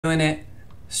Doing it.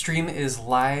 Stream is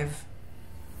live.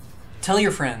 Tell your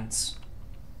friends.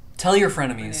 Tell your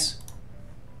frenemies.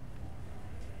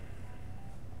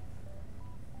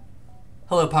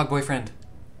 Hello, Pog Boyfriend.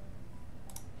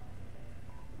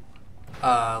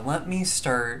 Let me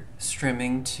start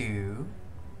streaming to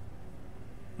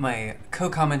my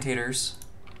co-commentators.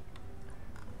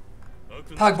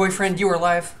 Pog Boyfriend, you are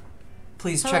live.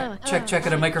 Please check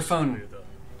at a microphone.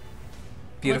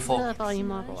 Beautiful. What's the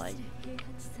volume level like?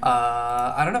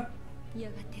 I don't know.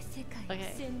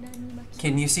 Okay.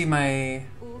 Can you see my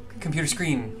computer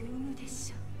screen?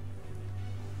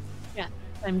 Yeah,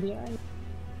 I'm viewing.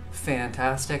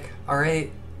 Fantastic.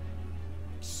 Alright.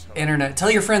 Internet. Tell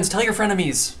your friends, tell your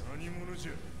frenemies.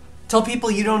 Tell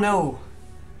people you don't know.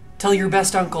 Tell your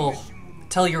best uncle.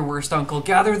 Tell your worst uncle.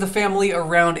 Gather the family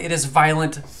around. It is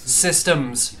Violent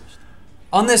Systems.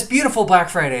 On this beautiful Black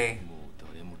Friday.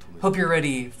 Hope you're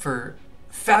ready for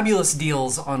fabulous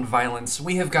deals on violence.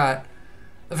 We have got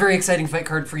a very exciting fight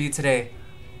card for you today.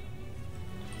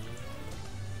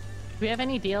 Do we have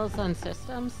any deals on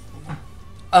systems?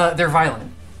 They're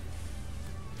violent.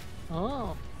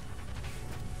 Oh.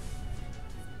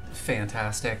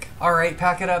 Fantastic. Alright,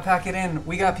 pack it up, pack it in.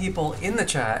 We got people in the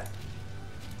chat.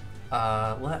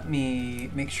 Let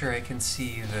me make sure I can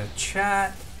see the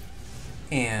chat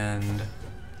and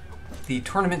the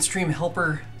tournament stream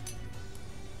helper.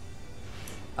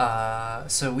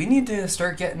 So we need to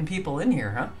start getting people in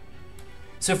here, huh?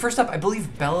 So first up, I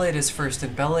believe Belet is first,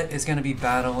 and Belet is going to be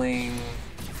battling...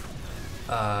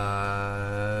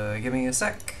 give me a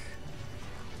sec.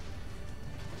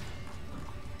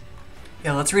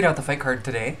 Yeah, let's read out the fight card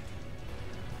today.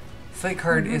 Fight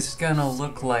card is gonna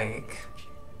look like...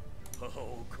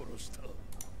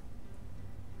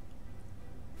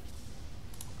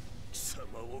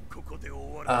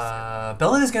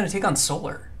 Belet is gonna take on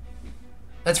Solar.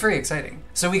 That's very exciting.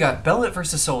 So we got Belet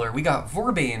versus Solar, we got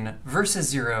vorebane versus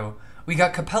Zero, we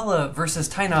got Capella versus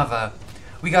Tainavaa,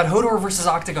 we got Hodor versus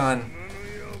Octagon,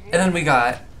 and then we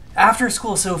got After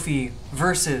School Stephie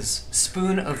versus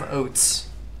SpoonOfOats.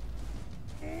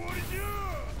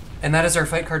 And that is our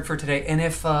fight card for today. And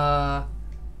if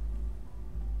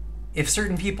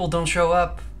certain people don't show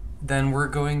up, then we're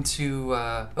going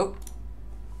to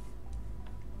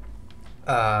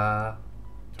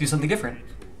do something different.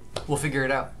 We'll figure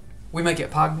it out. We might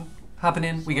get Pog hopping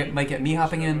in. Might get me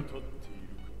hopping in.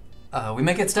 We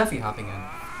might get Stephie hopping in.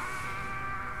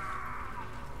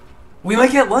 We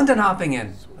might get London hopping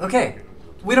in. Okay,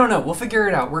 we don't know. We'll figure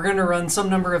it out. We're gonna run some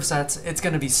number of sets. It's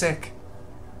gonna be sick.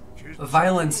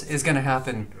 Violence is gonna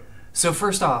happen. So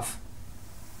first off,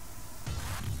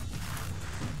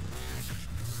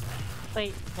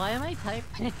 Wait, why am I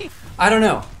typing? I don't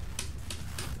know.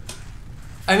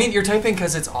 I mean, you're typing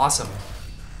because it's awesome.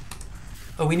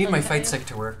 Oh, we need my fight stick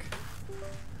to work.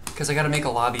 Because I gotta make a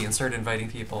lobby and start inviting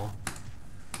people.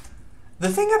 The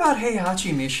thing about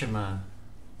Heihachi Mishima...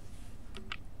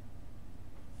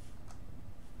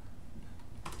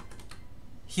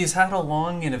 He's had a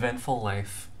long and eventful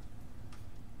life.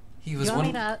 He was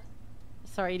one...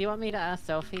 Sorry, do you want me to ask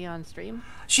Sophie on stream?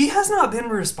 She has not been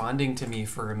responding to me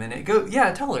for a minute. Go,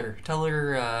 yeah, tell her. Tell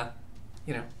her,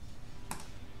 you know,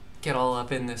 get all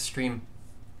up in this stream.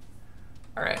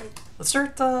 Alright, let's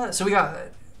start, so we got,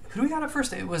 who do we got up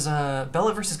first? It was,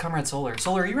 Belet versus ComradeSolar.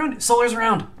 Solar, are you around? Solar's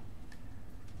around!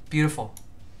 Beautiful.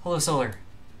 Hello, Solar.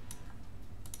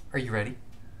 Are you ready?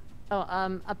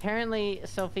 Oh, apparently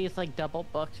Sophie's like double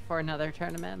booked for another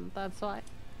tournament, that's why.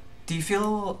 Do you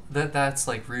feel that that's,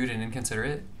 like, rude and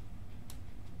inconsiderate?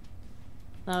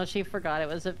 No, she forgot it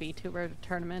was a VTuber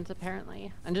tournament,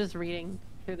 apparently. I'm just reading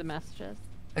through the messages.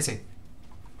 I see.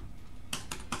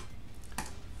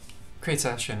 Create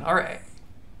session. Alright.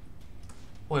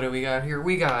 What do we got here?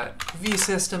 We got V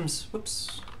Systems.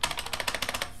 Whoops.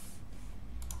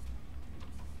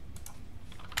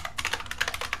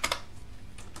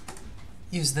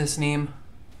 Use this name.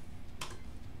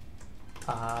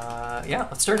 Yeah,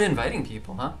 let's start inviting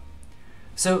people, huh?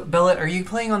 So, Belet, are you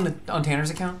playing on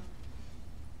Tanner's account?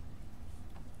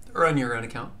 Or on your own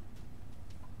account?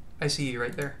 I see you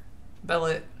right there.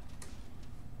 Belet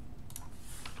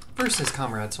versus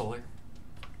ComradeSolar.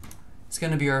 It's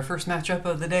gonna be our first matchup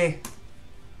of the day.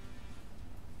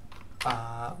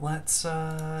 Let's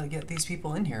get these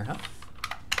people in here, huh?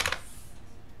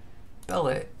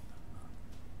 Belet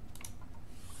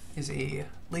is a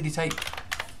lady type.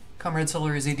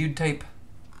 ComradeSolar is a dude type.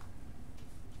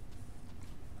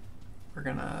 We're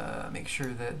gonna make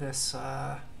sure that this,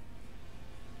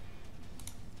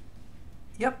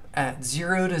 yep, at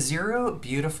 0 to 0,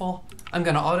 beautiful. I'm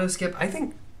gonna auto skip. I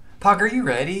think, Pog, are you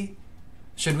ready?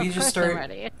 Should we just start? I'm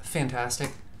ready.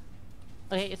 Fantastic.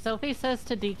 Okay, Sophie says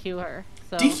to DQ her.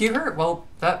 So DQ her? Well,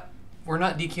 that we're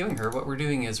not DQing her. What we're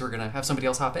doing is we're gonna have somebody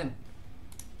else hop in.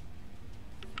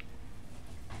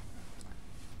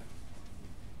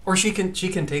 Or she can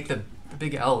take the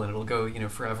big L and it'll go, you know,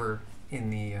 forever in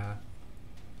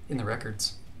the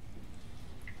records.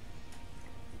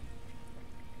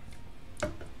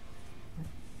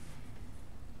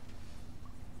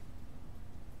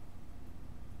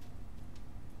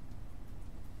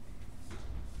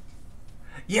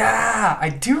 Yeah, I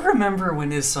do remember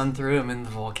when his son threw him in the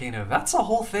volcano. That's a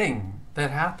whole thing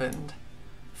that happened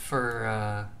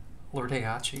for Lord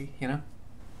Heihachi, you know?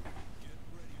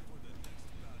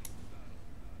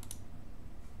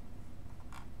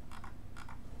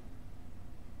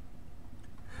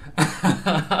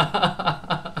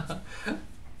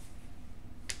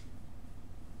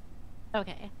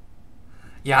 okay.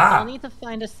 Yeah. I'll need to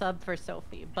find a sub for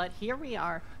Sophie, but here we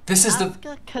are. This is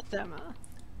Asuka Kazema.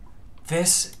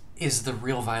 This is the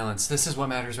real violence. This is what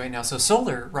matters right now. So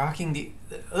Solar rocking the...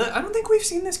 I don't think we've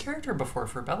seen this character before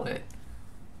for belet.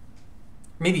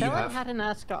 Maybe you have. Belet had an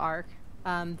Asuka arc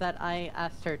that I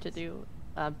asked her to do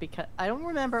because I don't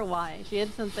remember why. She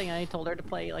had something I told her to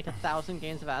play like 1,000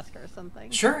 games of Asuka or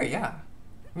something. Sure, yeah.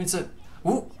 I mean, it's a...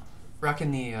 Ooh!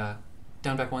 Rocking the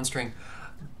down back one string.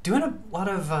 Doing a lot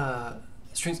of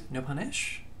strings... No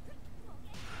punish?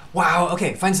 Wow,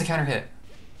 okay. Finds the counter hit.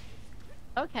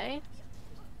 Okay.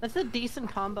 That's a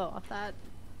decent combo off that.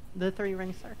 The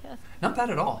 3-ring circus. Not bad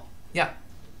at all. Yeah.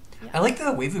 Yeah. I like the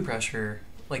waifu pressure.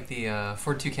 Like the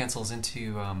forward 2 cancels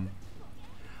into...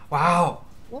 Wow!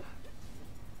 Whoop.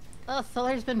 Oh,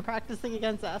 Solar's been practicing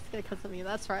against Asuka because of me.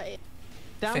 That's right.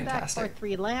 Down Fantastic. back for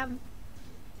 3 lamb.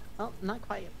 Oh, not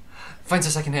quite. Finds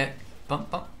a second hit.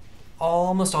 Bump, bump.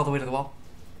 Almost all the way to the wall.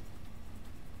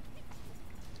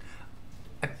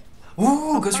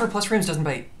 Ooh! Goes for plus frames, doesn't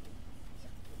bite.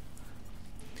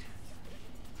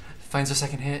 Finds a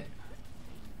second hit.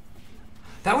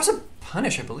 That was a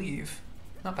punish, I believe.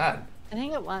 Not bad. I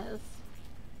think it was.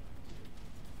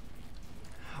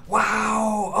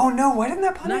 Wow! Oh no, why didn't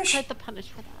that Not punish? quite the punish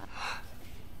for that.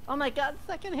 Oh my god,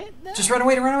 second hit. No. Just run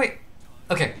away to run away.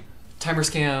 Okay. Timer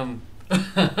scam.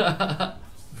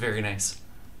 Very nice.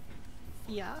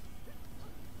 Yeah.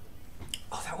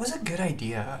 Oh, that was a good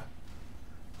idea.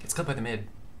 Gets clipped by the mid.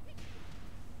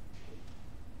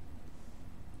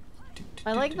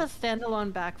 I like the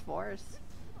standalone back fours.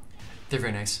 They're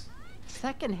very nice.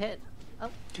 Second hit.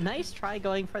 Oh, nice try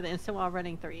going for the instant while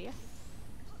running 3.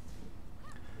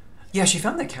 Yeah, she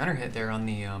found the counter hit there on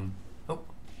the oh.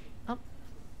 Oh.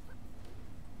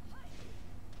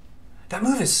 That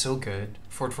move is so good.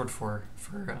 Forward 4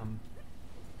 for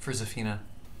Zafina.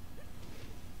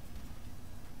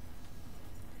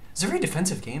 It's a very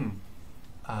defensive game.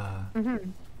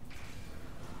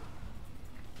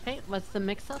 Hey, what's the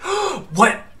mix-up?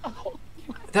 What? Oh.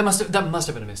 That must have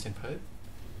been a missed input.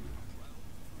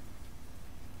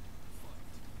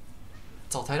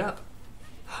 It's all tied up.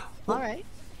 All right.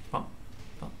 Bump,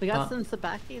 bump, We got bump. some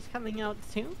Sabakis coming out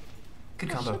soon.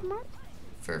 Good Question combo. mark?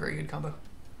 Very, very good combo.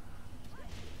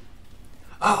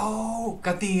 Oh,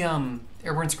 got the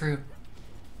airborne screw.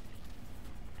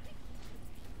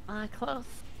 Close.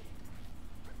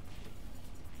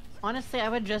 Honestly, I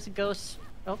would just go.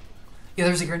 Oh. Yeah,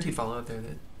 there's a guaranteed follow-up there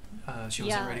that she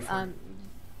wasn't ready for.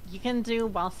 You can do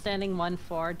while standing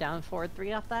 1-4 down forward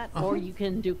 3 off that, or you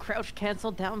can do crouch cancel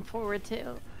down forward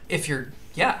 2. If you're,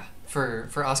 yeah, for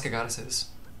Asuka goddesses.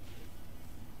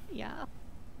 Yeah.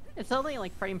 It's only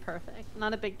like frame perfect.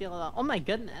 Not a big deal at all. Oh my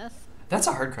goodness. That's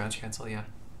a hard crouch cancel, yeah.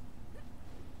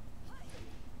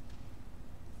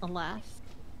 Alas.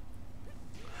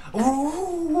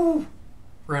 Ooh!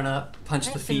 Run up, punch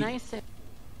the That's a feet. nice.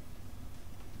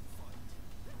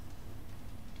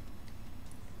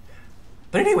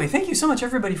 But anyway, thank you so much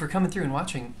everybody for coming through and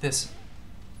watching this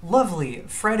lovely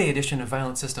Friday edition of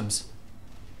Violent Systems.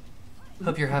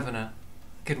 Hope you're having a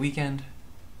good weekend.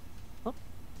 Oh.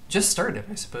 Just started,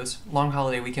 I suppose. Long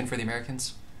holiday weekend for the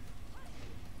Americans.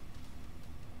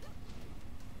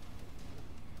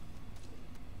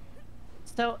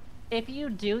 So if you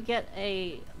do get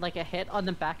a hit on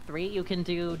the back 3, you can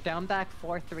do down back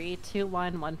 4-3,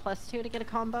 2-1, 1+2 to get a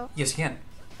combo. Yes, you can.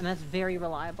 And that's very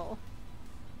reliable.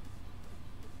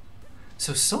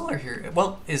 So Solar here,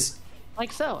 well, is...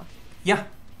 Like so. Yeah.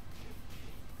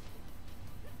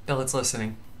 Belet's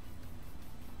listening.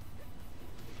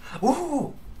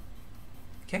 Ooh!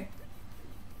 Okay.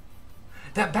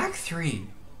 That back 3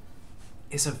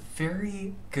 is a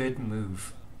very good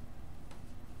move.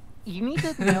 You need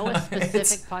to know a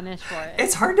specific punish for it.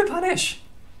 It's hard to punish.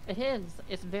 It is.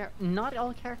 It's very. Not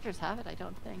all characters have it, I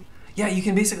don't think. Yeah, you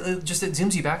can basically just, it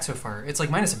zooms you back so far. It's like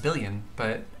minus 1 billion,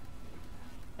 but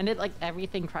And it like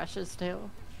everything crushes too.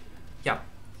 yeah.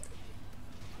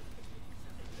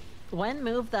 One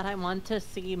move that I want to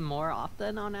see more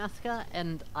often on Asuka,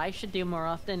 and I should do more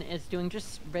often, is doing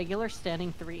just regular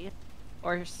standing 3.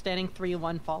 Or standing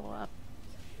 3-1 follow-up.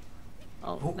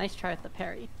 Oh, nice try with the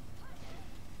parry.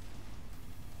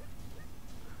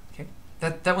 Okay.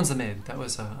 That one's the mid. That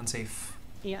was unsafe.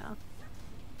 Yeah.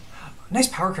 Nice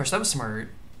power crush. That was smart.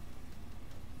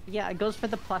 Yeah, it goes for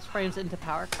the plus frames into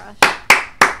power crush.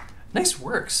 Nice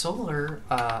work, Solar.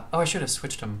 Oh, I should have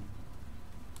switched them.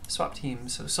 Swap team.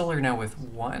 So Solar now with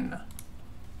 1.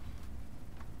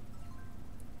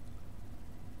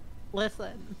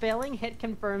 Listen, failing hit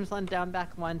confirms on down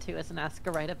back 1-2 is an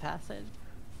Asuka rite of passage.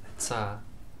 It's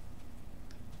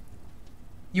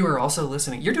you were also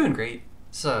listening. You're doing great.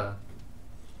 It's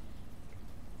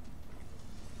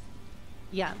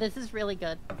Yeah, this is really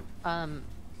good.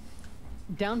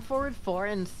 Down forward 4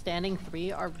 and standing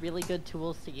 3 are really good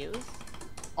tools to use.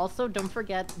 Also, don't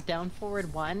forget down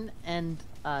forward 1 and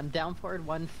down forward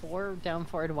 1-4, down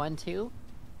forward 1-2.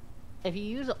 If you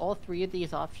use all 3 of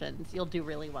these options, you'll do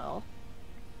really well.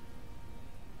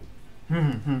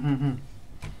 Yeah.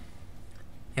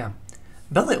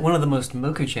 Belet, one of the most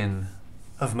Mokujin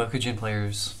of Mokujin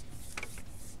players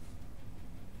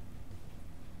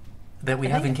that we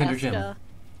have in Kinder Gym.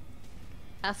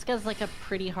 Asuka's like a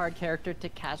pretty hard character to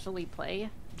casually play,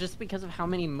 just because of how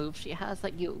many moves she has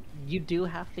that you do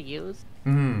have to use.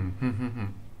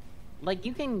 Like,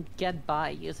 you can get by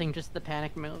using just the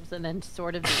panic moves and then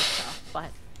sort of do stuff,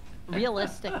 but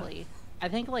realistically, I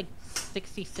think like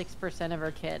 66% of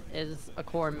her kit is a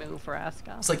core move for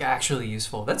Asuka. It's like actually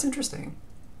useful. That's interesting.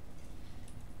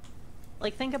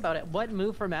 Like, think about it. What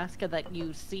move from Asuka that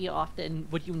you see often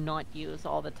would you not use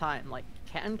all the time? Like,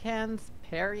 can-cans,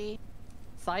 parry,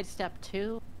 sidestep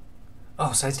 2?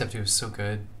 Oh, sidestep 2 is so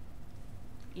good.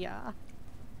 Yeah.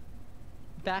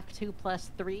 Back 2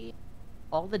 plus 3.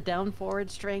 All the down forward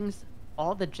strings.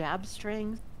 All the jab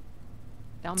strings.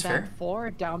 Down That's back fair.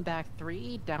 4, down back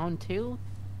 3, down 2.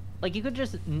 Like, you could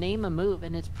just name a move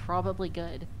and it's probably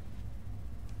good.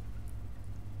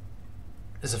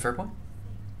 Is a fair point.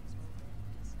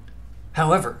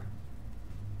 However,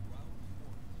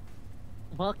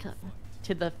 Welcome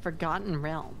to the Forgotten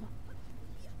Realm.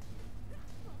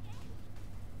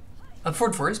 up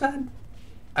forward 4 is bad?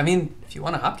 I mean, if you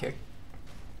want a hop kick.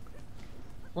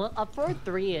 Well, up forward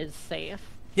 3 is safe.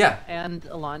 Yeah. And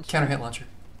a launch. Counter hit launcher.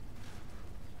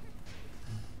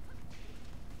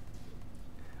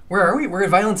 Where are we? We're at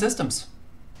Violent Systems.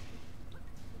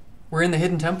 We're in the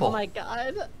Hidden Temple. Oh my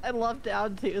god, I love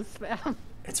down 2 spam.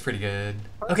 It's pretty good.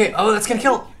 Okay, oh, that's gonna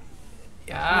kill.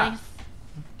 Yeah. Nice.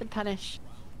 Good punish.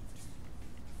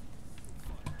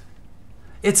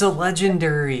 It's a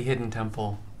legendary Hidden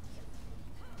Temple.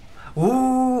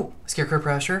 Ooh, Scarecrow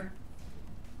pressure.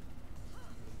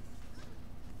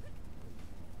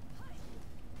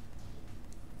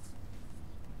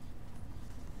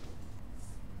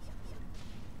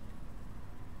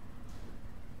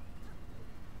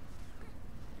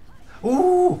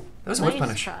 Ooh, that was a whiff Nice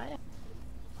punish. try.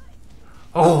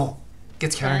 Oh,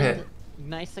 gets counter hit.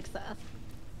 Nice success.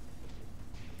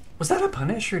 Was that a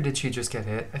punish or did she just get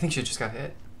hit? I think she just got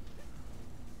hit.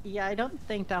 Yeah, I don't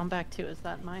think down back 2 is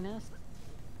that minus.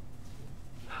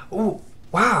 Oh,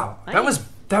 wow. Nice.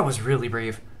 That was really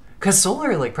brave. Cause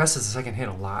Solar like presses the second hit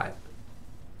a lot.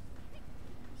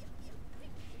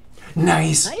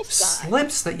 Nice. Nice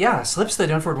guy. Slips the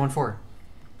down forward 1-4.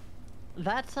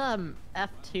 That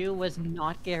F2 was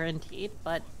not guaranteed,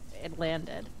 but it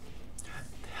landed.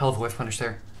 Hell of a whiff punish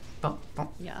there. Bump,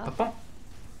 bump, Yeah. bump, bump.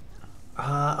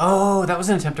 Oh, that was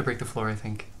an attempt to break the floor, I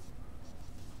think.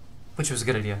 Which was a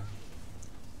good idea.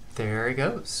 There he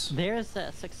goes. There's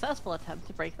a successful attempt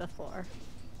to break the floor.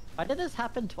 Why did this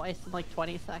happen twice in like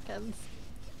 20 seconds?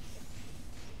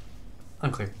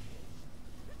 Unclear.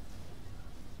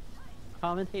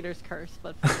 Commentator's curse,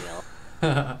 but for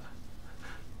real.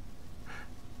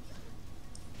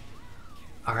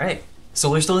 Alright.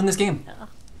 Solar's still in this game. Yeah.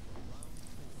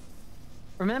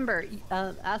 Remember,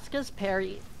 Asuka's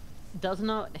parry does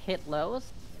not hit lows,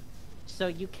 so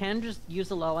you can just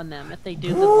use a low on them if they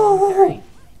do the long parry.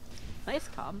 Nice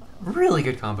combo. Really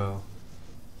good combo.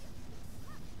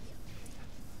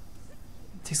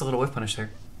 Takes a little whiff punish there.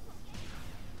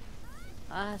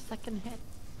 Second hit.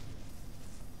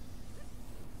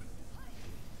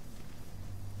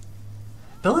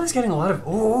 Belet is getting a lot of...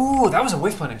 Ooh, that was a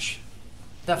whiff punish.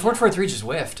 That 4-4-3 just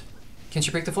whiffed. Can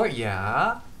she break the floor?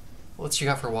 Yeah. What's she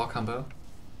got for a wall combo?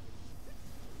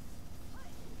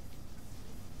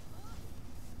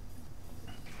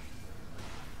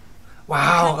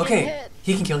 Wow, Second okay. hit.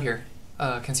 He can kill here,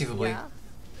 conceivably. Yeah,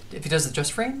 If he does the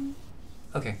just frame?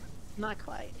 Okay. not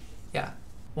quite. Yeah.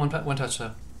 One touch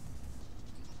though.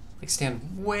 Like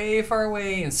stand way far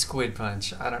away and squid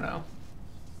punch. I don't know.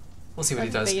 We'll see what he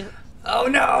That's does. basi- Oh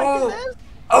Look no! at this.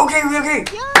 Okay, okay.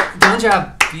 Yeah. Down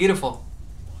jab. Beautiful.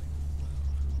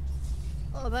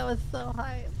 Oh, that was so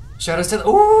high. Shadows to the.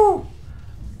 Ooh!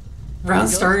 Round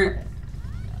Goes start. for it.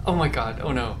 Oh my god.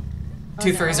 Oh no. Oh,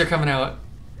 Tooth fairies no. are coming out.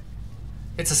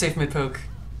 It's a safe mid poke.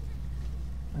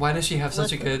 Why does she have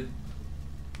such a Listen. good.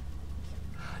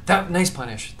 That nice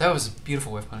punish. That was a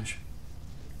beautiful whiff punish.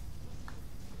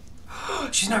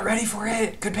 She's not ready for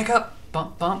it. Good pickup.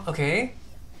 Bump, bump. Okay.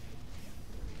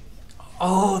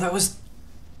 Oh, that was.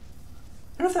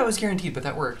 I don't know if that was guaranteed, but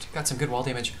that worked. Got some good wall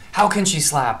damage. How can she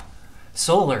slap?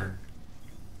 Solar.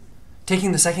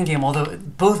 Taking the second game, although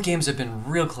both games have been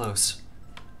real close.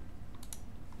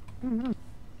 Mm-hmm.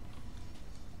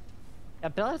 Yeah,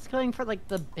 Bella's going for like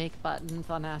the big buttons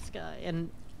on Asuka, and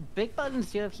big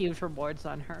buttons do have huge rewards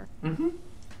on her. Mm-hmm.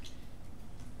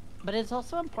 But it's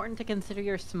also important to consider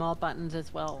your small buttons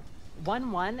as well.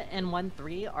 1-1 and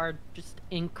 1-3 are just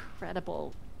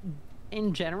incredible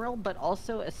in general, but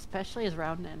also especially as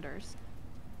round enders.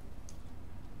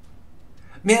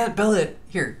 Man, Belet,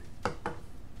 here.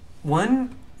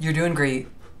 1, you're doing great.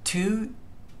 2,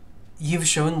 you've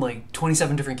shown like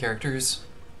 27 different characters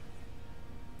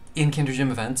in Kinder Gym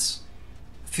events.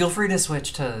 Feel free to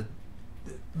switch to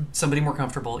somebody more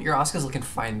comfortable. Your Asuka's looking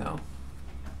fine though.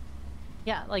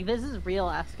 Yeah, like this is real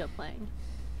Asuka playing.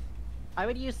 I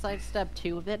would use sidestep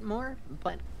 2 a bit more,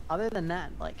 but other than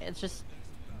that, like it's just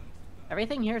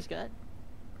everything here is good.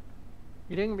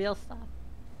 You're doing real stuff.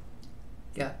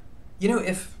 Yeah. You know,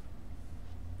 if...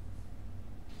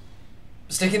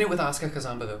 Sticking it with Asuka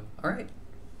Kazamba though. Alright.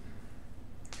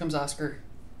 Here comes Oscar.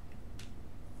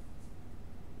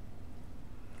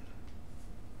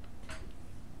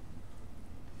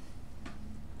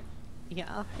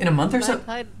 Yeah. In a month or so?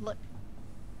 Look,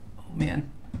 Oh man.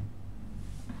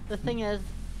 the thing is,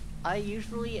 I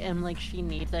usually am like she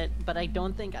needs it, but I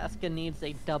don't think Asuka needs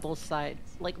a double side.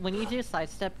 Like when you do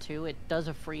sidestep 2, it does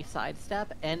a free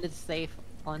sidestep and it's safe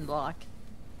on block,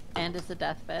 and it's a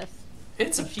death fist.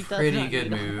 It's a She does pretty not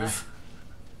good need all move.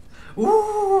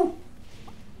 Ooh!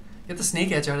 Get the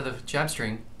snake edge out of the jab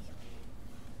string.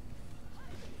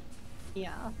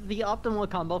 Yeah, the optimal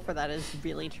combo for that is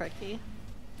really tricky.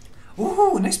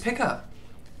 Ooh, nice pickup.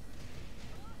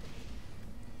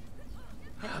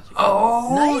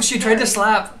 Oh, Nice she tried to parry.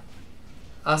 slap.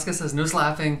 Asuka says no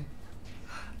slapping.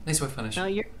 Nice whip finish. No,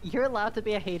 you're allowed to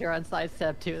be a hater on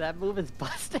sidestep 2. That move is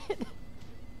busted.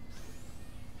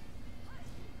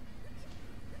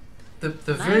 The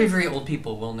very, Nice. very old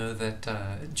people will know that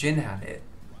Jin had it.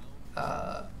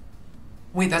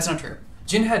 Wait, that's not true.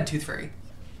 Jin had Tooth Fairy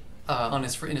in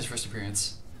his first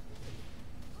appearance.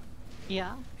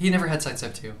 Yeah, He never had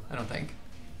sidestep 2, I don't think.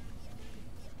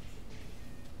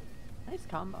 nice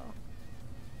combo.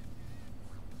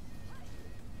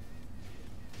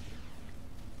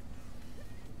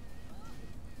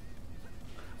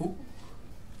 Ooh.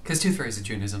 Because Tooth Fairy is a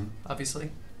Junism,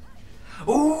 obviously.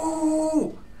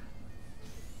 Ooh!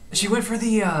 She went for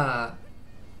the,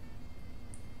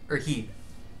 or he.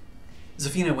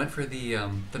 Zafina went for the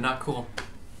not cool.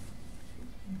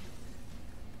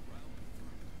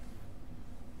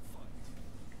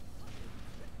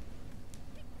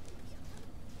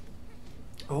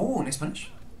 Oh, nice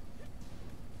punish.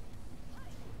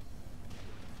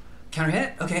 Counter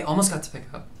hit? Okay, almost got to pick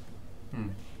up.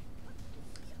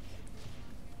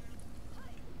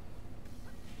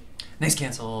 Nice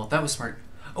cancel. That was smart.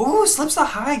 Oh, slips the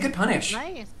high. Good punish.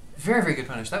 Nice. Very, very good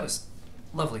punish. That was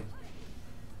lovely.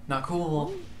 Not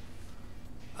cool.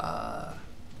 That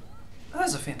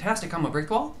was a fantastic combo. Break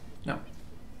the wall? No.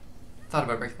 Thought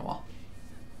about breaking the wall.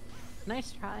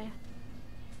 Nice try.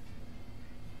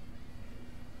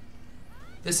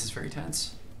 This is very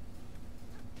tense.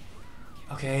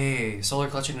 Okay, Solar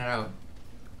clutching it out.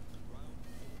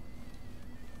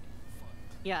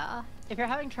 Yeah. If you're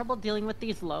having trouble dealing with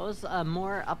these lows,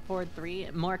 more up forward 3,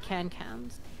 more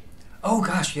can-cans. Oh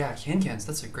gosh, yeah, can-cans.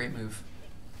 That's a great move.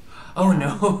 Oh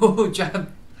no,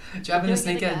 jab in Doing a it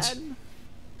snake edge. again.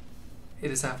 It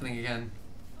is happening again.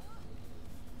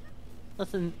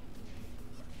 Listen.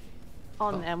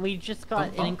 Oh man, we just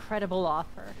got Oh. an incredible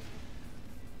offer.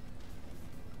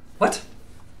 What?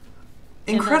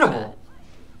 In the Incredible. chat.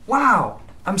 Wow,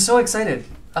 I'm so excited.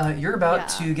 You're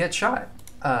about Yeah. to get shot.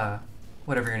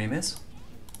 Whatever your name is.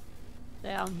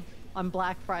 Yeah, on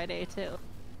Black Friday too.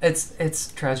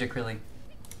 It's tragic, really.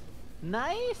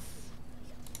 Nice!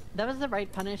 That was the right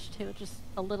punish too, just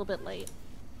a little bit late.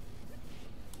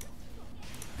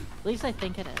 At least I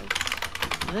think it is.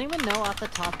 Does anyone know off the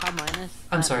top how minus?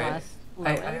 I'm sorry.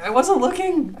 I wasn't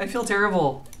looking. I feel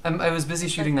terrible. I was busy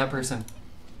shooting that person.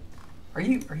 Are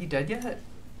you dead yet?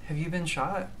 Have you been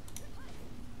shot?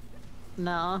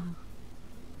 No.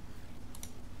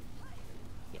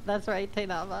 That's right,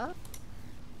 Tainavaa.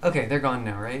 Okay, they're gone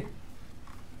now, right?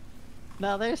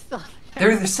 No, they're still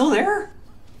there. They're still there?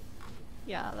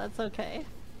 Yeah, that's okay.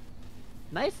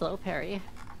 Nice low parry.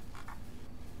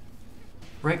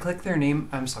 Right click their name.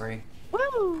 I'm sorry.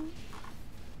 Woo!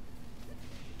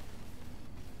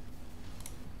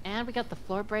 And we got the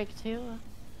floor break too.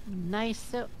 Nice.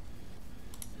 So.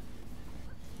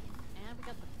 And we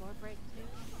got the floor break too.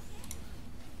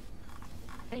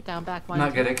 Hey, down back one.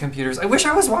 Not good at computers. I wish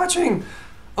I was watching.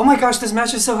 Oh my gosh, this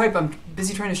match is so hype. I'm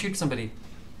busy trying to shoot somebody.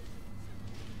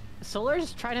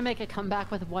 Solar's trying to make a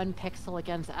comeback with 1 pixel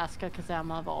against Asuka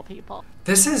Kazama of all people.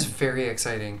 This is very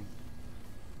exciting.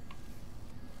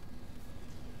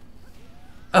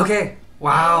 Okay.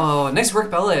 Wow. Nice work,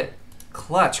 Belet.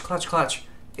 Clutch, clutch, clutch.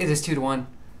 It is 2-1.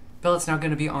 Belet's now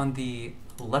going to be on the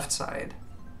left side.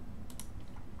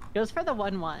 Goes for the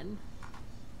 1-1.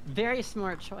 Very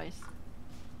smart choice.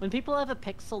 When people have a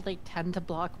pixel, they tend to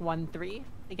block 1-3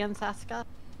 against Asuka.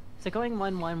 So going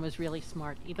 1-1 was really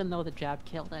smart, even though the jab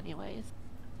killed anyways.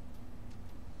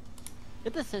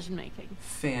 Good decision making.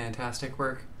 Fantastic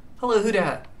work. Hello, who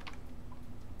dat?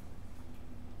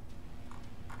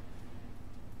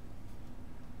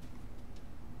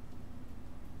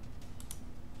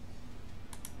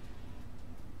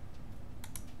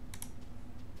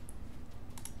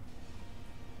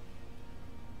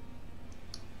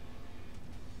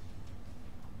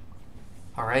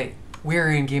 All right, we're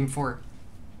in game 4.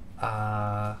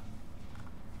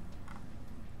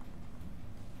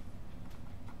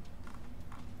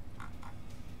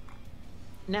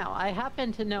 Now, I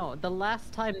happen to know the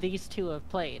last time these two have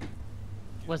played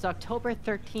was October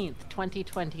 13th,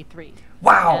 2023.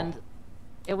 Wow! And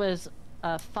it was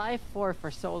 5-4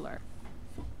 for Solar.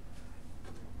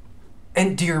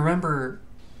 And do you remember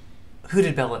who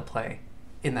did Belet play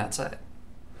in that set?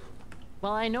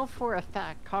 Well, I know for a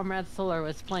fact ComradeSolar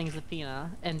was playing Zafina,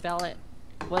 and Belet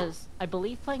was, I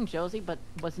believe, playing Josie, but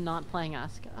was not playing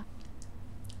Asuka.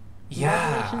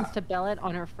 Yeah. Congratulations to Belet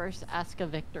on her first Asuka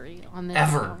victory on this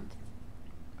Ever. account.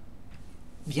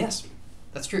 Yes,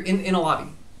 that's true. In a lobby.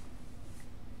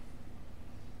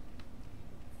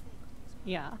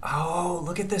 Yeah. Oh,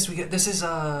 look at this. This is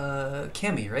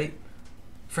Cammy, right?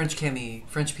 French Cammy,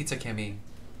 French pizza Cammy.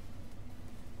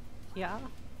 Yeah.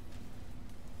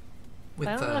 With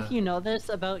I don't know if you know this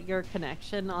about your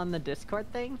connection on the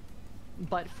Discord thing,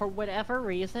 but for whatever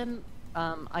reason,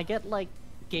 I get like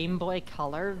Game Boy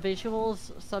Color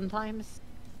visuals sometimes.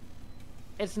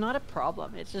 It's not a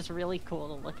problem. It's just really cool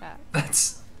to look at.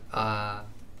 That's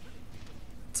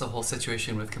it's a whole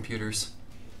situation with computers.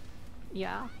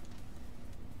 Yeah.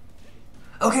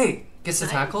 Okay, gets the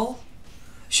tackle.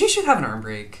 She should have an arm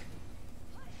break.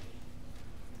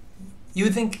 You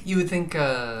would think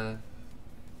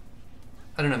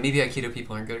I don't know, maybe Aikido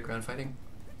people aren't good at ground fighting.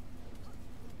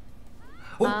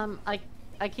 Oh.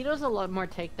 Aikido's a lot more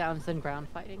takedowns than ground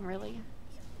fighting, really.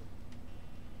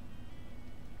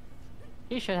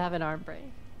 You should have an arm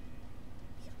break.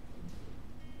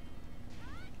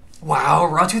 Wow,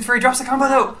 Raw Tooth Fairy drops the combo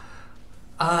though.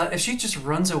 If she just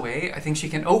runs away, I think she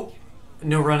can. Oh,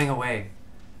 no running away.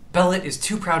 Belet is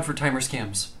too proud for timer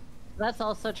scams. That's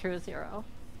also true, Zero.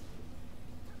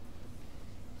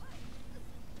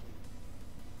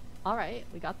 Alright,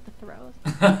 we got the throws.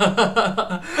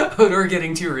 Hodor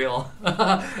getting too real.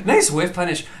 Nice whiff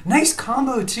punish. Nice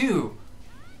combo too.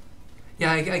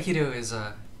 Yeah, Aikido is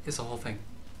a whole thing.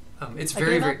 It's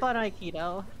very, I gave very... up on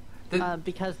Aikido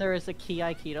because there is a key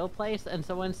Aikido place, and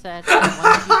someone said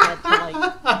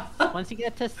once you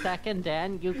get to second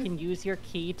Dan, you can use your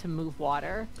key to move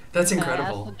water. That's and incredible. I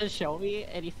asked him to show me,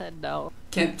 and he said no.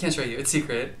 Can't show you. It's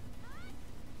secret.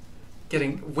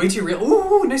 Getting way too real.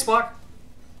 Ooh, nice block.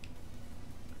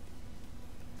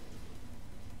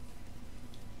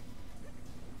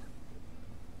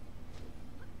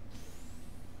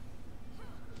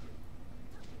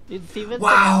 Dude, Steven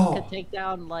Wow. could take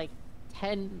down like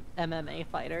 10 MMA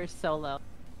fighters solo.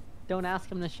 Don't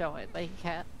ask him to show it, but he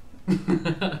can't.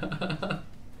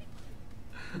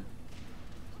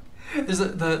 There's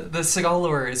the Seagal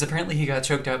lore is apparently he got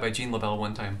choked out by Jean LaBelle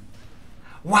one time.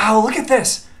 Wow, look at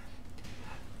this!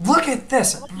 Look at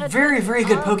this! Very, very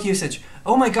good poke usage.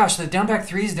 Oh my gosh, the down back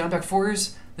 3s, down back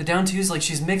 4s, the down 2s, like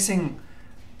she's mixing...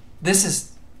 This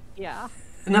is... Yeah.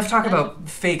 Enough talk about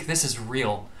fake, this is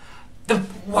real.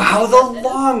 Wow, the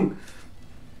long...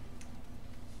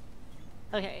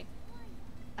 Okay.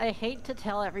 I hate to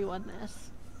tell everyone this.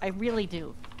 I really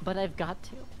do, but I've got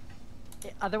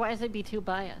to. Otherwise, I'd be too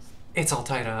biased. It's all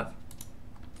tied up.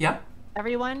 Yeah?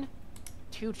 Everyone,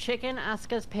 to chicken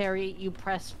Asuka's parry, you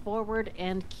press forward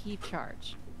and key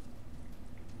charge.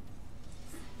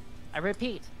 I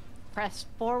repeat, press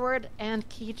forward and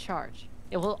key charge.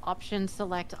 It will option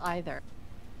select either.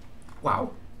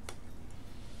 Wow.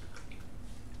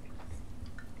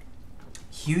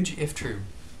 Huge if true.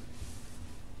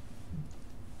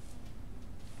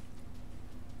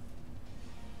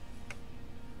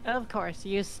 Of course,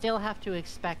 you still have to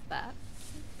expect that.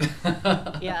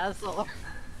 Yeah, so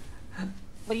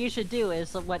what you should do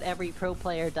is what every pro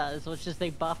player does, which is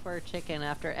they buffer chicken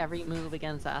after every move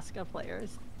against Asuka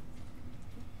players.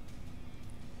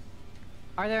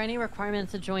 Are there any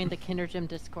requirements to join the Kinder Gym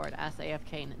Discord? Asked AF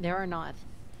Kane. There are not.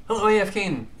 Hello, AF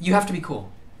Kane. You have to be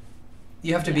cool.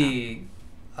 You have to be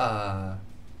a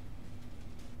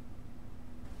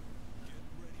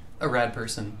rad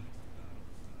person.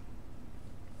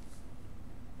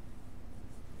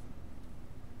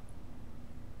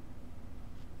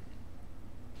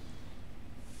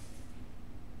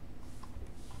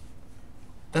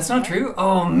 That's not true?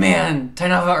 Oh man,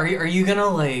 Tainavaa, are you gonna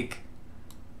like...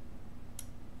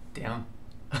 Damn.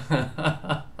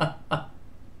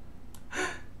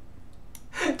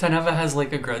 Tainavaa has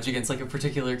like a grudge against like a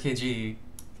particular KG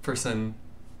person.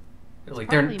 Like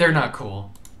they're not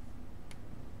cool.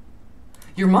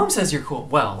 Your mom says you're cool.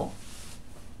 Well,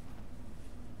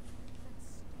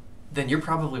 then you're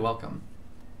probably welcome.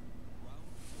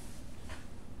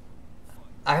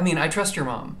 I mean, I trust your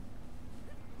mom.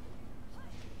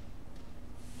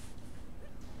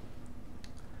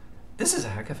 This is a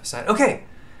heck of a side. Okay,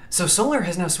 so Solar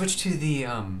has now switched to the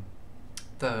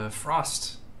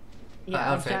Frost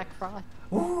outfit. Jack Frost.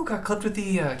 Ooh, got clipped with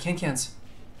the can-cans.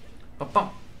 Bump,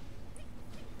 bump.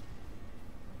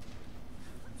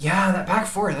 Yeah, that back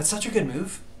four, that's such a good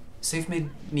move. Safe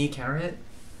mid knee counter hit.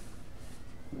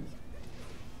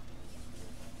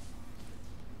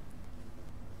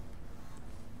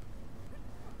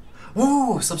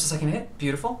 Ooh, slips a second hit.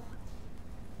 Beautiful.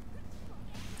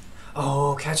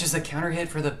 Oh, catches the counter hit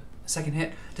for the second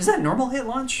hit. Does that normal hit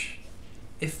launch?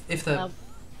 If the...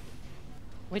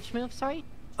 which move, sorry?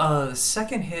 The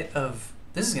second hit of...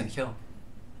 This is gonna kill.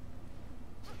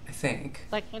 I think.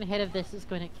 Second hit of this is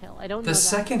going to kill. I don't know The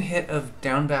second hit of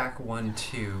down back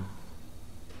 1-2.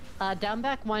 Down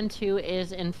back 1-2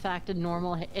 is in fact a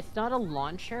normal hit. It's not a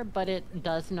launcher, but it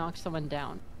does knock someone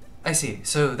down. I see.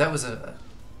 So that was a...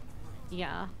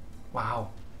 Yeah.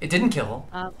 Wow. It didn't kill,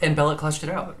 and belet clutched it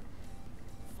out.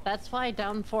 That's why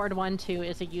down forward 1-2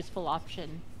 is a useful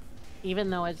option, even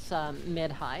though it's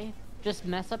mid-high. Just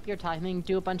mess up your timing,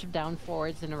 do a bunch of down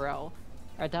forwards in a row.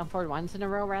 Or down forward ones in a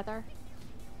row, rather.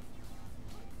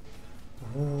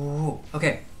 Ooh.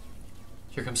 Okay.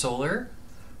 Here comes Solar.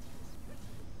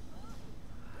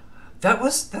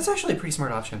 That's actually a pretty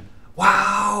smart option.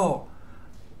 Wow!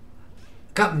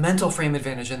 Got mental frame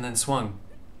advantage and then swung.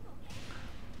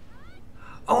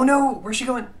 Oh no! Where's she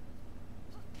going?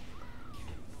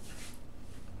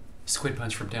 Squid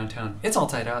punch from downtown. It's all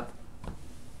tied up.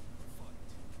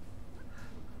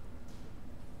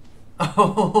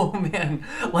 Oh man.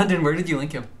 London, where did you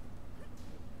link him?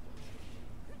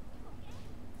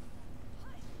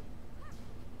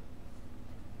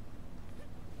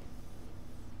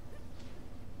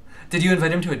 Did you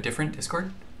invite him to a different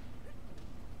Discord?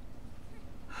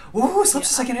 Ooh,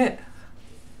 slips a second hit.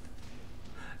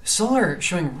 Solar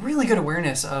showing really good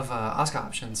awareness of Asuka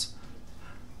options.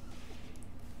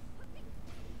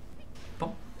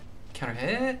 Boom. Counter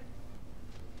hit.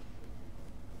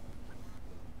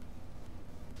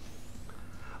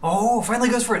 Oh, finally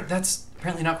goes for it. That's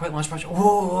apparently not quite launch punch.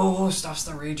 Oh, stuffs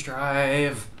the rage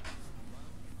drive.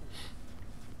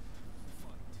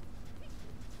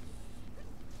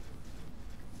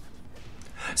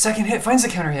 Second hit, finds the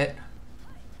counter hit.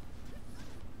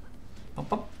 Bump,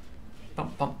 bump.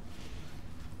 Bump, bump.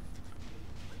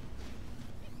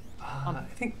 I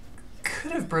think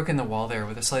could have broken the wall there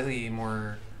with a slightly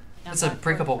more... That's a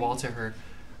breakable wall to her.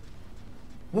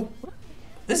 Whoop.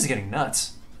 This is getting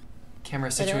nuts. Camera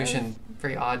situation,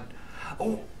 very odd.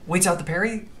 Oh, waits out the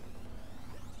parry?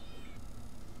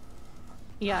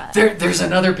 Yeah. There's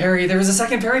another parry. There was a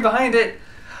second parry behind it.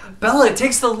 Belet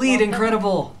takes the lead.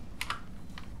 Incredible.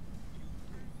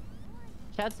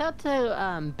 Shouts out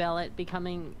to Belet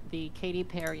becoming the Katy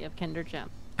Perry of Kinder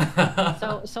Gem.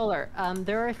 So, Solar,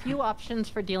 there are a few options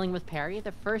for dealing with parry.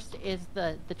 The first is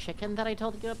the chicken that I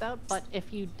told you about, but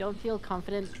if you don't feel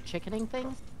confident chickening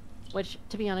things, which,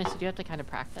 to be honest, you do have to kind of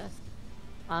practice,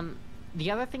 the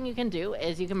other thing you can do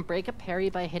is you can break a parry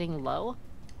by hitting low,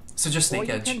 So just snake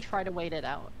or edge. you can try to wait it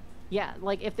out. Yeah,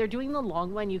 like if they're doing the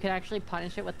long one, you can actually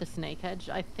punish it with the snake edge.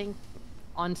 I think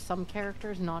on some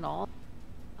characters, not all.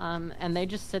 And they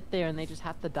just sit there and they just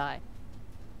have to die.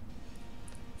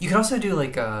 You could also do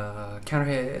like a counter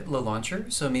hit low launcher.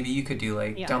 So maybe you could do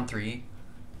like down 3.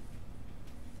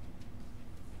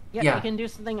 Yeah, you can do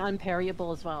something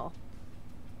unparryable as well.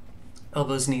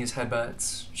 Elbows, knees,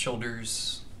 headbutts,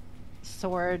 shoulders.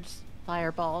 Swords,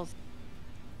 fireballs,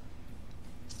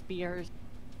 spears.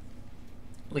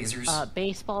 Lasers.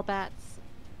 Baseball bats.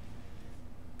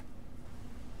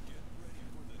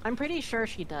 I'm pretty sure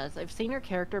she does. I've seen her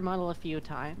character model a few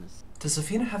times. Does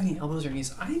Sophia have any elbows or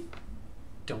knees? I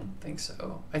don't think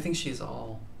so. I think she's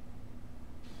all...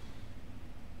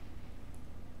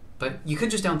 But you could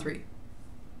just down 3.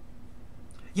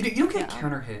 You don't get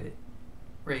counter hit,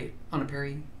 right, on a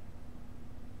parry?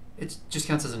 It just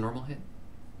counts as a normal hit?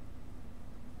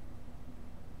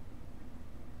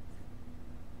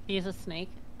 She is a snake.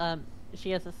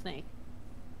 She is a snake.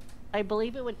 I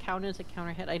believe it would count as a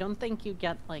counter hit. I don't think you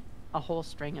get, like, a whole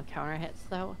string of counter hits,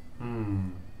 though.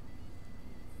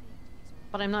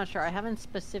 But I'm not sure. I haven't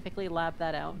specifically labbed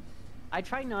that out. I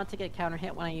try not to get counter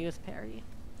hit when I use parry.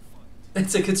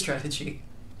 It's a good strategy.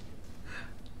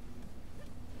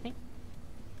 Okay.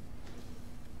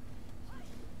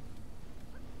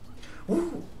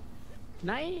 Ooh.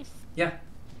 Nice. Yeah.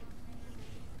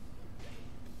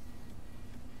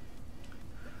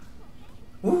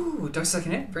 Ooh, duck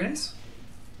second hit. Very nice.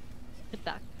 Good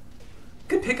duck.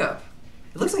 Good pickup.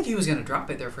 It looks like he was going to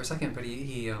drop it there for a second, but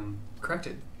he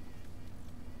corrected.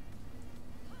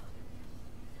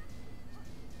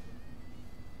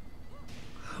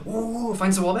 Ooh,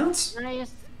 finds the wall bounce?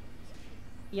 Nice.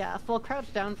 Yeah, full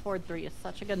crouch down forward 3 is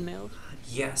such a good move.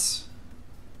 Yes.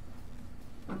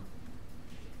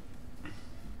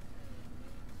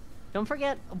 Don't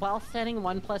forget, while standing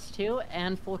 1+2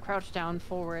 and full crouch down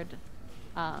forward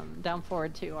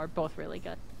 2 are both really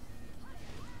good.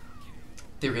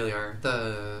 They really are.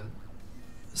 The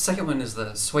second one is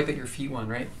the swipe at your feet one,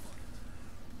 right?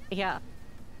 Yeah.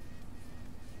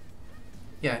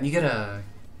 Yeah, and you get a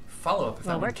follow-up if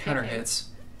that one counter kicking. hits.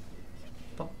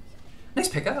 Bump. Nice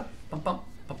pickup. Bump, bump,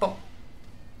 bump, bump.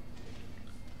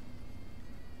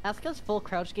 Asuka's full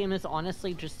crouch game is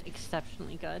honestly just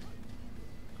exceptionally good.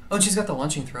 Oh, and she's got the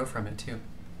launching throw from it, too.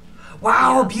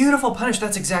 Wow, Yeah. beautiful punish.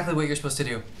 That's exactly what you're supposed to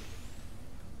do.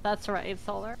 That's right,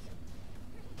 Solar.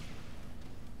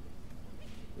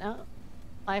 No,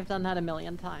 I've done that a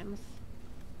million times.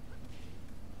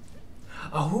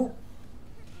 Oh.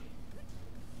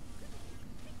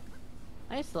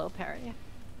 Nice low parry.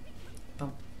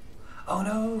 Bump. Oh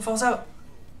no, falls out.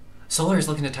 Solar is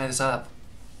looking to tie this up.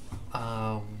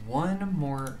 One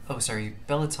more. Oh, sorry.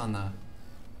 Belet's on the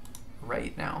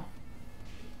right now.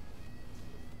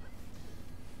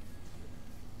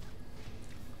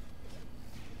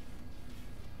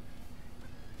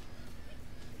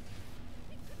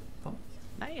 Bump.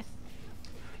 Nice.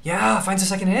 Yeah, finds a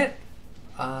second hit.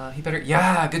 He better.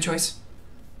 Yeah, good choice.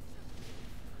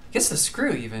 Gets the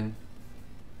screw even.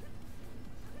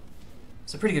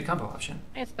 It's a pretty good combo option.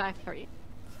 Nice back 3.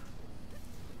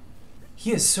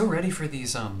 He is so ready for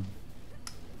these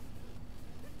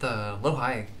the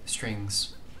low-high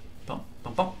strings. Bump,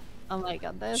 bump, bump. Oh my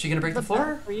god, this. Is she gonna break the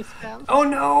floor? back 3 spam. Oh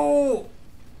no!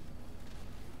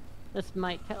 This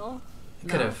might kill.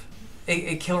 Could No. have.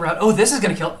 A kill route. Oh, this is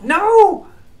gonna kill. No!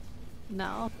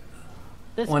 No.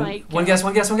 This One might kill. one guess,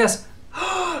 one guess, one guess.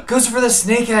 Goes for the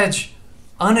snake edge.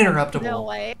 Uninterruptible. No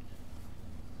way.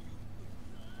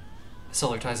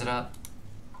 Solar ties it up.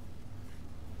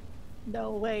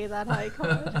 No way that high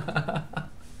card.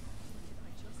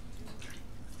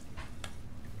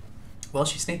 Well,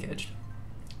 she snake edged.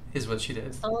 Is what she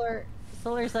did.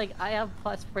 Solar's like, I have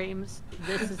plus frames.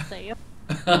 This is safe.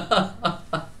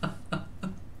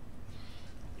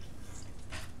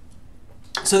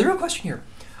 So the real question here,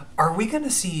 are we gonna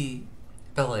see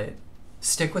Belet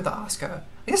stick with Asuka?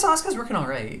 I guess Asuka's working all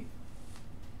right.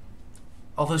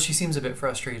 Although she seems a bit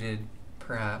frustrated,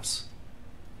 perhaps.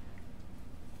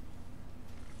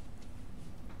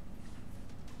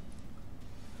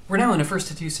 We're now in a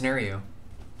 1-2 scenario.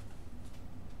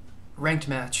 Ranked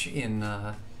match in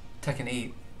Tekken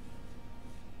 8.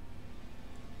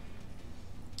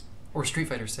 Or Street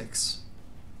Fighter 6.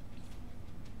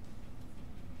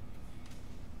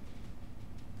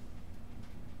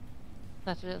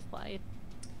 Such is life.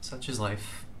 Such is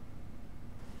life.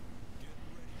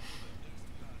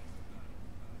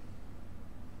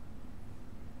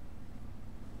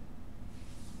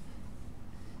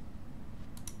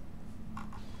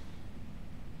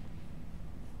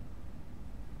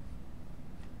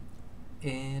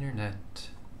 Internet.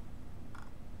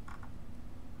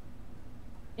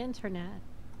 Internet.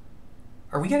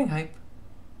 Are we getting hype?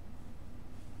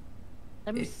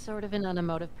 I'm sort of an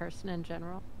unemotive person in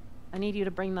general. I need you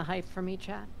to bring the hype for me,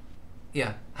 chat.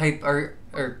 Yeah, hype.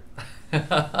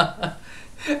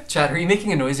 Chat, are you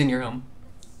making a noise in your home?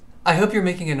 I hope you're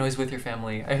making a noise with your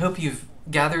family. I hope you've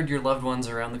gathered your loved ones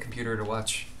around the computer to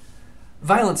watch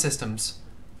Violent Systems.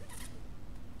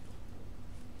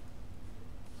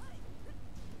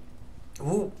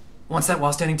 Ooh, once that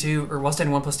while standing 2, or while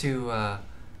standing 1+2,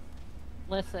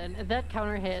 Listen, if that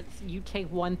counter hits, you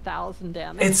take 1,000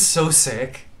 damage. it's so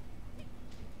sick.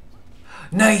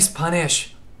 Nice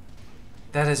punish!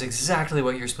 That is exactly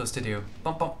what you're supposed to do.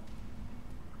 Bump, bump.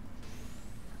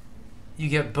 You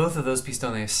get both of those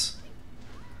pistones.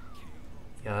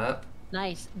 Yup.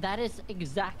 Nice. That is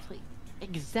exactly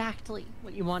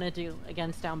what you want to do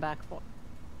against down back 4.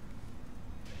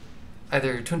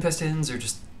 Either twin pistons or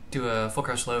just do a full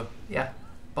crush low. Yeah.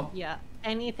 Bump. Yeah,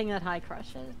 anything that high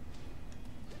crushes.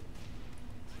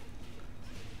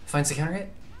 Finds the counter hit.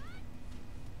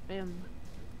 Boom.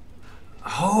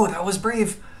 Oh, that was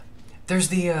brave. There's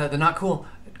the not cool.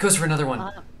 Goes for another one.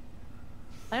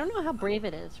 I don't know how brave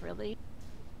it is, really.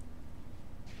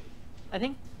 I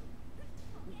think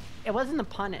it wasn't a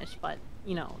punish, but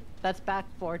you know, that's back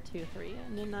 4-2-3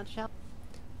 in a nutshell.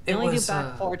 It You only was do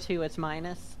back 4-2, it's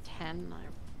minus 10,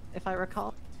 if I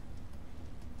recall.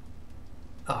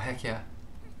 Oh heck yeah.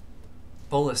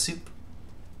 Bowl of soup.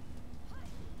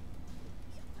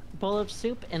 Bowl of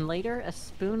soup and later a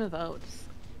spoon of oats.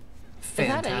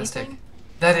 Fantastic. Is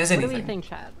That is what anything. do we think,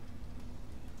 Chad?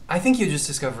 I think you just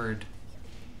discovered.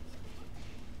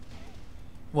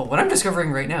 Well, what I'm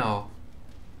discovering right now.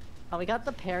 Oh, we got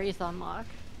the parries unlock.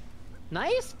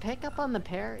 Nice pickup on the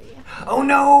parry. Oh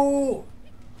no!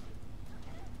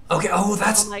 Okay, oh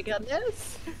that's. Oh my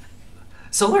goodness.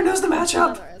 Solar knows the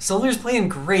matchup. Solar's playing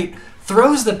great.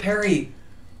 Throws the parry.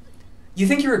 You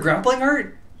think you're a grappling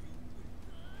art?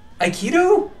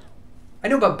 Aikido? I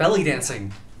know about belly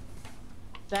dancing.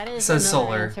 That is Says another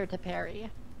Solar. answer to parry.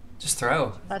 Just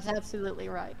throw. That's absolutely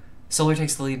right. Solar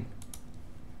takes the lead.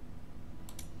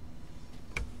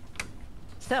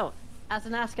 So, as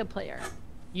an Asuka player,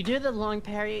 you do the long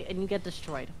parry and you get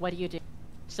destroyed. What do?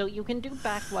 So you can do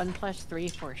back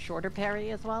 1+3 for a shorter parry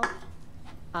as well.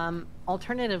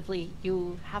 Alternatively,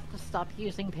 you have to stop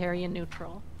using parry in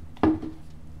neutral.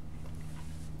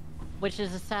 Which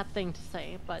is a sad thing to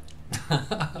say, but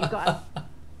you got.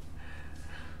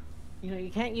 You know, you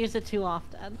can't use it too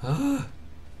often.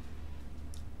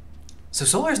 So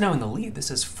Solar's now in the lead.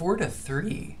 This is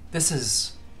 4-3. This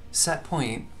is set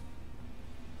point.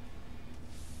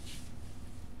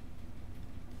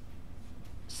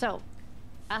 So,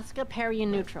 Asuka parry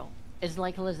in neutral is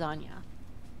like lasagna.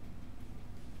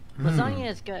 Lasagna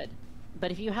is good,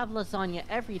 but if you have lasagna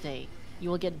every day, you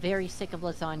will get very sick of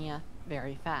lasagna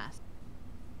very fast.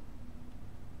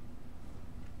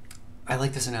 I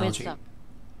like this analogy. Wisdom.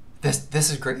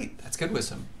 This is great. That's good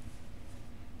wisdom.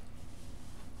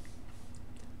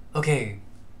 Okay,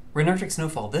 Renartic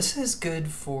Snowfall. This is good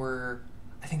for.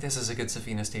 I think this is a good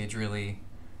Safina stage. Really,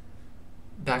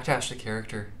 backdash the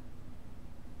character.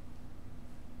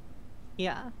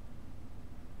 Yeah.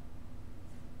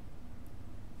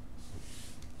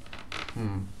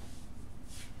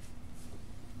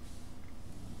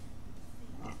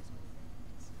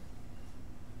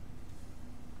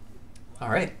 All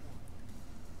right.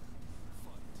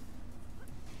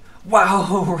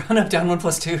 Wow, run up down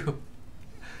 1+2.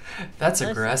 That's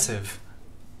aggressive.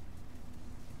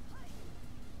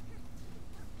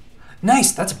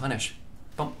 Nice, that's a punish.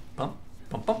 Bump, bump,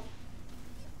 bump, bump.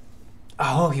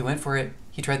 Oh, he went for it.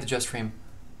 He tried the just frame.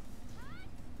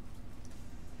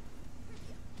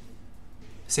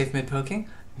 Safe mid poking.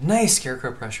 Nice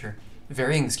scarecrow pressure.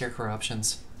 Varying scarecrow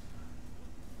options.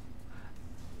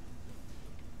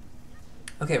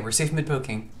 Okay, we're safe mid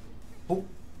poking. Oh.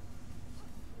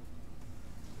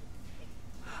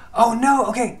 Oh no,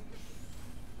 okay.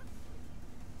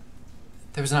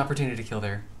 There was an opportunity to kill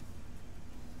there.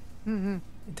 It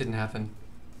didn't happen.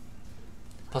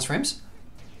 Plus frames?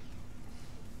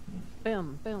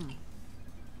 Boom, boom.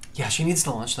 Yeah, she needs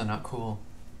to launch the not cool.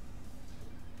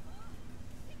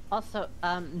 Also,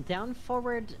 down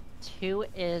forward 2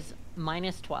 is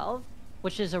 -12,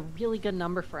 which is a really good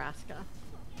number for Asuka.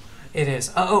 It is.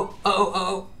 Uh-oh, uh-oh,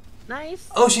 uh-oh. Nice.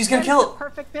 Oh, she's gonna That is kill the it.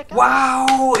 perfect pickup.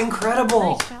 Wow,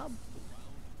 incredible. Nice job.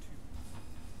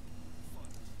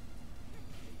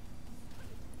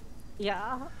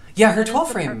 Yeah. Yeah, her That is 12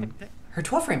 the frame. perfect pick. Her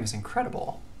 12 frame is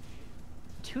incredible.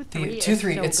 2-3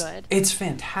 2-3, is so good. it's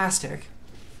fantastic.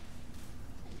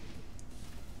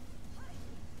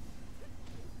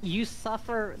 You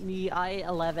suffer the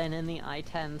I-11 and the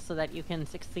I-10 so that you can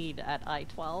succeed at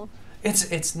I-12.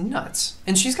 It's nuts.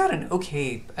 And she's got an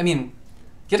okay... I mean,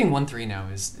 getting 1-3 now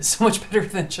is so much better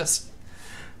than just...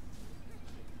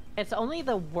 It's only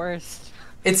the worst.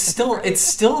 It's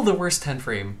still the worst 10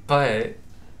 frame, but...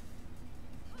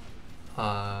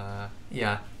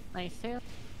 yeah. Nice too.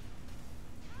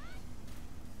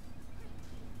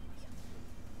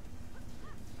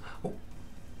 Oh.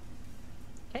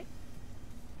 Okay.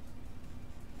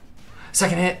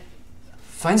 Second hit.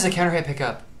 Finds the counter hit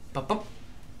pickup. Bump, bump.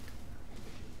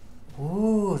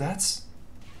 Ooh, that's...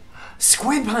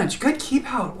 Squid Punch! Good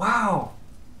keep out! Wow!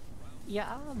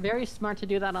 Yeah, very smart to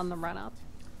do that on the run-up.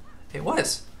 It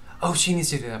was. Oh, she needs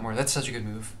to do that more. That's such a good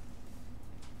move.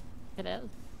 It is.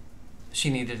 She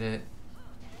needed it.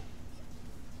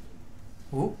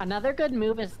 Ooh. Another good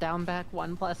move is down back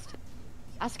 1+2.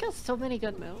 Asuka has so many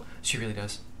good moves. She really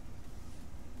does.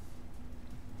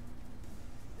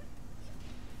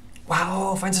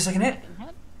 Wow, finds a second hit.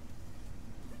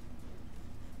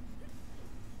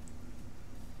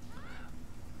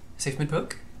 Safe mid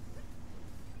poke.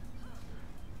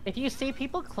 If you see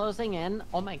people closing in,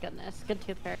 oh my goodness, good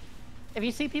tooth fairy. If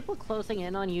you see people closing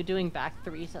in on you doing back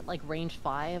threes at like range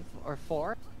 5 or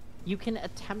 4, you can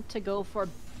attempt to go for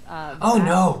oh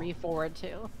no! 3 forward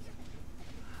 2.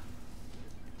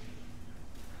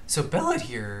 So belet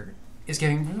here is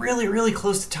getting really, really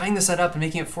close to tying the set up and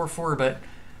making it 4-4, but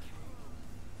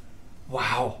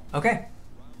wow. Okay.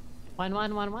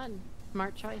 1-1-1-1.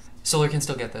 Smart choice. Solar can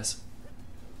still get this.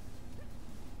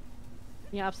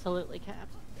 You absolutely can.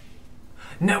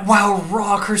 No, wow,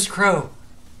 raw Cursed Crow.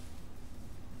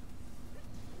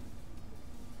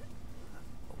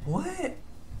 What?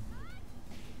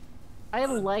 I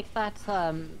like that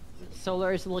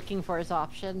Solar is looking for his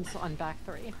options on back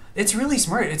 3. It's really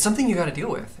smart. It's something you got to deal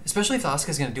with, especially if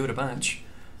Asuka's going to do it a bunch.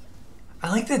 I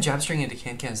like the jab string into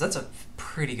can-cans. That's a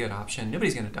pretty good option.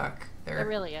 Nobody's going to duck there. It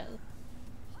really is.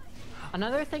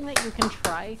 Another thing that you can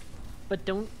try, but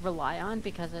don't rely on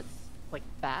because it's like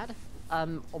bad.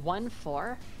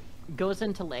 1-4 goes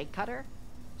into leg cutter,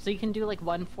 so you can do like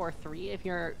 1-4-3 if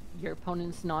your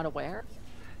opponent's not aware.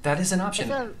 That is an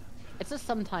option. It's a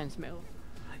sometimes move.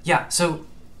 Yeah. So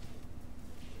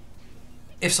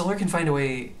if Solar can find a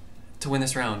way to win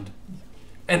this round,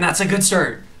 and that's a good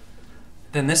start,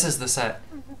 then this is the set.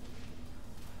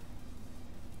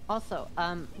 Also,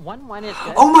 1-1 is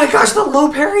good. Oh my gosh, the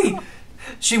low parry!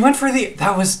 She went for the...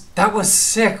 That was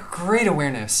sick. Great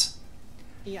awareness.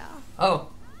 Yeah. Oh.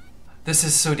 This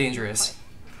is so dangerous.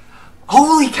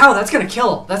 Holy cow, that's gonna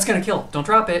kill. That's gonna kill. Don't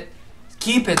drop it.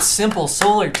 Keep it simple.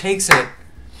 Solar takes it.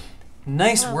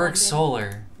 Nice work,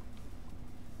 Solar.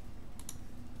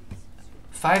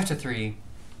 5-3.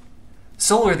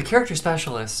 Solar, the character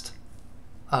specialist,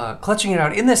 clutching it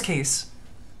out in this case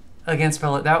against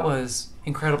belet. That was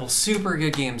incredible. Super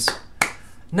good games.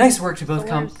 Nice work to both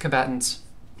combatants.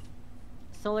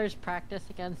 Solar's practice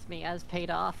against me has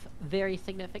paid off very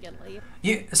significantly.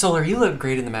 Solar, you look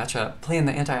great in the matchup, playing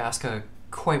the anti-Asuka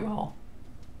quite well.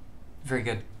 Very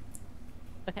good.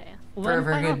 Okay. One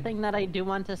final thing that I do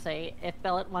want to say, if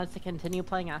belet wants to continue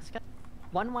playing Asuka,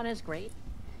 1-1 is great,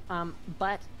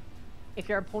 but if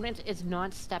your opponent is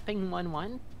not stepping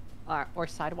 1-1 or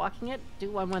sidewalking it,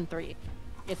 do 1-1-3.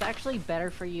 It's actually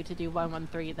better for you to do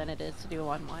 1-1-3 than it is to do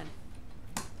 1-1.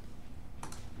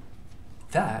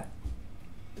 That.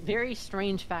 Very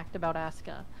strange fact about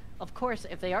Asuka. Of course,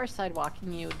 if they are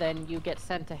sidewalking you, then you get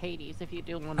sent to Hades if you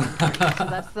do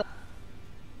 1-1-3. So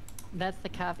that's the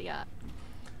caveat.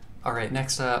 All right,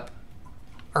 next up,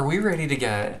 are we ready to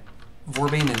get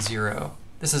vorebane and Zero?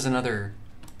 This is another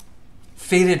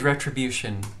Fated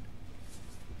Retribution.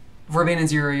 Vorebane and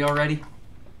Zero, y'all ready?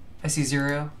 I see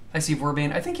Zero. I see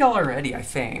vorebane. I think y'all are ready, I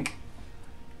think.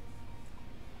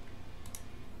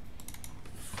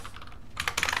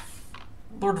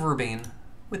 Lord Vorebane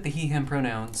with the he, him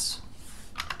pronouns.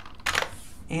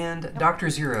 And Dr.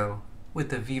 Zero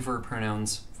with the V-ver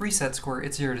pronouns. Reset score,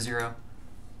 it's 0-0.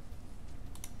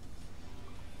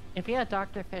 If you had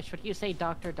Dr. Fish, would you say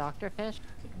Dr. Fish?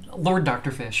 Lord Dr.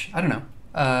 Fish. I don't know.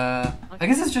 I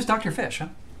guess it's just Dr. Fish, huh?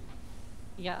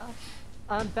 Yeah.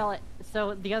 Belet.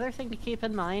 So the other thing to keep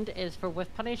in mind is for whiff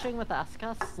punishing with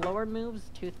Asuka, slower moves,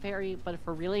 Tooth Fairy, but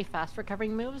for really fast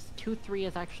recovering moves, 2-3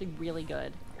 is actually really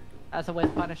good as a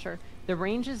whiff punisher. The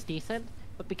range is decent,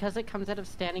 but because it comes out of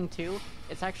standing 2,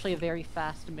 it's actually a very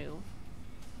fast move.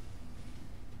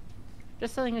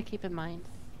 Just something to keep in mind.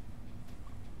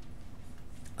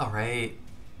 All right.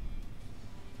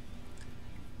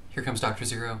 Here comes Dr.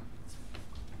 Zero.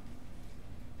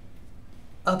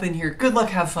 Up in here. Good luck,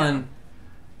 have fun.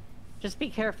 Just be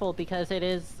careful because it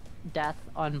is death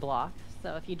on block.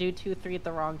 So if you do 2-3 at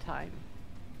the wrong time,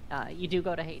 you do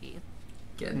go to Hades.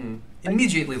 Getting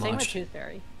immediately Same with launched. Tooth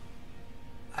Fairy.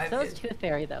 So is Tooth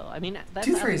Fairy though. I mean, that's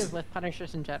Tooth Fairy's- active with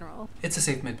Punishers in general. It's a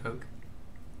safe mid poke.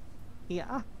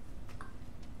 Yeah.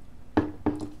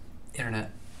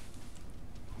 Internet.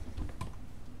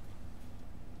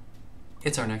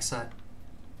 It's our next set.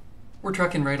 We're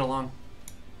trucking right along.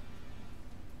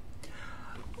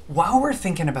 While we're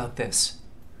thinking about this,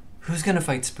 who's gonna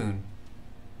fight Spoon?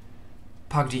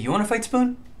 Pog, do you want to fight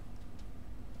Spoon?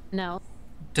 No.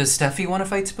 Does Stephie want to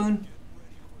fight Spoon?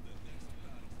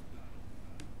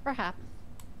 Perhaps.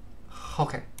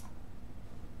 Okay.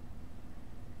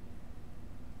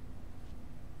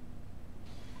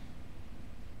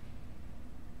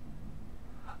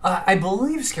 I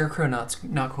believe Scarecrow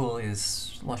not cool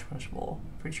is launch punishable.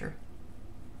 Pretty sure.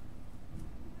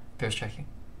 Bears checking.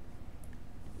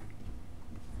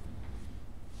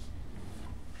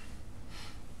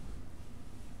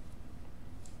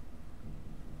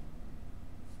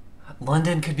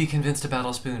 London could be convinced to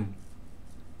battle Spoon.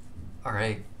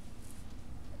 Alright.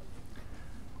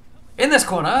 In this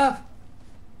corner,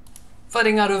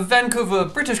 fighting out of Vancouver,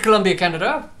 British Columbia,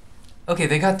 Canada. Okay,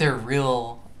 they got their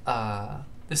real,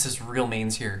 this is real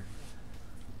mains here.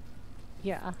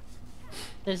 Yeah.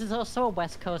 This is also a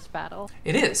West Coast battle.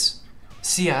 It is.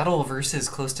 Seattle versus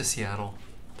close to Seattle.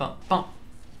 Bump, bump.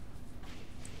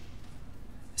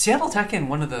 Seattle Tekken,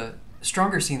 one of the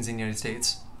stronger scenes in the United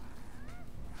States.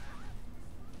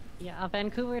 Yeah,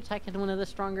 Vancouver Tekken, one of the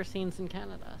stronger scenes in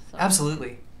Canada. So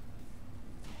Absolutely.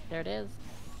 there it is.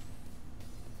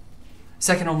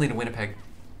 Second only to Winnipeg.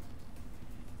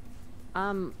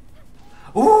 Let's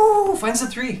Ooh, finds the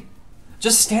 3.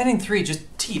 Just standing 3, just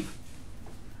teep.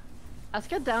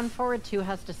 get down forward 2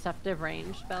 has deceptive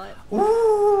range, Belet.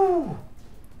 Ooh.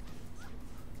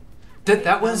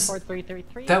 That was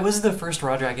 4-3-3-3. that was the first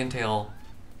Raw Dragon Tail.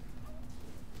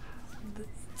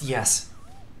 Yes.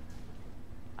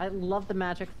 I love the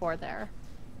magic 4 there.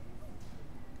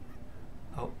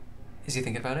 Oh, is he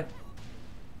thinking about it?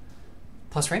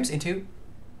 Plus frames into.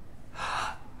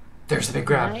 There's the big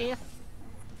grab. Nice.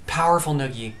 Powerful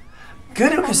noogie.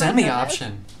 Good Okazemi goodness.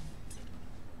 option.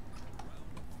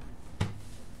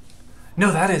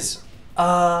 No, that is.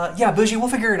 Yeah, Bougie, we'll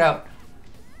figure it out.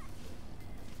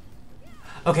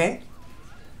 Okay.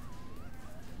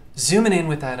 Zooming in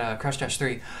with that crush dash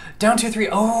 3. Down 2-3.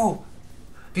 Oh!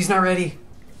 He's not ready.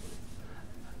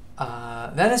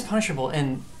 That is punishable,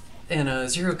 and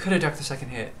Zero could have ducked the second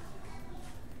hit.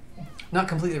 Not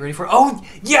completely ready for. Oh,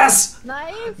 yes!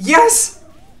 Nice. Yes!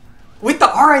 With the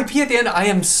RIP at the end, I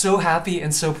am so happy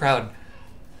and so proud.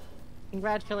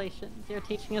 Congratulations, your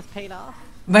teaching has paid off.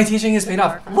 My teaching has paid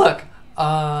off. Look,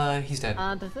 he's dead.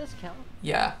 Does this kill?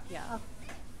 Yeah. Yeah.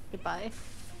 Goodbye.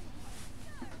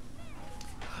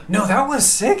 No, that was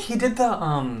sick. He did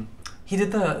the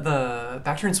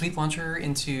back turn sweep launcher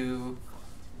into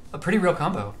a pretty real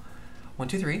combo. 1,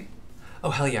 2, 3. Oh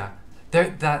hell yeah! There,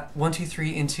 that 1, 2,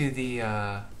 3 into the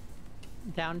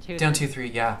Down 2. down 2, 3.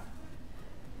 Yeah,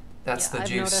 that's yeah, the I've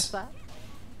juice. noticed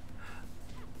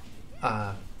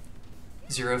that.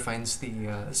 Zero finds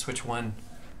the switch 1.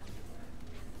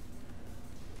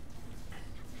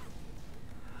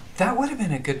 That would have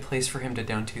been a good place for him to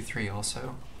down 2, 3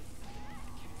 also.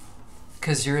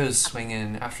 Because Zero's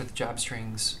swinging after the jab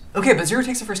strings. Okay, but Zero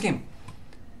takes the first game.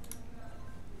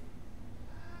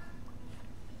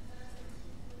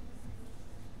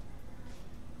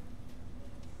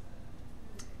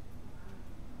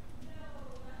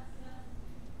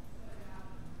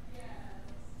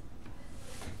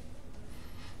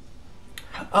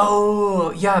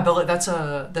 Oh, yeah, Belet,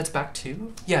 that's back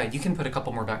 2? Yeah, you can put a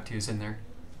couple more back 2s in there.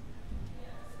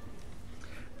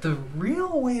 The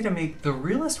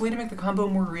realest way to make the combo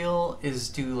more real is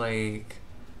do like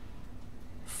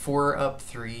 4 up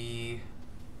 3.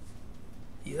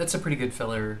 Yeah, that's a pretty good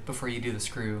filler before you do the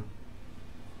screw.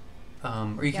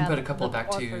 Or you can put a couple of back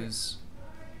 2s.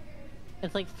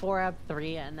 It's like 4 up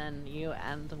 3, and then you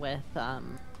end with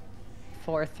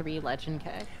 4-3 legend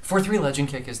kick. 4-3 legend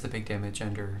kick is the big damage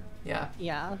ender. Yeah.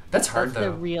 Yeah. That's hard That's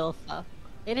though. the real stuff.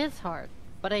 It is hard.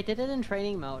 But I did it in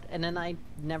training mode, and then I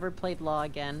never played Law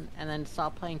again, and then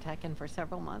stopped playing Tekken for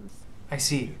several months. I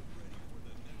see.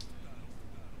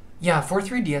 Yeah,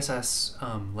 4-3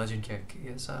 DSS legend kick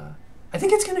is I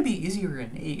think it's gonna be easier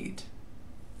in 8.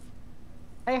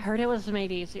 I heard it was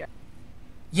made easier.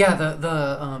 Yeah,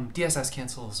 the DSS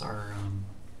cancels are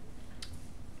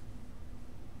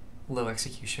low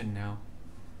execution now.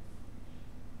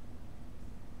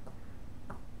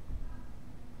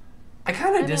 I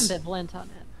kind of I'm ambivalent on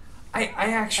it. I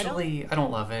actually, I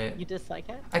don't love it. You dislike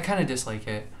it? I kind of dislike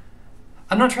it.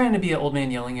 I'm not trying to be an old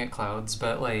man yelling at clouds,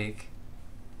 but like,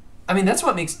 I mean, that's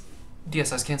what makes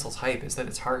DSS cancels hype, is that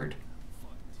it's hard.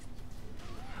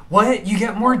 What? You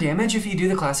get more damage if you do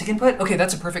the classic input? Okay,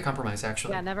 that's a perfect compromise,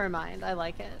 actually. Yeah, never mind. I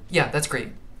like it. Yeah, that's great.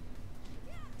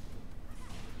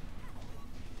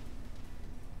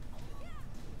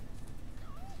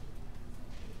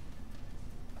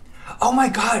 Oh my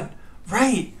god!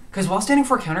 Right! Because while standing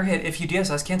for counter hit, if you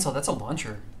DSS cancel, that's a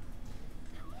launcher.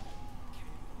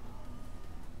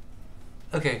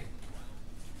 Okay.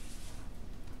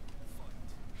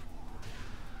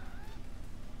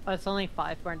 Oh, it's only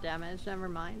 5 more damage. Never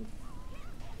mind.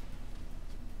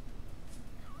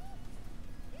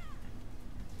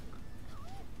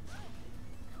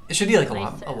 It should be like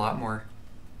Nice a lot more.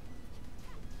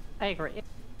 I agree.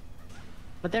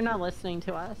 But they're not listening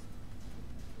to us.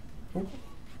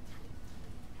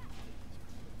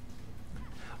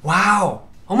 Wow!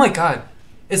 Oh my god!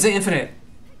 It's the infinite.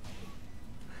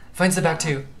 Finds the back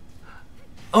two.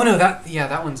 Oh no,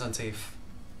 that one's unsafe.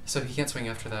 So he can't swing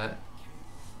after that.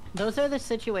 Those are the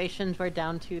situations where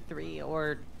down 2-3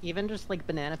 or even just like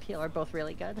banana peel are both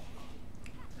really good.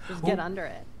 Just get under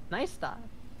it. Nice stuff.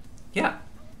 Yeah.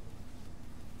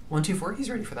 1, 2, 4, he's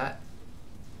ready for that.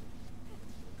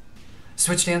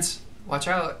 Switch dance. Watch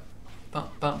out.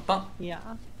 Bump, bump, bump. Yeah.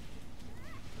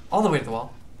 All the way to the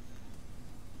wall.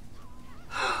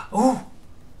 Oh!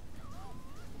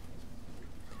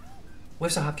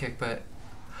 Whiffs a hop kick, but...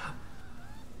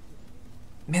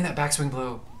 Man, that backswing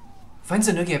blow. Finds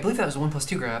a noogie. I believe that was a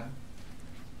 1+2 grab.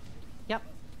 Yep.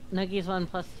 Noogie's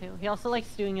 1+2. He also likes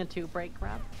doing a 2-break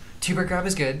grab. 2-break grab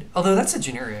is good, although that's a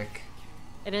generic.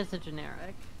 It is a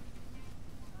generic.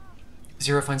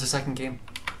 Zero finds a second game.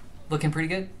 Looking pretty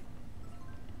good.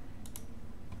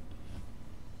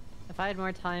 If I had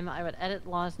more time, I would edit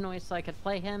Law's noise so I could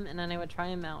play him, and then I would try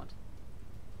him out.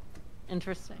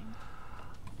 Interesting.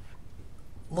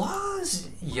 Law's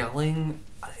yelling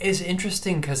is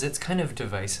interesting because it's kind of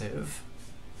divisive.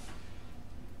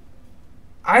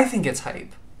 I think it's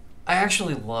hype. I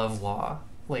actually love Law,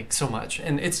 like, so much.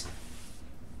 And it's...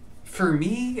 For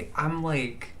me, I'm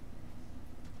like...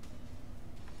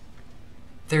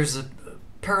 There's a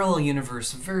parallel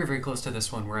universe very, very close to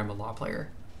this one where I'm a Law player.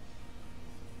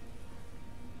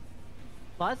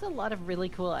 Law has a lot of really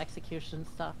cool execution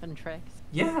stuff and tricks.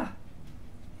 Yeah.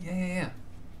 Yeah.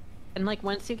 And like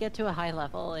once you get to a high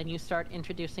level and you start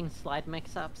introducing slide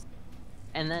mix-ups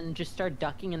and then just start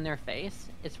ducking in their face,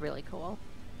 it's really cool.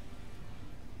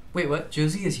 Wait, what?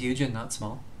 Josie is huge and not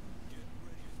small?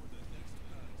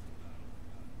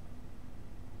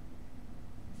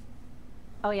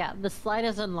 Oh yeah, the slide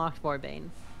is unlocked, vorebane.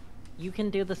 You can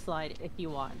do the slide if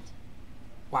you want.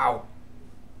 Wow.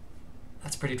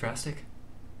 That's pretty drastic.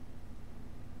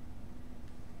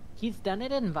 He's done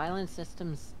it in violent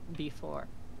systems before,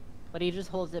 but he just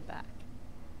holds it back.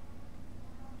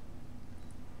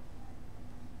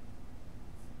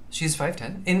 She's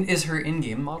 5'10". Is her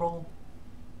in-game model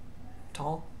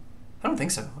tall? I don't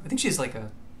think so. I think she's like a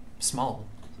small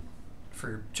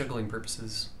for juggling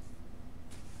purposes.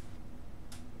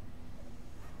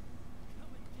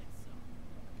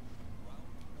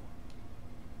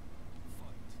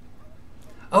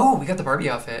 Oh, we got the Barbie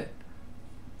outfit.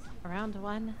 Round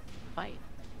 1, fight.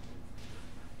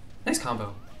 Nice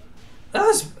combo. That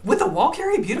was, with the wall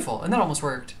carry, beautiful. And that almost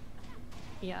worked.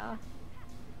 Yeah.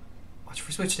 Watch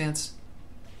for switch dance.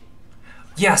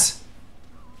 Yes!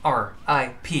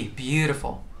 R.I.P.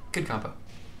 Beautiful. Good combo.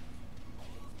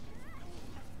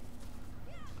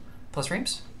 Plus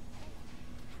frames?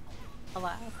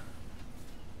 Alas.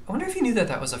 I wonder if you knew that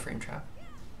that was a frame trap.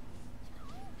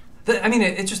 I mean,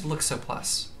 it just looks so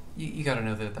plus. You gotta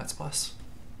know that that's plus.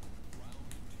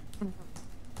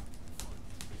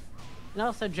 And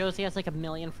also, Josie has like a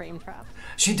million frame traps.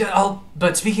 She did.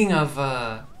 But speaking of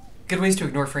good ways to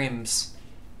ignore frames,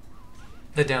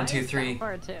 the down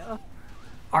 2-3.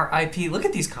 R.I.P. Look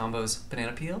at these combos.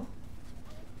 Banana peel.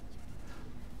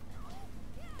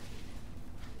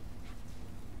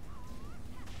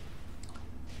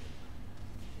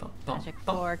 Bump, bump, Magic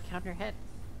bump. 4 counter hit.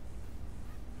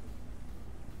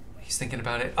 He's thinking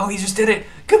about it. Oh, he just did it.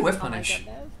 Good whiff Oh my punish.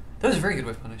 goodness. That was a very good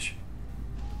whiff punish.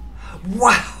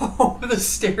 Wow, the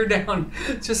stare down.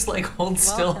 Just like hold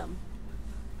still. Welcome.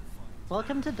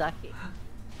 Welcome to Ducky.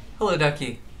 Hello,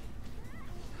 Ducky.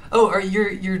 Oh,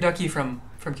 you're Ducky from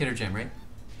Kinder Jam, right?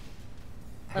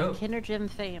 Of Kinder Jam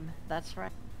fame, that's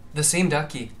right. The same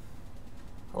Ducky.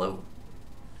 Hello.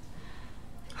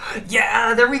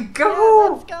 Yeah, there we go.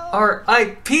 Yeah, let's go.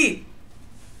 R.I.P.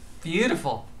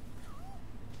 Beautiful.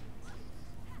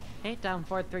 Okay, down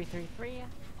forward 333.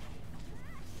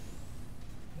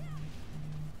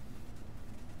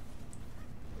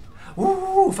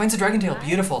 Ooh, finds a dragon tail. Nice.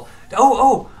 Beautiful.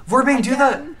 Oh, vorebane, do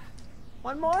that.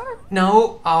 One more?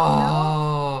 No.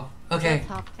 Oh. Okay. Yeah,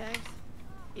 top tags.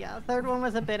 Yeah, the third one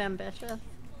was a bit ambitious.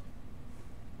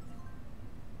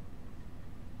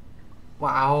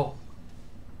 Wow.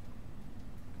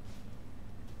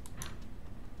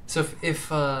 So if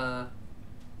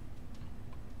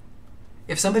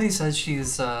somebody says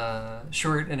she's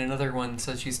short and another one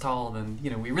says she's tall, then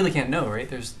we really can't know, right?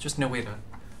 There's just no way to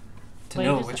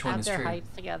know which one is add true. their heights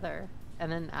together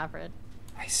and then average.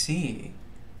 I see.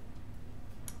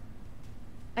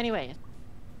 Anyway,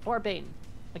 vorebane.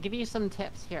 I'll give you some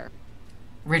tips here.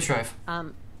 Rage drive.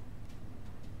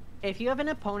 If you have an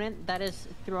opponent that is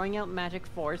throwing out magic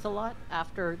 4s a lot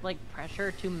after like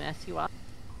pressure to mess you up,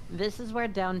 this is where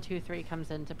down 2-3 comes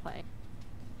into play.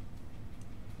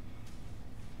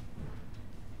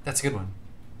 That's a good one.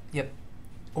 Yep.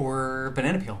 Or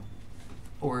banana peel.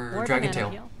 Or dragon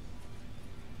tail.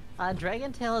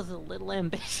 Dragon tail is a little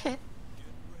ambitious,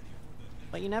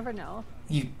 but you never know.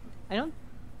 I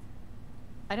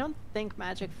don't think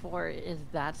magic 4 is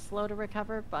that slow to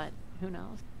recover, but who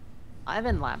knows? I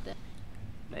haven't labbed it.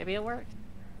 Maybe it works.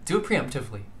 Do it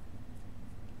preemptively.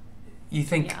 You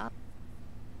think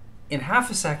in half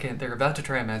a second they're about to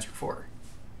try a magic 4.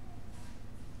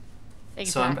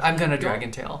 Exactly. So I'm gonna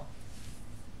dragon tail.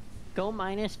 Go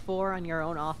 -4 on your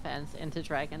own offense into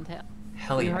dragon tail.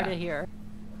 Hell yeah. You heard it here.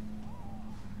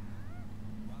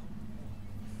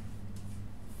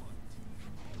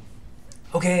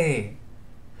 Okay.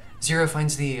 Zero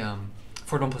finds the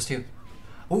forward 1+2.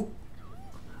 Oh.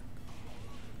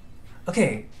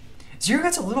 Okay. Zero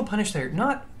gets a little punished there.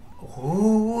 Not.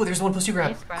 Oh, there's the 1+2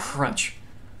 grab. Nice grab. Crunch.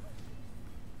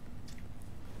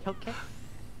 Okay.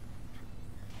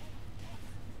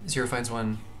 Zero finds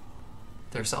one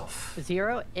theirself.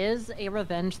 Zero is a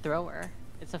revenge thrower.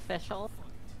 It's official.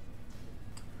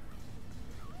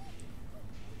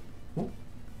 Ooh.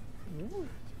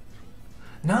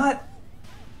 Not.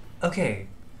 Okay.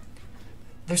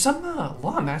 There's some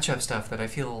law matchup stuff that I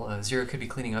feel Zero could be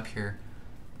cleaning up here.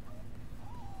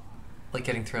 Like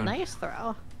getting thrown. Nice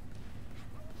throw.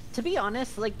 To be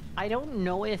honest, like, I don't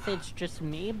know if it's just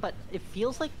me, but it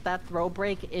feels like that throw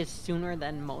break is sooner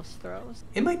than most throws.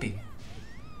 It might be.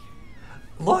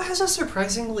 Law has a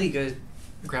surprisingly good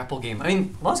grapple game. I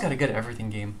mean, Law's got a good everything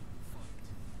game.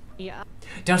 Yeah.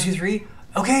 Down 2-3.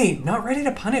 Okay, not ready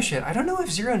to punish it. I don't know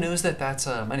if Zero knows that that's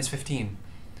 -15.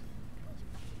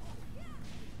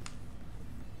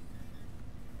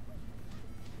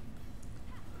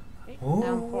 Okay,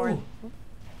 down forward.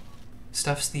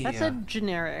 Stuffs the... That's a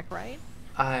generic, right?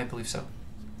 I believe so.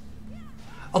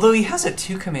 Although he has a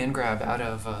 2 command grab out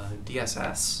of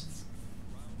DSS.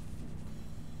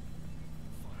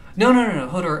 No,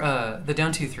 Hodor, the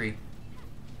down 2-3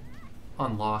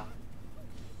 on Law.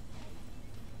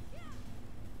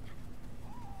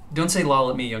 Don't say lol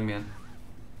at me, young man.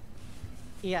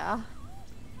 Yeah.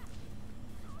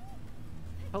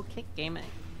 Okay, gaming.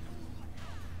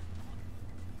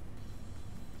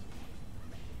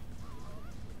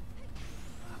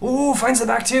 Ooh, finds the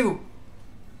back too.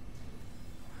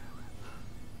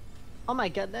 Oh my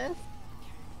goodness.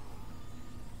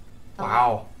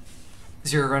 Wow.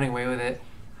 Zero running away with it.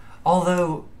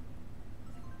 Although,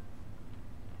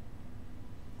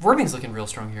 Vorbane's looking real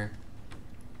strong here.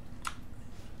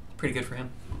 Pretty good for him.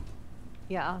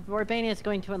 Yeah, vorebane is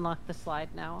going to unlock the slide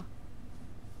now.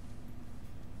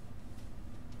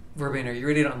 Vorbane, are you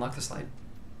ready to unlock the slide?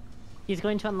 He's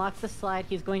going to unlock the slide,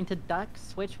 he's going to duck,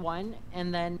 switch 1,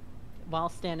 and then while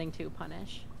standing 2,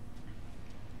 punish.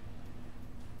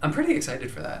 I'm pretty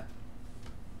excited for that.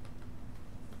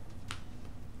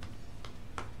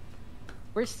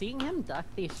 We're seeing him duck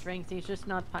these strings, he's just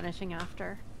not punishing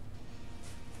after.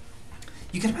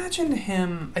 You can imagine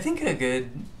him... I think a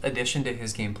good addition to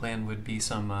his game plan would be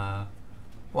some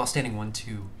while standing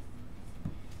 1-2.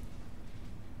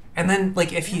 And then,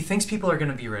 like, if he thinks people are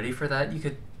going to be ready for that, you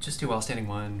could just do while standing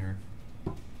 1 or...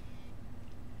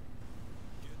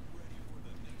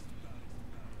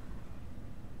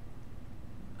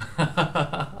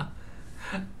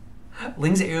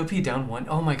 Ling's AOP down 1.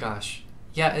 Oh my gosh.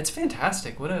 Yeah, it's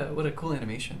fantastic. What a cool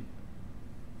animation.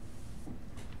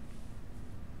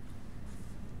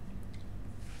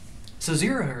 So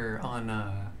Zero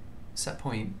on set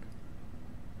point.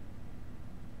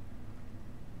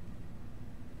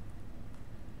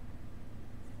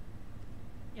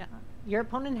 Yeah. Your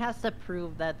opponent has to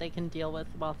prove that they can deal with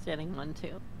while standing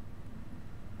 1-2.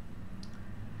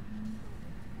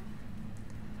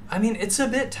 I mean, it's a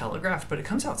bit telegraphed, but it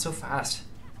comes out so fast.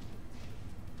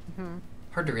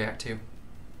 Hard to react to.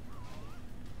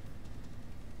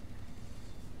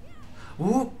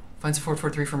 Ooh! Finds a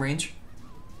 4-4-3 from range.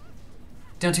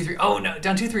 Down 2-3. Oh no!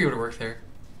 Down 2-3 would have worked there.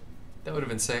 That would have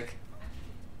been sick.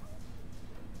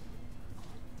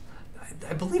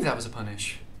 I believe that was a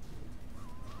punish.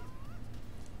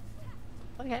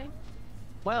 Okay.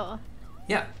 Well.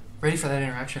 Yeah. Ready for that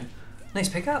interaction. Nice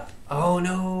pickup. Oh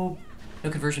no! No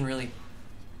conversion really.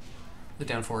 The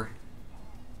down 4.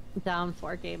 Down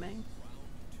 4 gaming.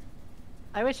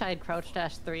 I wish I had crouch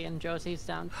dash 3 and Josie's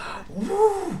down 4.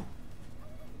 Woo!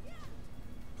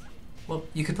 Well,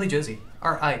 you could play Josie.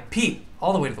 R.I.P.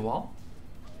 All the way to the wall.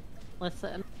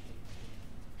 Listen.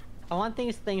 I want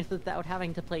these things without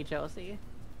having to play Josie.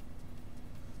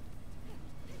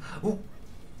 Ooh.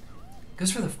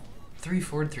 Goes for the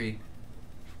 3-4-3.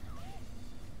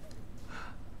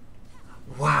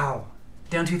 Wow.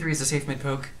 Down 2-3 is a safe mid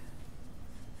poke.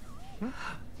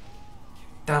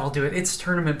 That'll do it. It's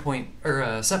tournament point,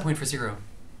 or set point for 0.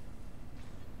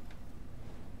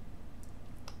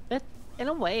 In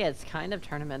a way, it's kind of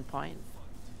tournament point.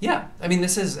 Yeah, I mean,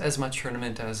 this is as much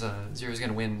tournament as Zero's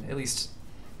gonna win, at least.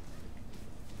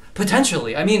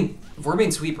 Potentially. I mean,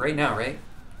 vorebane sweep right now, right?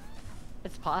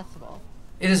 It's possible.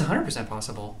 It is 100%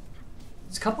 possible.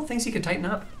 There's a couple things he could tighten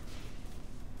up.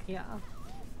 Yeah.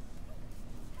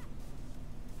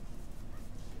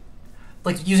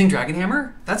 Like using Dragon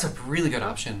Hammer? That's a really good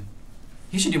option.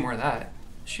 You should do more of that.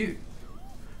 Shoot.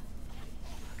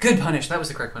 Good punish. That was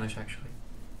the correct punish, actually.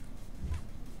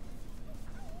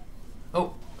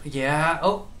 Oh, yeah.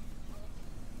 Oh.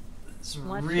 It's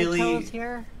really...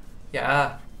 here?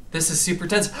 Yeah. This is super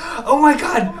tense. Oh my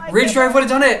god! Oh my Rage Drive would have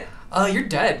done it! You're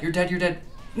dead. You're dead. You're dead.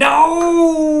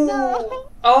 No! No!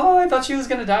 Oh, I thought she was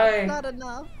gonna die. Not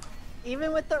enough.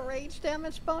 Even with the rage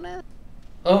damage bonus?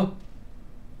 Oh.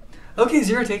 Okay,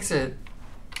 Zero takes it.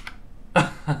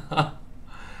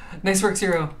 Nice work,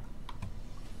 Zero.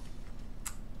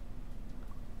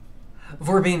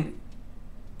 Vorebane,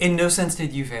 in no sense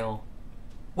did you fail.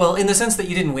 Well, in the sense that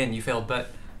you didn't win, you failed,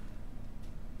 but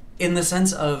in the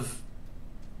sense of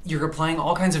you're applying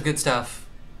all kinds of good stuff.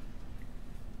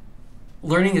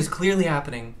 Learning is clearly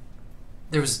happening.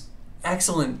 There was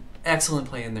excellent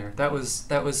play in there. That was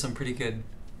some pretty good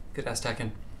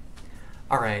S-Tekken.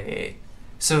 All right.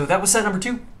 So that was set number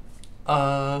 2. Who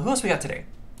else we got today?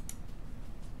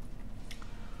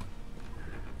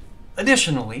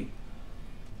 Additionally,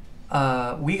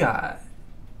 we got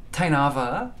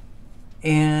Tainavaa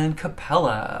and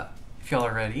Capella, if y'all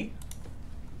are ready.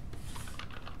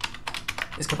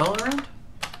 Is Capella around?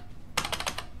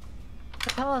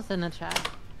 Capella's in the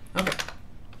chat. Okay.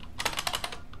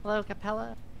 Hello,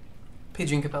 Capella.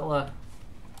 Paging Capella.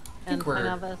 And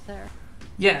Tainava's there.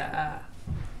 Yeah.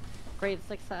 Great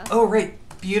success. Oh, right.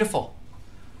 Beautiful.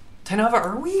 Tainavaa,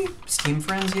 are we Steam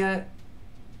friends yet?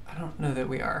 I don't know that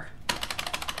we are.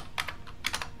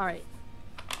 Alright.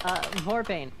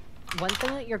 Vorebane. One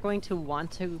thing that you're going to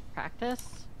want to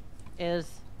practice is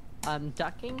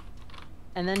ducking,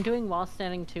 and then doing wall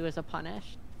standing 2 as a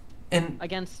punish. And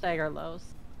against stagger lows.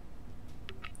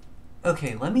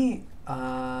 Okay, let me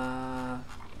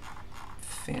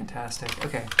fantastic.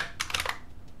 Okay.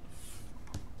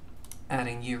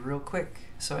 Adding you real quick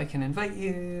so I can invite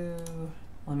you.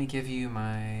 Let me give you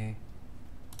my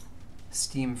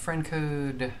Steam friend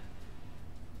code.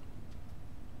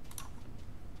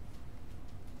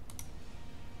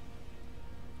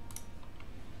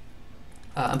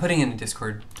 I'm putting in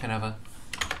Discord, Tainavaa.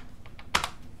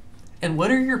 And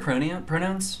what are your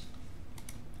pronouns?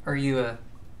 Are you a...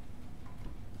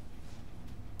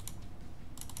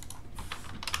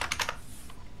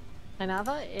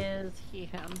 Tainavaa is he,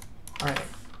 him. Alright.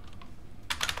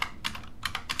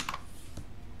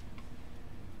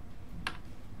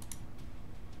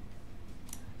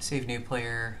 Save new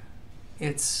player.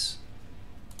 It's...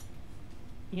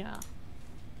 Yeah.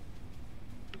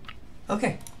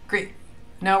 Okay, great.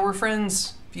 Now we're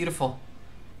friends. Beautiful.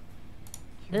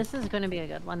 This is going to be a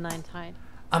good 1-9 tide.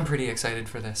 I'm pretty excited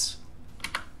for this.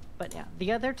 But yeah,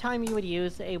 the other time you would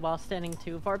use a while standing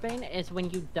 2 Vorebane is when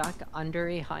you duck under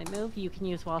a high move. You can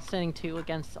use while standing 2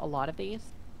 against a lot of these.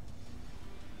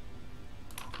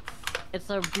 It's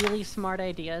a really smart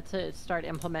idea to start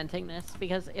implementing this,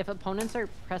 because if opponents are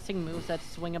pressing moves that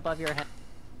swing above your head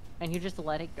and you just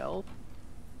let it go,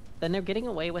 then they're getting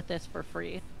away with this for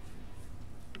free.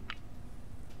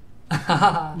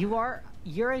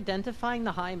 You're identifying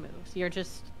the high moves. You're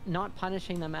just not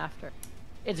punishing them after.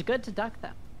 It's good to duck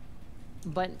them,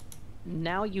 but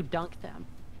now you dunk them.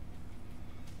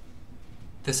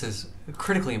 This is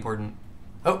critically important.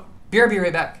 Oh, BRB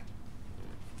right back.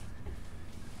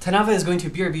 Tainavaa is going to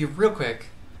BRB real quick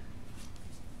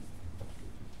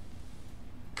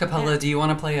Capella, do you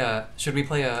want to play a... Should we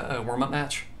play a warm-up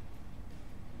match?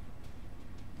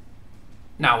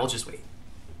 No, we'll just wait.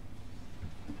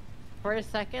 For a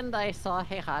second, I saw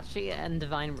Heihachi and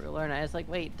Divine Ruler, and I was like,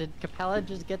 wait, did Capella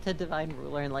just get to Divine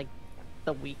Ruler in, like,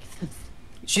 the week since...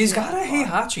 She's got a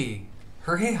Heihachi.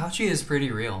 Her Heihachi is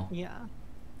pretty real. Yeah.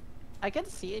 I could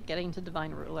see it getting to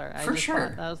Divine Ruler. For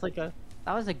sure. That was like that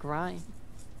was a grind.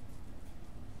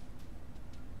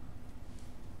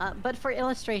 But for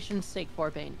illustration's sake,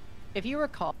 vorebane, if you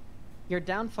recall, your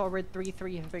down forward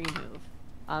 3-3-3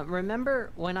 move.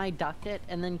 Remember when I ducked it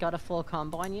and then got a full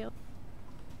combo on you?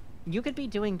 You could be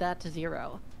doing that to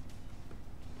 0.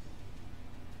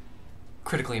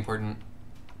 Critically important.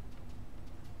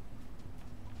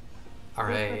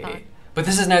 Alright. But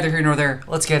this is neither here nor there.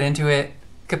 Let's get into it.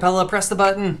 Capella, press the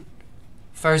button.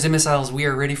 Fires and missiles, we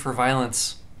are ready for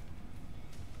violence.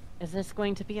 Is this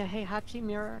going to be a Heihachi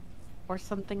mirror? Or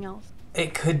something else?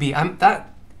 It could be.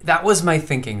 That was my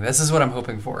thinking. This is what I'm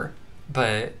hoping for.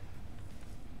 But...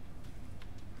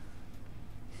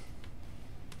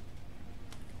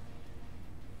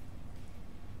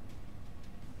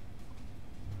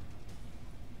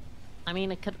 I mean,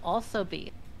 it could also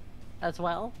be, as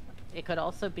well, it could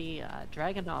also be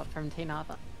Dragonov from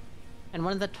Tainavaa. And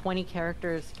one of the 20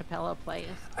 characters Capella plays.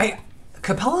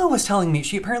 Capella was telling me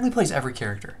she apparently plays every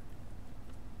character.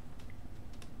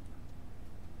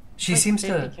 She like seems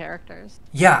 50 to... characters.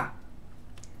 Yeah.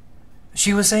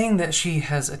 She was saying that she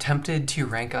has attempted to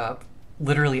rank up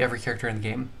literally every character in the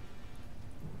game.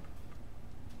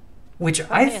 Which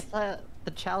it's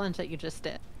the challenge that you just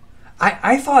did.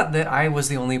 I thought that I was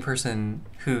the only person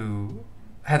who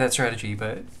had that strategy,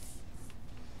 but...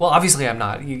 Well, obviously I'm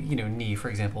not. You know, Ni, for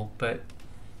example, but...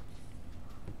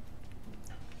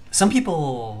 Some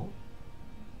people...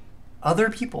 Other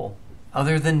people,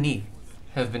 other than Ni,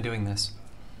 have been doing this.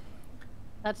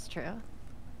 That's true.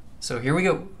 So here we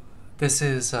go. This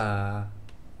is Capella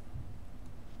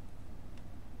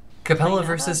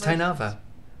versus Tainavaa.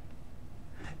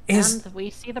 And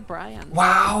we see the Brian.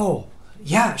 Wow!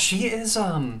 Yeah, she is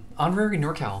honorary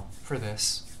NorCal for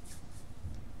this.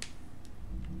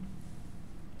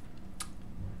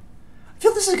 I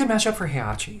feel this is a good matchup for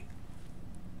Heihachi.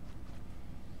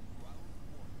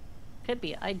 Could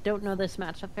be. I don't know this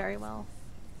matchup very well.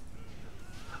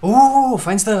 Ooh,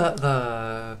 finds the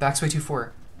backsway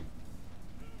 2-4.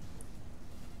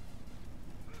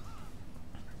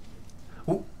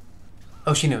 Ooh.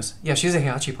 Oh, she knows. Yeah, she's a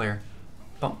Heihachi player.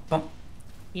 Bump, bump.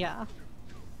 Yeah.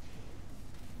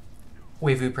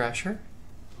 Waivu pressure.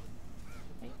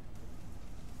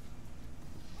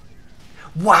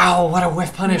 Wow, what a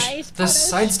whiff punish. Nice The punish.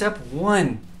 sidestep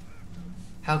 1.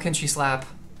 How can she slap?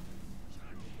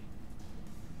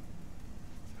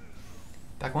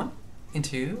 Back 1.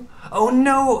 Into... Oh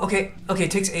no! Okay,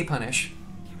 takes a punish.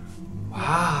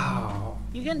 Wow.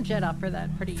 You can jet upper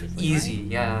that pretty easily. Easy,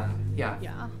 right? yeah.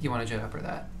 Yeah. You want to jet upper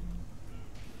that.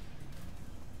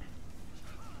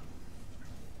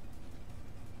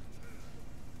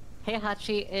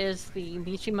 Heihachi is the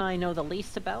Mishima I know the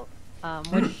least about,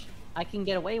 which I can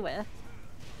get away with.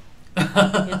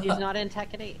 Because he's not in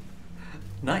Tekken 8.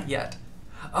 Not yet.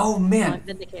 Oh I'm man.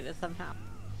 vindicated somehow.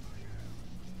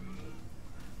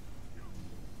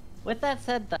 With that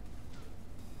said, though,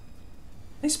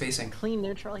 Nice spacing. clean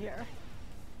neutral here.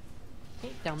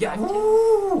 Okay, down Yeah. back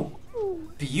two.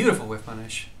 Ooh. Beautiful whiff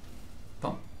punish.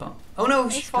 Bump, bump. Oh no,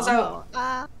 she Nice falls out.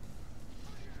 combo.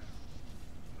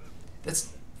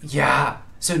 That's... Yeah.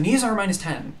 So knees are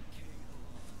 -10.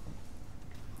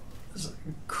 This is a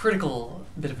critical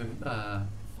bit of a...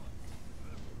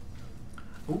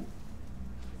 Ooh.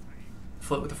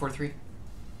 Float with the 4-3.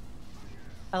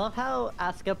 I love how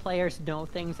Asuka players know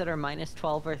things that are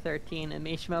 -12 or 13, and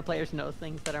Mishima players know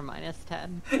things that are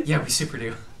 -10. Yeah, we super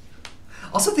do.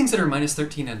 Also things that are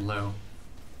 -13 and low.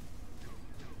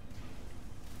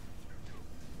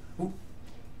 Ooh.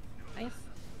 Nice.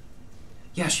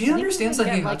 Yeah, she think understands we the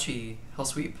can get, Heihachi hell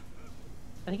sweep.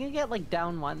 I think you get like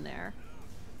down 1 there.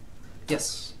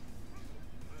 Yes.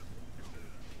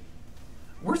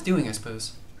 Worth doing, I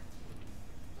suppose.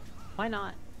 Why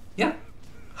not? Yeah.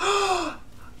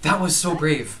 That was so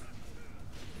brave.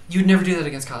 You'd never do that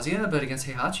against Kazuya, but against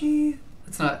Heihachi?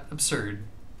 That's not absurd.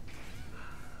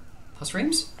 Plus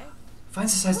frames?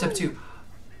 Finds the sidestep too.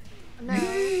 No.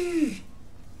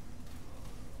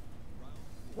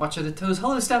 Watch at the toes.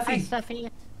 Hello, Hi, Stephie. Stephie.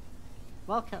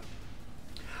 Welcome.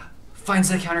 Finds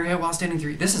the counter hit while standing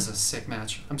 3. This is a sick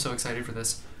match. I'm so excited for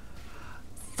this.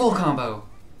 Full combo.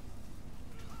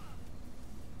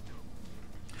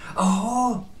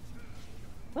 Oh!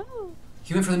 Woo.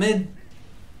 He went for the mid.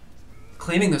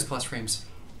 Claiming those plus frames.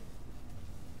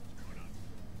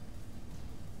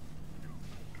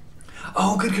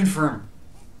 Oh, good confirm.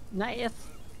 Nice.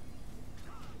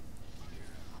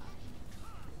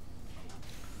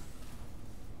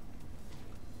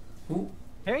 Ooh.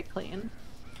 Very clean.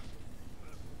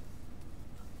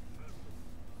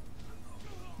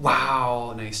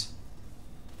 Wow, nice.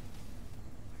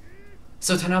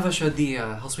 So Tainavaa showed the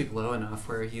hell sweep low enough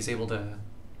where he's able to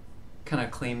kind of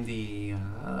claim the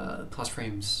plus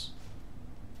frames.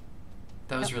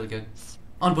 That was really good.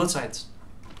 On both sides.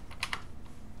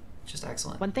 Just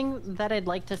excellent. One thing that I'd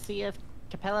like to see if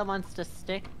Capella wants to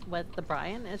stick with the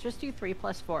Brian is just do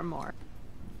 3+4 more.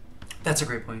 That's a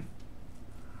great point.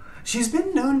 She's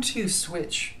been known to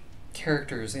switch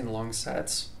characters in long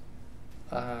sets.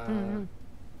 I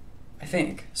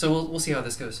think. So we'll see how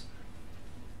this goes.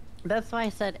 That's why I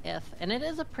said if, and it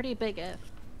is a pretty big if.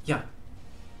 Yeah.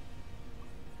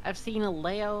 I've seen a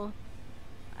Leo.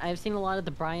 I've seen a lot of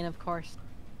the Brian, of course.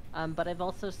 But I've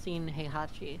also seen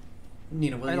Heihachi.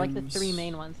 Nina Williams. Or like the 3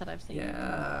 main ones that I've seen.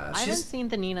 Yeah. I haven't seen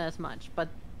the Nina as much, but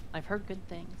I've heard good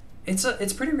things.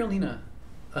 It's pretty real Nina.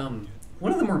 One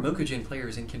of the more Mokujin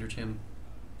players in Kinder Gym.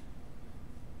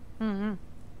 Mm-hmm.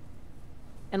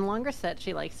 In longer sets,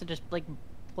 she likes to just like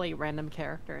play random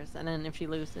characters, and then if she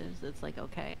loses, it's like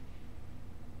okay.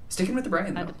 Sticking with the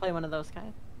Brian, I had though. to play one of those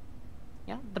guys.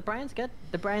 Yeah, the Brian's good.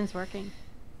 The Brian's working.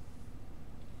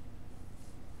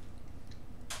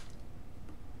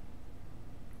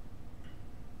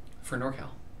 For NorCal.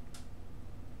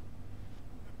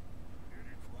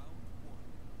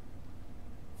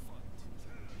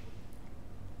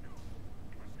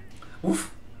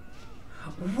 Oof.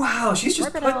 Wow, she's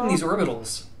just putting these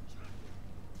orbitals.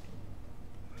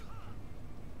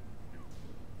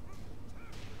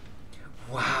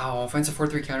 Wow, finds a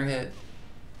 4-3 counter hit.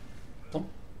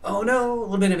 Oh no, a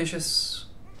little bit ambitious.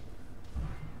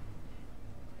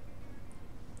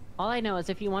 All I know is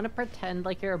if you want to pretend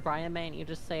like you're a Brian main, you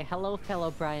just say, hello,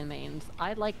 fellow Brian mains.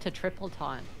 I'd like to triple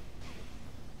taunt.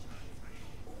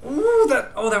 Ooh,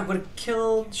 that would have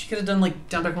killed. She could have done like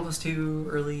down back 1+2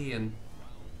 early and...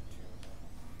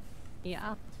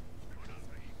 Yeah.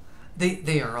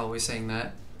 They are always saying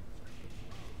that.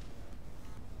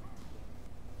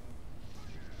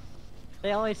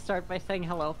 They always start by saying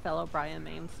hello, fellow Brian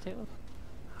mains, too.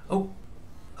 Oh,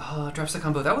 drops the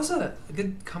combo. That was a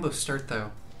good combo start,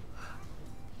 though.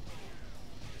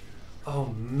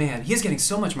 Oh man, he is getting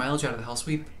so much mileage out of the Hell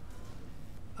Sweep.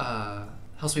 Hell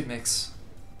Sweep mix.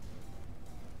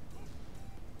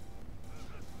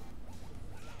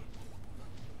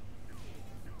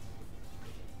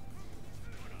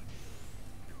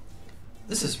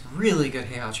 This is really good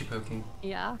Heihachi poking.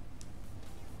 Yeah.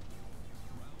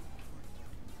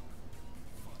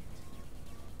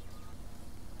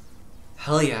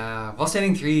 Hell yeah. While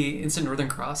standing 3, instant Northern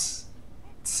Cross.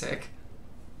 Sick.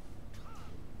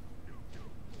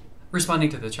 Responding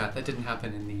to the chat, that didn't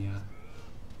happen in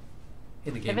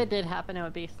the game. If it did happen, it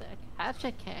would be sick.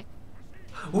 Hatchet kick.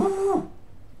 Ooh!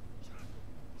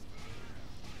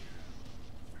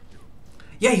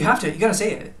 Yeah, you have to. You gotta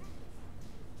say it.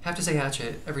 Have to say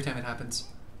hatchet every time it happens.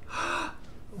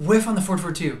 Whiff on the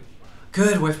 4-4-2.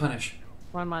 Good whiff punish.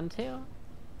 1-1-2.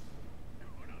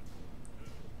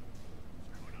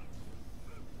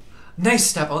 Nice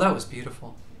step. Oh, that was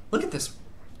beautiful. Look at this.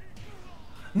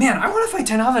 Man, I want to fight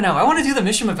Tainavaa now. I want to do the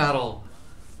Mishima battle.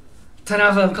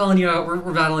 Tainavaa, I'm calling you out.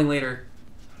 We're battling later.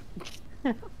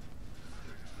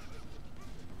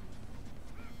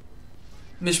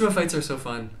 Mishima fights are so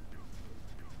fun.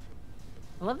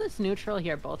 I love this neutral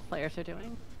here both players are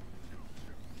doing.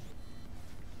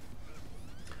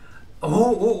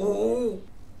 Oh.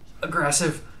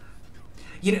 Aggressive.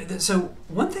 You know, so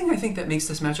one thing I think that makes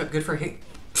this matchup good for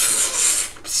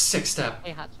Sick step.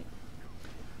 Heihachi.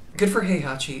 Good for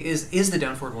Heihachi is the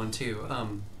down forward one too.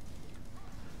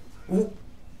 Ooh,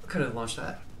 could have launched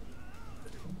that.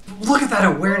 Look at that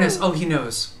awareness. Oh, he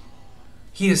knows.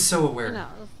 He is so aware. He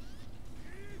knows.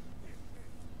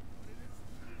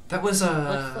 That was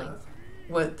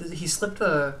what he slipped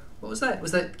the what was that?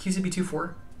 Was that QCB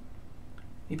 2-4?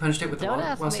 He punched it with the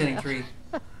while standing 3.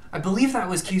 I believe that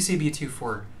was QCB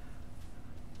 2-4.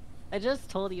 I just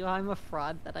told you I'm a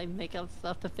fraud that I make up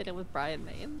stuff to fit in with Brian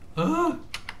main.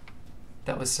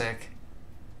 That was sick.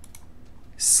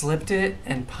 Slipped it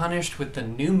and punished with the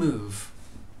new move.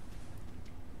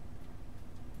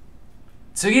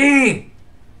 Tsugi!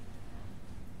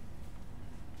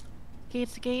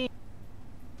 Kitsuki.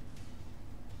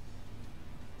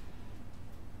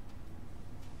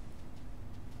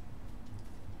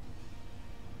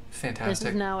 Fantastic. This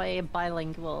is now a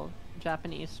bilingual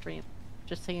Japanese stream,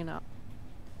 just so you know.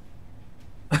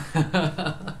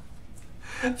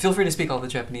 Feel free to speak all the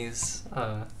Japanese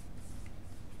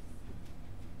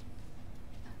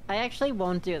I actually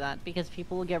won't do that because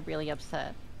people will get really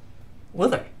upset. Will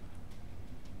they?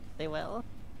 They will.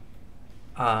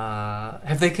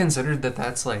 Have they considered that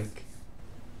that's like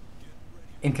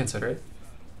inconsiderate?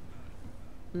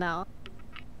 No.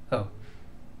 Oh.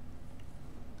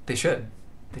 They should.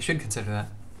 They should consider that.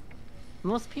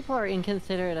 Most people are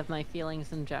inconsiderate of my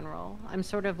feelings in general. I'm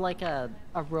sort of like a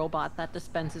robot that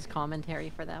dispenses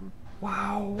commentary for them.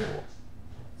 Wow.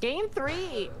 Game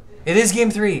 3! It is game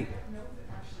 3.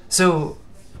 So,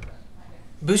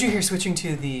 Bougie here switching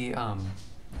to the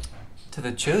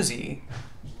Josie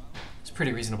is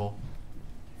pretty reasonable.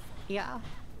 Yeah.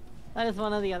 That is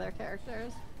one of the other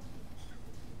characters.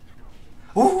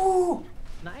 Ooh!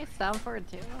 Nice, down for it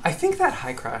too. I think that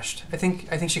high crashed. I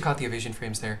think she caught the evasion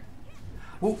frames there.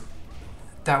 Ooh.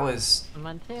 That was...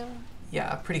 1-2.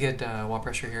 Yeah, pretty good wall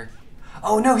pressure here.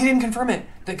 Oh no, he didn't confirm it!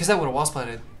 Because that would have wall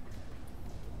splatted.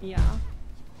 Yeah.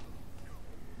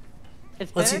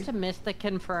 It's Let's better see. to miss the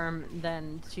confirm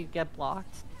than to get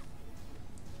blocked.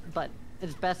 But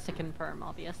it's best to confirm,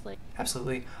 obviously.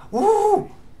 Absolutely. Ooh!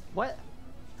 What?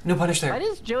 No punish there. Why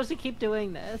does Josie keep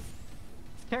doing this?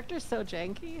 This character's so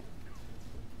janky.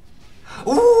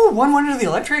 Ooh! 1-1 to the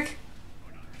electric!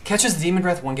 Catches the demon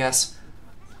breath, one guess.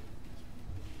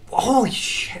 Holy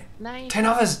shit! Nice.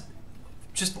 Tainava's...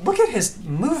 Just look at his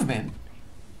movement.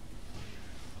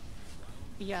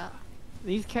 Yeah.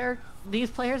 These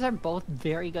players are both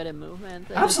very good at movement.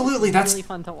 and Absolutely, it's that's... really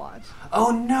fun to watch.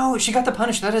 Oh no, she got the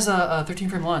punish. That is a 13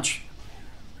 frame launch.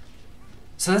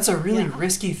 So that's a really Yeah.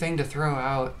 risky thing to throw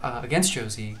out against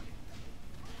Josie.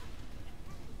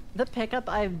 The pickup,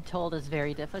 I'm told, is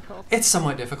very difficult. It's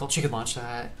somewhat difficult. She could launch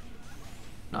that.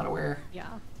 Not aware. Yeah.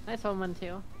 Nice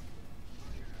 1-1-2.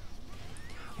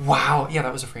 Wow, yeah,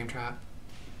 that was a frame trap.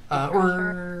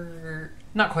 Or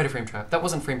not quite a frame trap. That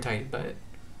wasn't frame tight, but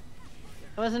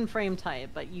It wasn't frame tight,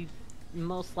 but you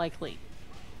most likely.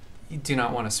 you do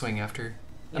not want to swing after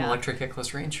an Yeah. electric at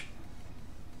close range.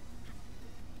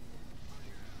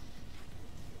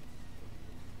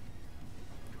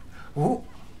 Ooh.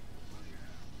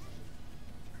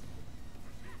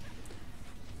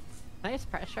 Nice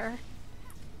pressure.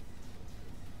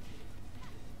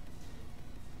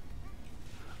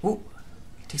 Ooh.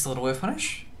 Takes a little wave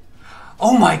punish.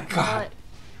 Oh my god!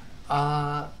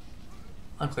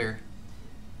 Unclear.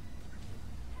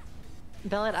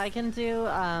 Belet, I can do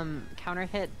counter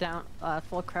hit down,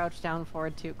 full crouch down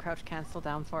forward 2, crouch cancel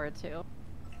down forward 2.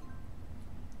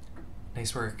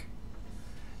 Nice work.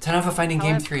 Tainavaa finding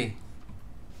game However- 3.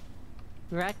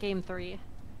 We're at game 3.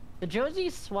 The Josie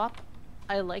swap,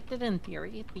 I liked it in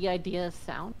theory. The idea is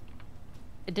sound.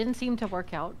 It didn't seem to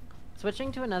work out.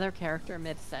 Switching to another character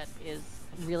mid-set is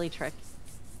really tricky,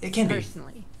 It can be.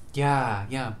 personally. Yeah,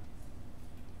 yeah.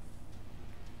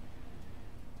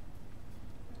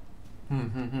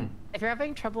 If you're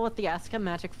having trouble with the Asuka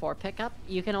Magic 4 pickup,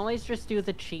 you can always just do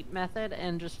the cheat method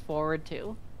and just forward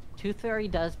 2. Tooth Fairy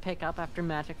does pick up after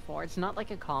Magic 4. It's not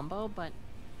like a combo, but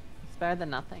it's better than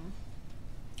nothing.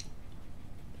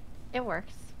 It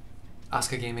works.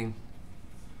 Asuka Gaming.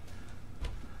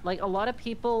 Like, a lot of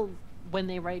people, when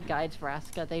they write guides for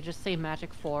Asuka, they just say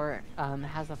Magic 4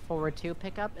 has a forward 2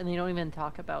 pickup, and they don't even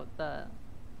talk about the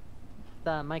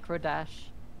micro dash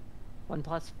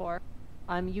 1+4.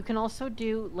 You can also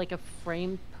do like a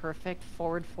frame perfect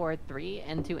forward 3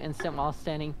 and do instant while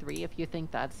standing 3 if you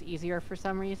think that's easier for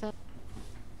some reason.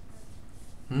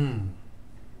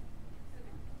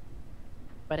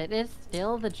 But it is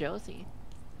still the Josie.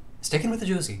 Sticking with the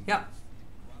Josie, yeah.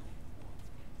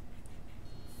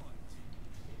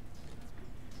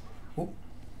 Ooh.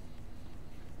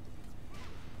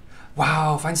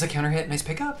 Wow, finds the counter hit. Nice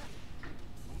pickup. I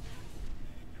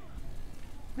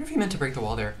wonder if he meant to break the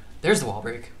wall there. There's the wall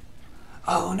break.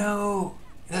 Oh no!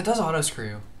 That does auto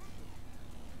screw.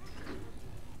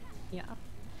 Yeah.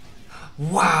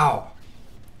 Wow!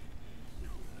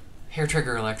 Hair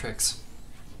trigger electrics.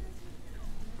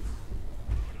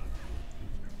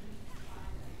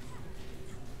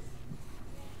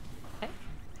 Okay.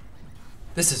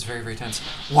 This is very, very tense.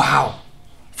 Wow!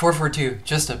 442,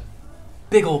 just a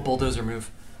big old bulldozer move.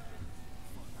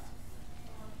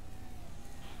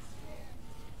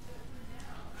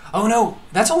 Oh no,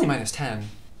 that's only -10.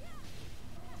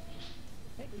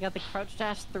 Okay, we got the crouch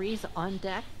dash 3s on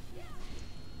deck.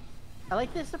 I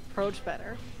like this approach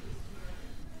better.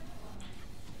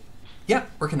 Yeah,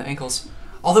 working the ankles.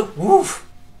 Although, woof!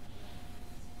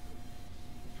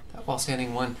 That while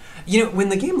standing 1. You know, when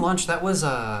the game launched, that was,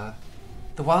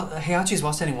 Heihachi's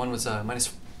while standing 1 was,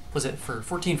 was it for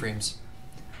 14 frames?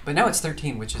 But now it's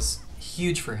 13, which is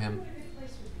huge for him.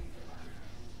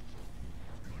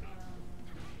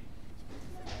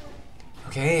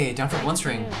 Okay, down for one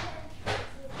string.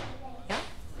 Yeah.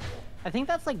 I think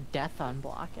that's like death on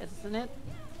block, isn't it?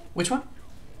 Which one?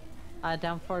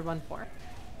 Down forward 1-4.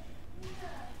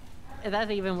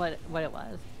 That's even what it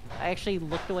was. I actually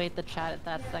looked away at the chat at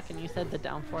that second. You said the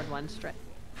down forward 1 string.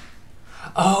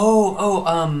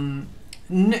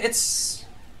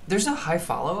 There's a high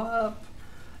follow-up.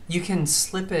 You can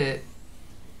slip it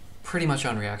pretty much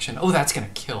on reaction. Oh, that's gonna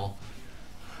kill.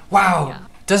 Wow. Yeah.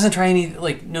 Doesn't try any,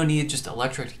 like, no need, just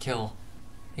electric to kill.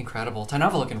 Incredible.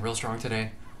 Tainavaa looking real strong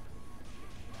today.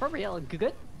 For real,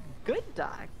 good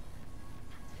dog.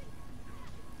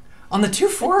 On the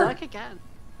 2-4. Good dog again.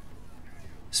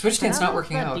 Switch stance not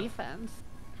working out. Defense.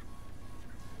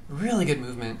 Really good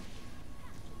movement.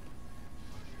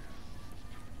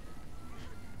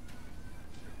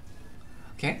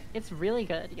 Okay. It's really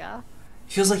good, yeah.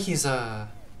 Feels like he's That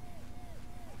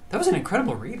was an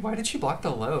incredible read. Why did she block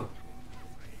the low?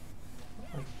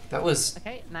 Like, that was...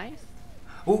 Okay, nice.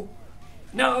 Oh!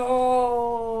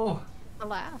 No! The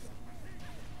last.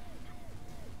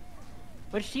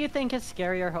 Which do you think is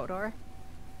scarier, Hodor?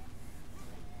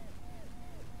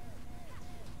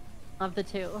 Of the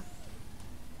two.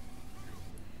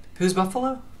 Who's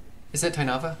Buffalo? Is it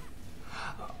Tainavaa?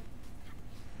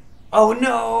 Oh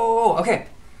no! Okay.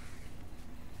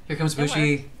 Here comes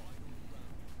Bushi.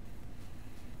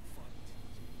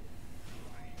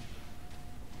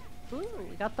 Ooh,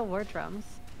 we got the war drums.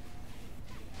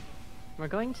 We're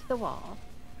going to the wall.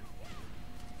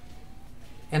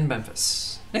 And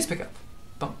Memphis. Nice pickup.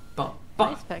 Bump, bump,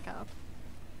 bump. Nice pickup.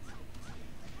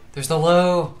 There's the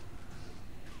low.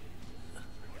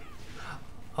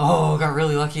 Oh, got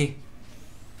really lucky.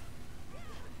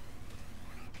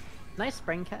 Nice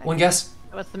spring kick. One guess.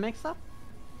 What's the mix-up?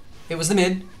 It was the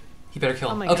mid. He better kill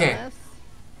Oh him. my Okay. goodness.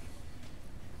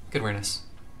 Good awareness.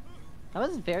 That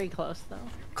was very close, though.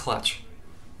 Clutch.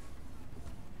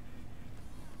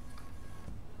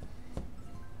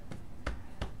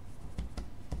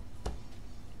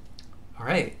 All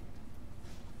right.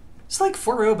 It's like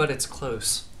 4-0, but it's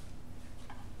close.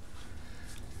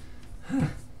 Huh.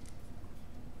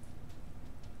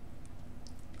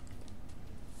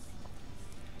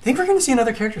 I think we're going to see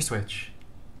another character switch.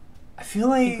 I feel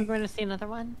like We're going to see another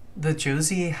one? the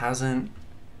Josie hasn't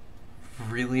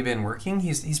really been working.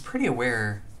 He's pretty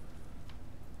aware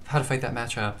of how to fight that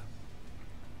matchup.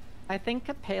 I think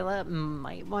Capella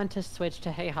might want to switch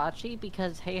to Heihachi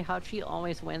because Heihachi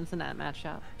always wins in that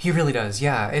matchup. He really does.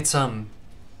 Yeah, it's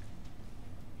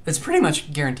pretty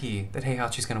much guaranteed that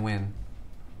Heihachi's going to win.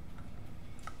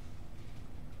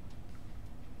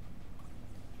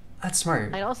 That's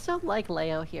smart. I also like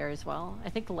Leo here as well. I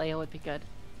think Leo would be good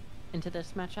into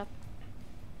this matchup.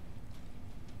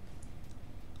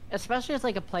 Especially as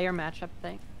like a player matchup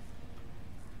thing.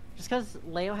 Just because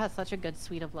Leo has such a good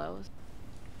suite of lows.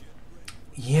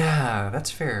 Yeah,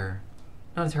 that's fair.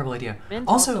 Not a terrible idea. Mint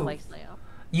Also, likes Leo.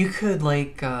 you could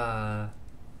like, I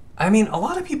mean, a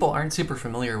lot of people aren't super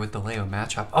familiar with the Leo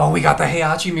matchup. Oh, we got the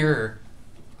Heihachi mirror.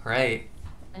 All right.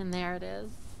 And there it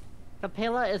is.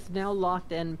 Capella is now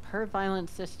locked in per Violent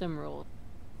System rules.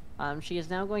 She is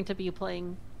now going to be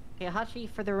playing Heihachi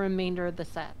for the remainder of the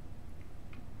set.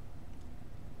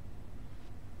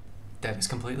 That is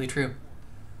completely true.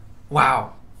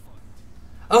 Wow.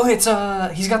 Oh, it's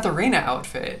he's got the Reina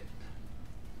outfit.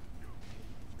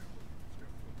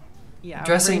 Yeah,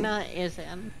 Dressing- Reina is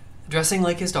in. Dressing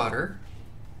like his daughter.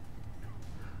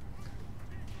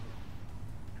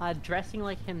 Dressing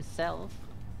like himself.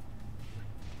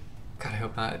 God, I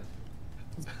hope not.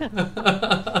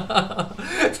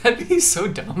 That'd be so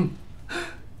dumb.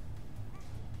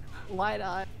 Why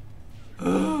not?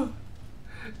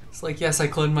 It's like, yes, I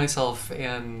cloned myself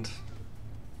and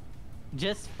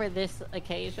Just for this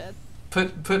occasion.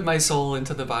 put my soul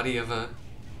into the body of a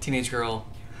teenage girl.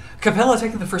 Capella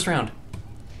taking the first round.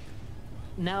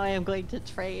 Now I am going to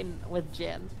train with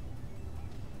Jin.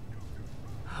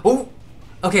 Oh,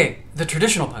 okay. The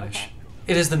traditional punish.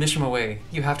 It is the Mishima way.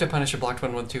 You have to punish a blocked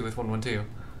 1-1-2 with 1-1-2.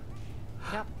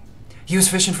 Yep. He was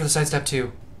fishing for the sidestep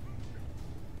too.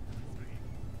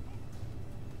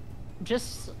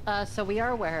 Just so we are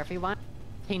aware, everyone,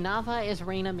 Tainavaa is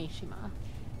Reina Mishima. Well,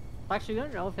 actually, we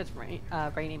don't know if it's Reina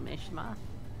Mishima.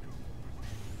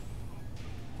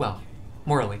 Well,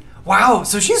 morally. Wow,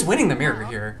 so she's winning the mirror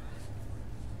here.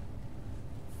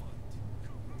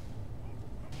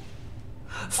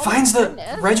 Finds the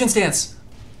goodness. Regin stance.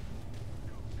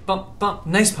 Bump, bump.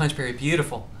 Nice punch parry.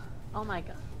 Beautiful. Oh my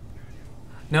god.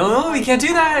 No, you can't do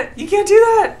that. You can't do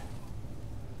that.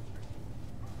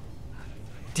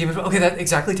 Demon. Okay, that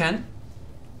exactly 10.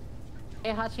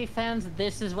 Heihachi fans,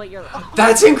 this is what you're.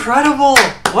 That's incredible.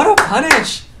 What a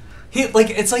punish.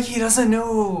 It's like he doesn't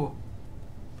know.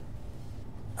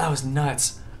 That was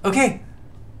nuts. Okay.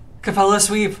 Capella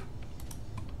sweep.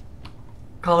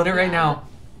 Calling it right now.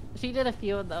 She did a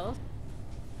few of those.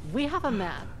 We have a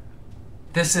map.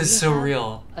 This is so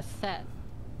real. A set.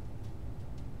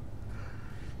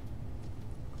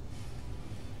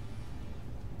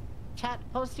 Chat,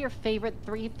 post your favorite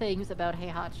 3 things about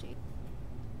Heihachi.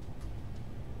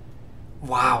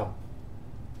 Wow.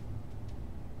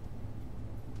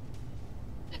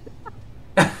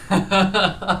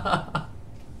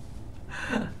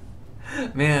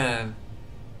 Man.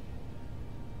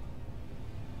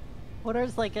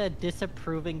 Hodor's like a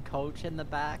disapproving coach in the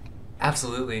back.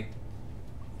 Absolutely.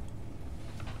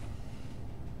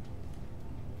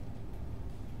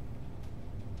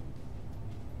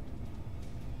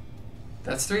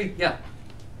 That's 3, yeah.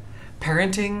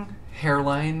 Parenting,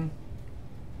 hairline,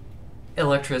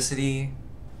 electricity,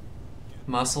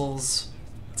 muscles.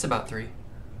 It's about 3.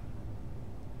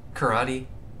 Karate.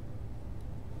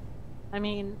 I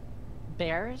mean,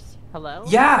 bears? Hello?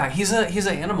 Yeah, he's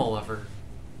an animal lover.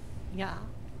 Yeah.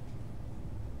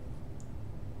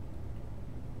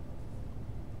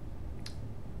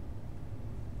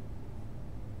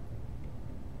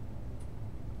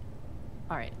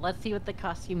 Alright, let's see what the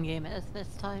costume game is this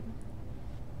time.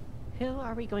 Who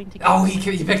are we going to go Oh, with?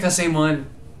 he picked the same one.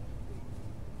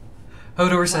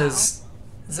 Hodor says,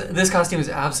 this costume is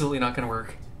absolutely not going to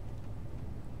work.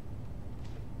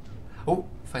 Oh,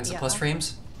 finds the plus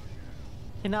frames.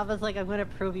 Tainava's like, I'm going to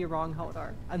prove you wrong,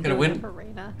 Hodor. I'm Gonna doing win? it for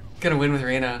Reyna. Gonna win with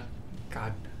Reyna.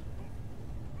 God.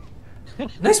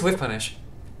 Nice whiff punish.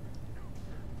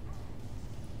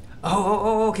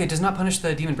 Oh, okay. Does not punish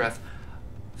the demon breath.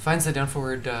 Finds the down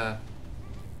forward.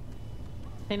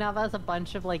 Tainava has a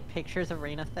bunch of like pictures of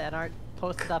Reyna fan art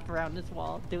posted up around his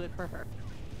wall. Do it for her.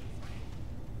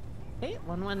 Okay,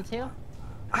 1-1-2.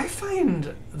 I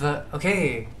find the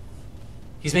okay.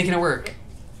 He's making it work.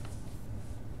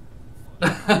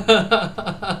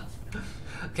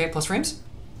 Okay, plus frames.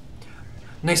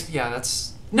 Nice. Yeah,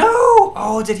 that's no.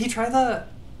 Oh, did he try the?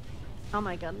 Oh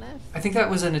my goodness. I think that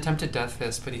was an attempted death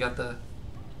fist, but he got the.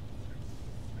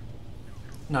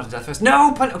 Not a death fist.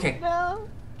 No pun. Okay. No.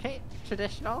 Okay,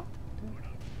 traditional.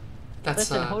 That's.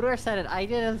 Listen, Hodor said it. I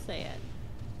didn't say it.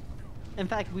 In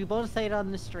fact, we both say it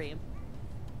on the stream.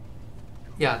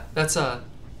 Yeah, that's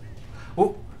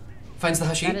Oh, finds the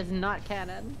Hashi. That is not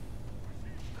canon.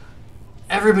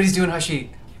 Everybody's doing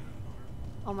Hashi.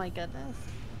 Oh my goodness.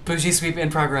 Bougie sweep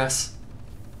in progress.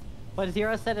 What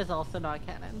Zero said is also not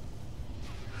canon.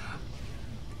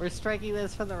 We're striking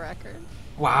this for the record.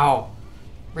 Wow.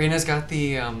 Reyna's got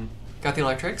the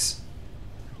electrics.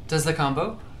 Does the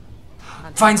combo.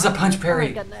 Finds the punch parry. Oh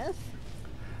my goodness.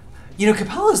 You know,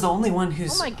 Capella's the only one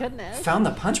who's Oh my goodness. found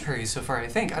the punch parries so far, I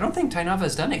think. I don't think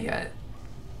Tainava's done it yet.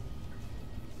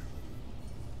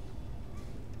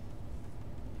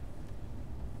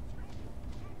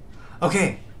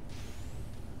 Okay.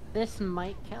 This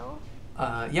might kill.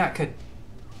 Yeah, it could.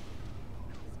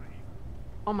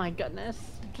 Oh my goodness.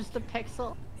 Just a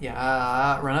pixel.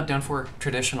 Yeah, run up, down for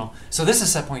traditional. So this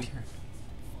is set point here.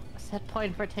 Set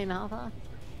point for Tainavaa.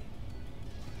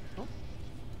 Oh.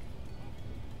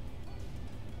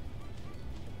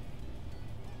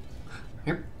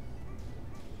 Here.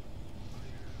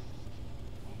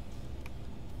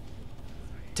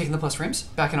 Taking the plus frames,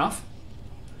 backing off.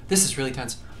 This is really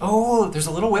tense. Oh, there's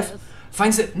a little whiff. Yes.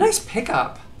 Finds it. Nice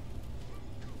pickup.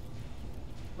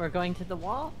 We're going to the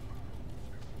wall.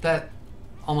 That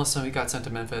almost got sent to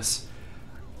Memphis.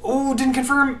 Oh, didn't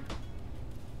confirm.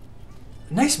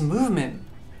 Nice movement.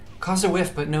 Caused a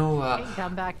whiff, but no. Okay,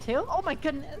 down back two. Oh my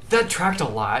goodness. That tracked a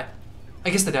lot. I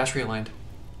guess the dash realigned.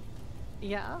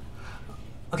 Yeah.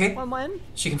 Okay. 1-1.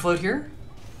 She can float here.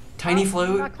 Tiny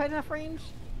float. Not quite enough range.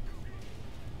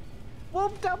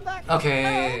 Whoop, down back.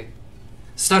 Okay.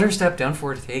 Stutter step down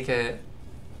forward to take it.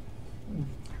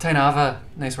 Tainavaa,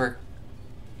 nice work.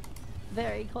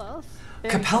 Very close.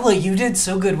 Capella, you did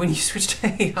so good when you switched to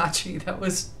Heihachi. That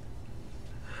was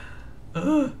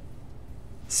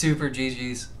super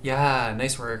GG's. Yeah,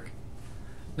 nice work.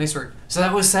 Nice work. So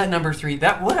that was set number 3.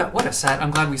 That what a set. I'm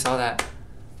glad we saw that.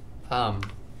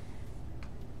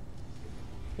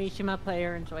 Mishima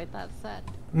player enjoyed that set.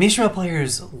 Mishima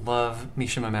players love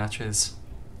Mishima matches.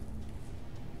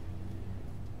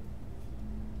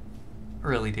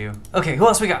 Really do. Okay, who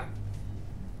else we got?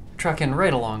 Trucking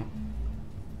right along.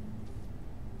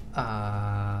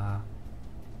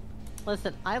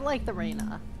 Listen, I like the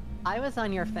Reyna. I was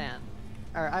on your fan.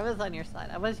 Or I was on your side.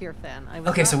 I was your fan. I was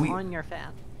Okay, not so we- on your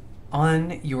fan.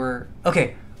 On your...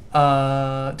 Okay.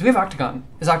 Do we have Octagon?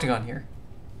 Is Octagon here?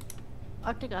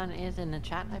 Octagon is in the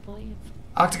chat, I believe.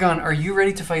 Octagon, are you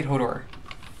ready to fight Hodor?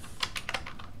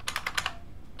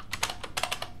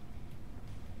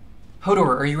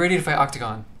 Hodor, are you ready to fight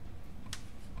Octagon?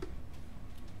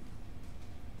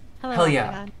 Hello, Hell yeah.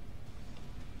 Octagon.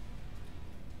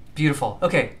 Beautiful.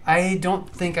 Okay, I don't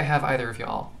think I have either of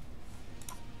y'all.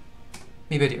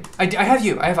 Maybe I do. I have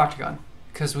you. I have Octagon.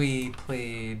 Because we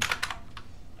played...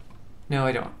 No,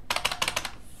 I don't.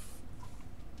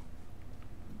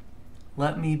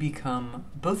 Let me become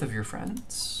both of your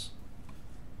friends.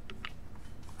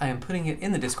 I am putting it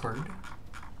in the Discord.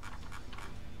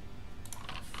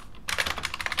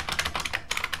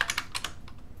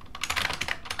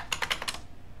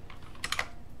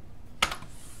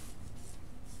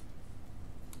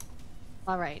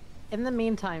 All right. In the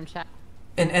meantime, chat.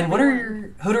 And what are your...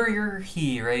 Hodor, you're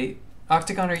he, right?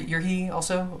 Octagon, you're he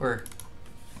also? Or...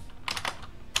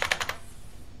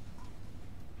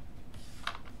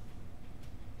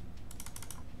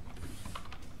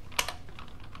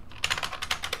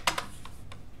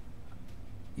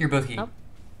 You're both he. Nope.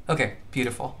 Okay,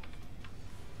 beautiful.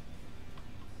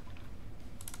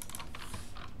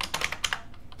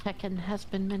 Tekken has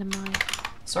been minimized.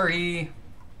 Sorry.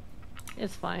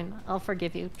 It's fine. I'll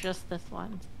forgive you just this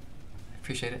once.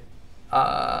 Appreciate it.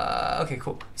 Okay,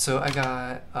 cool. So I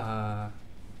got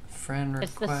friend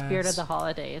request. It's the spirit of the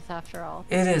holidays, after all.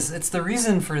 It is. It's the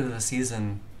reason for the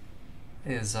season.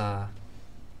 Is you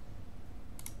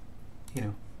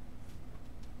know.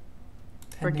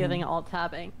 We're pending. getting alt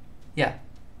tabbing. Yeah.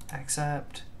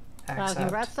 Accept. Accept.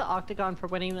 Congrats to Octagon for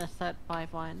winning this set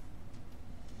 5-1.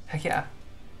 Heck yeah.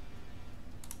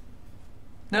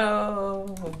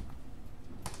 No.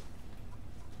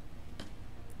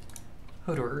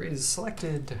 Hodor is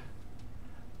selected.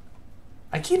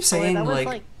 I keep saying that was,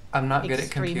 like I'm not good at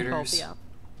extreme computers. phobia.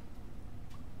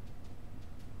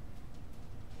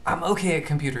 I'm okay at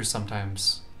computers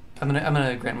sometimes. I'm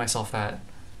gonna grant myself that.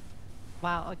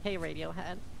 Wow, okay,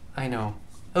 Radiohead. I know.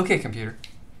 Okay, computer.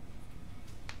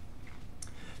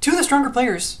 Two of the stronger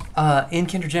players in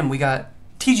Kinder Gym. We got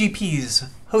TGPs,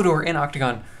 Hodor, and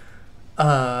Octagon.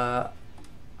 I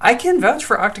can vouch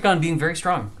for Octagon being very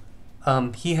strong.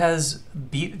 He has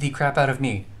beat the crap out of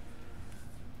me.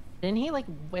 Didn't he, like,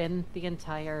 win the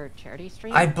entire charity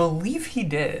stream? I believe he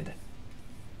did.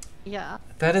 Yeah.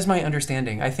 That is my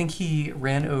understanding. I think he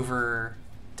ran over...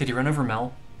 Did he run over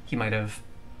Mel? He might have.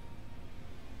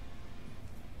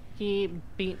 He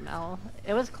beat Mel.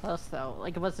 It was close, though.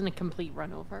 Like, it wasn't a complete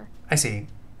run over. I see.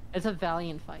 It's a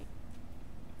valiant fight.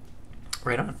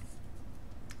 Right on.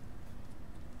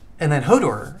 And then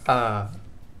Hodor,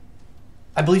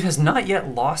 I believe has not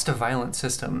yet lost to Violent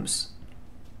Systems.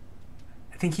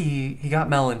 I think he got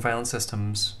Mel in Violent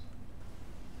Systems.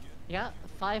 Yeah,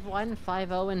 5-1,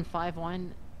 5-0, and 5-1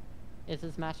 is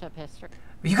his matchup history.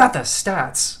 You got the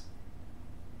stats.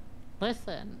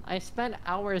 Listen, I spent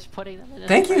hours putting them in.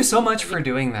 Thank you so much for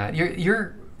doing that.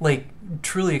 You're like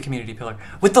truly a community pillar.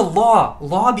 With the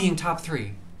Law being top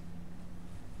 3.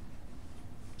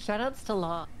 Shoutouts to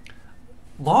Law.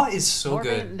 Law is so Vorebane,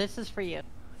 good. this is for you.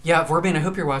 Yeah, Vorebane, I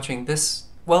hope you're watching this.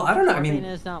 Well, I don't know. Vorebane I mean,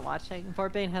 is not watching.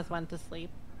 Vorebane has went to sleep.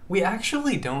 we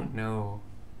actually don't know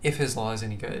if his Law is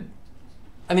any good.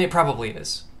 I mean, it probably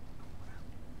is.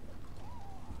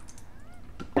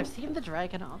 I've seen the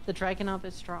Dragunov. The Dragunov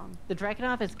is strong. The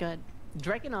Dragunov is good.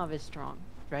 Dragunov is strong.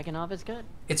 Dragunov is good.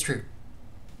 It's true.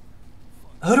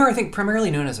 Hodor, I think,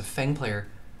 primarily known as a Feng player.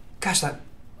 Gosh, that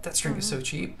string is so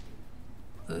cheap.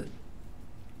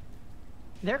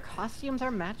 Their costumes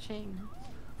are matching.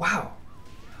 Wow.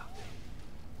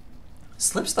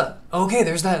 Slips the... Okay,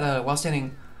 there's that while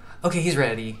standing... Okay, he's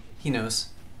ready. He knows.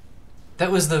 That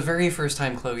was the very first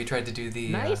time Chloe tried to do the...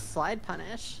 Nice slide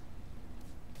punish.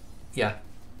 Yeah.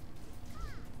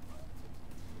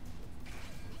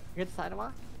 Good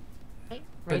sidewalk. Okay,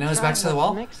 But now he's back to the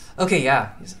wall? Mix. Okay,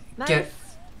 yeah. Nice. Get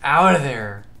out of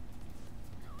there.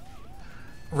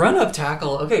 Run up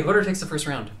tackle. Okay, Hodor takes the first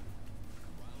round.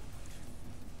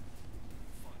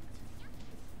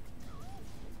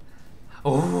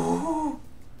 Oh!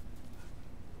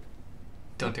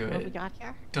 Don't do What we it. got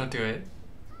here? Don't do it.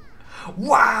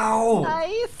 Wow!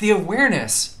 Nice. The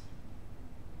awareness.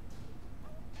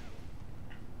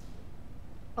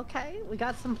 Okay, we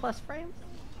got some plus frames.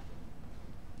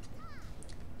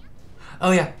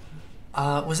 Oh yeah.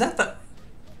 Was that the...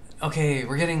 Okay,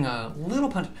 we're getting a little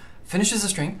punch. Finishes the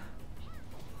string.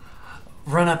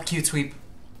 Run up, cute sweep.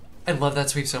 I love that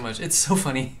sweep so much. It's so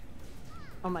funny.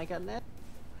 Oh my goodness.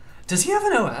 Does he have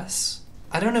an OS?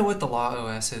 I don't know what the Law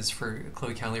OS is for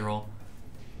Chloe Cali roll.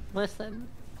 Listen,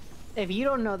 if you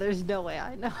don't know, there's no way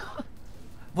I know.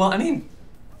 Well, I mean,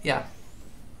 yeah.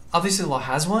 Obviously Law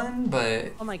has one,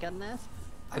 but Oh my goodness.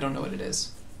 I don't know what it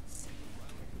is.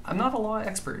 I'm not a Law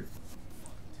expert.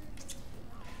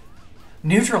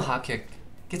 Neutral hop kick.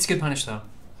 Gets good punish though.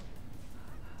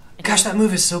 Gosh, that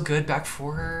move is so good. Back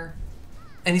 4.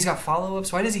 And he's got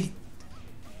follow-ups. Why does he...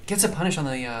 Gets a punish on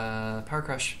the power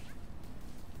crush.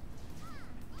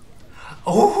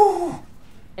 Oh!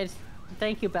 It's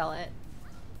thank you, belet.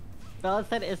 Belet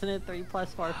said, "Isn't it 3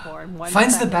 plus 4 4?" And 1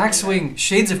 Finds the second later- backswing.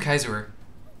 Shades of Kaizur.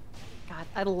 God,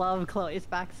 I love Chloe's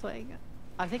backswing.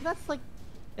 I think that's like,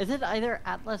 is it either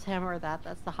Atlas Hammer or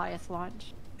that's the highest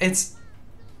launch? It's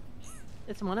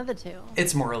It's one of the two.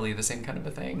 it's morally the same kind of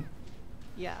a thing.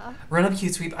 Yeah. Run up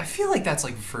cute sweep. I feel like that's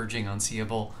like verging on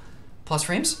seeable. Plus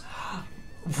frames.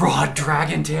 Raw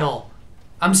Dragon Tail.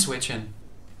 I'm switching.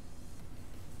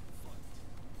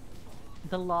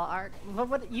 The Law arc. But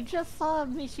what you just saw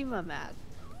Mishima match.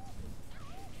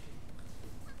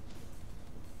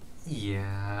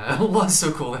 Yeah, Law's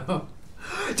so cool though.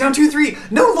 Down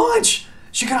 2-3. No launch.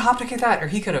 She could have hop kicked that, or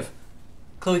he could have.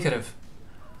 Chloe could have.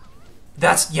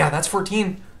 That's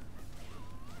 14.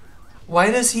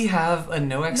 Why does he have a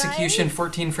no execution Nice.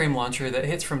 14 frame launcher that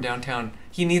hits from downtown?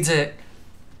 He needs it.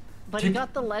 But he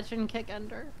got the legend kick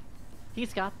under.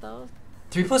 He's got those.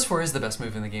 3 plus 4 is the best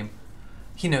move in the game.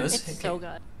 He knows. It's so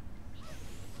good.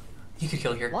 He could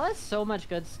kill here. Law has so much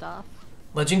good stuff.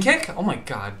 Legend kick? Oh my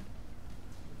god.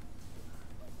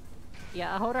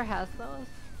 Yeah, Hodor has those.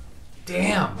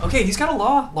 Damn. Okay, he's got a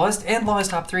Law. Law is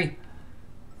top 3.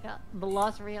 Yeah, the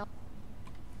Law's real.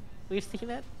 We've seen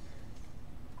it.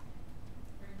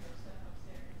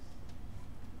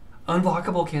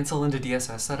 Unblockable cancel into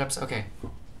DSS setups. Okay.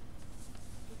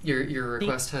 Your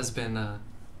request has been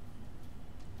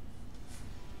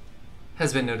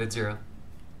noted, 0.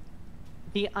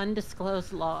 The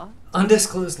undisclosed Law.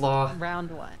 Undisclosed Law.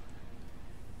 Round 1.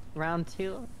 Round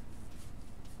 2.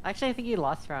 Actually, I think he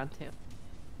lost round 2.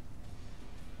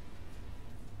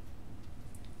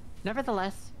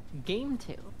 Nevertheless, game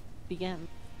 2 begins.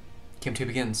 Game 2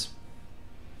 begins.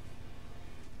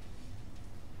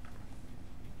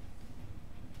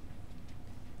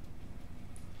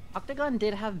 Octagon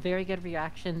did have very good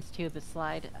reactions to the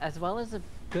slide, as well as a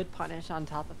good punish on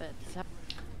top of it. So,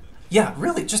 Yeah,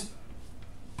 really, just...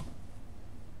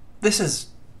 This is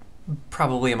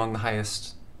probably among the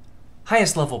highest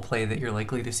level play that you're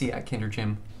likely to see at Kinder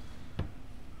Gym.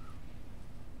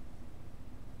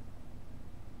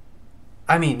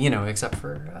 I mean, you know, except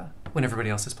for when everybody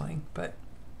else is playing, but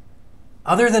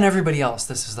other than everybody else,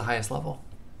 this is the highest level.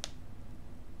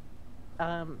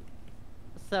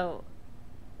 so,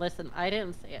 listen, I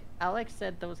didn't say it. Alex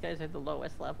said those guys are the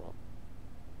lowest level.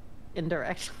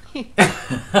 Indirectly.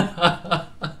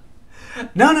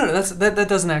 No, that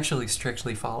doesn't actually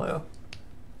strictly follow.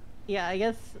 Yeah, I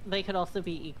guess they could also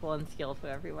be equal in skill to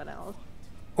everyone else.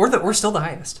 We're still the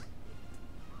highest.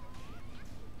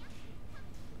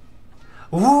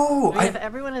 Ooh, I mean, if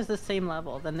everyone is the same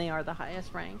level, then they are the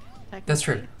highest rank. That's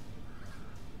true.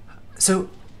 So,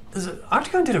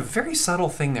 Octagon did a very subtle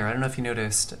thing there. I don't know if you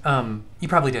noticed. You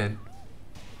probably did.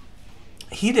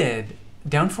 He did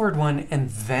down forward 1 and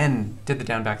then did the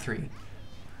down back 3.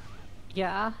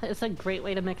 Yeah, it's a great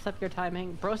way to mix up your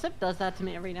timing. Brosip does that to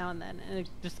me every now and then, and it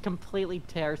just completely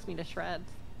tears me to shreds.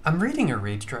 I'm reading a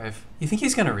rage drive. You think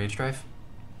he's gonna rage drive?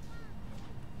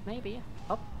 Maybe.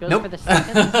 Oh, goes Nope. for the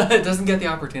second. It doesn't get the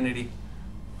opportunity.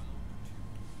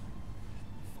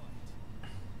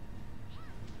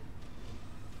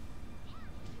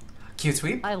 Cute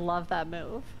sweep. I love that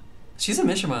move. She's a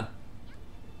Mishima.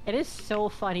 It is so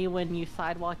funny when you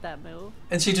sidewalk that move.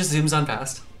 And she just zooms on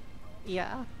past.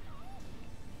 Yeah.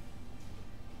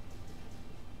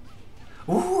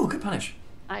 Ooh, good punish.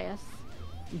 Yes.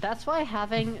 That's why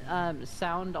having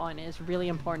sound on is really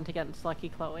important against Lucky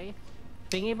Chloe.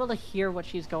 Being able to hear what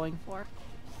she's going for.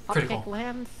 Hop Critical. kick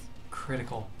lands.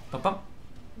 Critical. Bump, bump.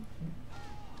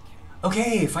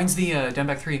 Okay, finds the down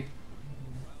back 3.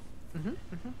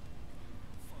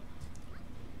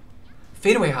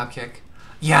 Fadeaway hop kick.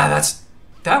 Yeah,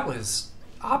 that was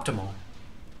optimal.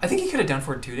 I think he could have down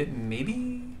forward 2'd it,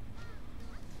 maybe?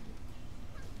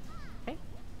 Okay.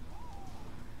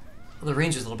 Well, the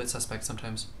range is a little bit suspect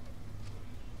sometimes.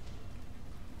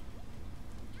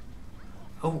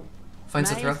 Oh,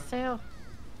 finds the throw. Nice too.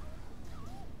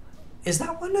 Is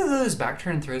that one of those back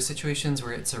turn throw situations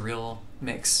where it's a real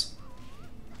mix?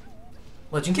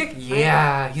 Legend kick?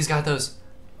 Yeah, he's got those.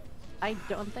 I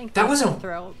don't think That that's was a-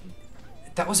 throw.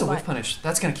 That was a whiff What? punish.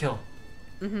 That's gonna kill.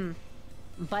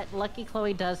 But Lucky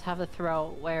Chloe does have a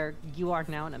throw where you are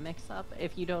now in a mix-up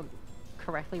if you don't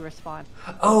correctly respond.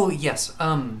 Oh, yes.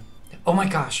 Oh my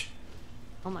gosh.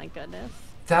 Oh my goodness.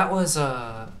 That was,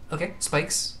 okay,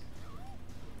 spikes.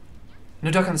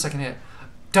 No duck on the second hit.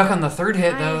 Duck on the third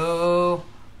hit, Nice. though.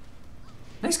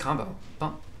 Nice combo.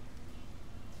 Bump.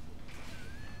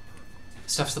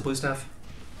 Stuffs the blue stuff.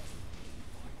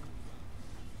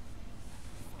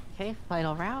 Okay,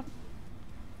 final round.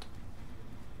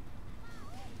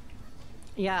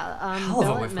 Yeah, Hell of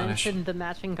a Belet whiff punish. mentioned the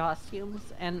matching costumes,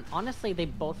 and honestly, they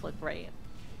both look great.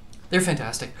 They're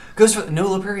fantastic. Goes for no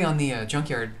low parry on the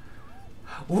junkyard.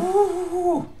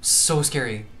 Ooh, so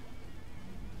scary.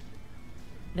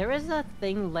 There is a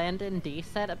thing Landon D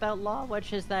said about Law,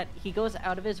 which is that he goes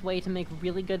out of his way to make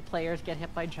really good players get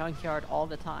hit by junkyard all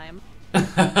the time.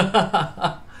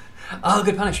 Oh,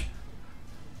 good punish.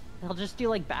 He'll just do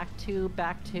like back two,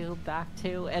 back two, back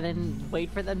two, and then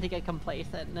wait for them to get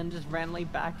complacent, and then just randomly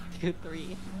back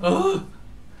 2-3. Oh.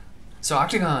 So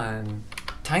Octagon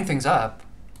tying things up.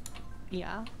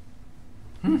 Yeah.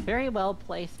 Very well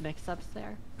placed mix-ups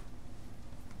there.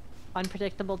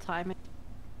 Unpredictable timing.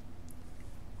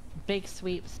 Big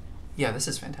sweeps. Yeah, this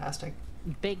is fantastic.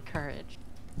 Big courage.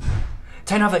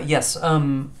 Tainavaa, yes.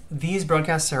 These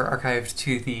broadcasts are archived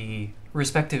to the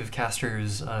respective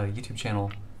casters' YouTube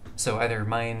channel. So either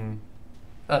mine,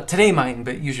 today mine,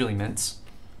 but usually Mint's.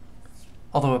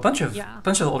 Although a bunch of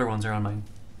the older ones are on mine.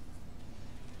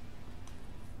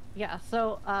 Yeah,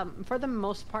 so for the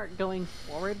most part going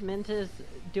forward, Mint is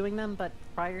doing them, but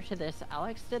prior to this,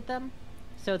 Alex did them.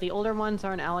 So the older ones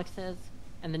are on Alex's,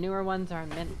 and the newer ones are on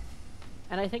Mint.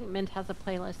 And I think Mint has a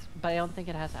playlist, but I don't think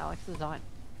it has Alex's on.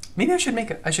 Maybe I should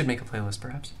make a playlist,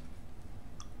 perhaps.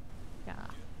 Yeah,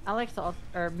 Alex also,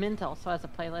 or Mint also has a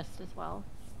playlist as well.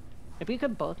 If we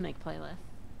could both make playlists,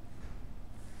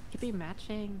 it could be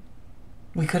matching.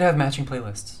 We could have matching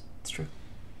playlists. It's true.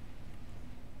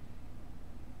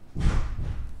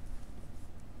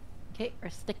 Okay, we're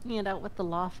sticking it out with the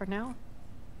Law for now.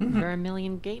 Mm-hmm.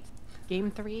 Vermilion Gates, Game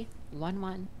 3,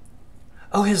 1-1.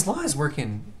 Oh, his Law is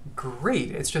working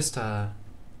great. It's just,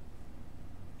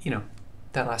 you know,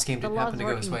 that last game didn't happen to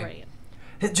go his way.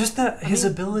 Great. Just his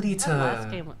ability to.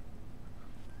 Last game.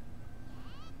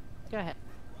 Go ahead.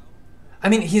 I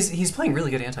mean, he's playing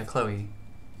really good anti-Chloe.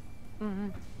 Mm-hmm.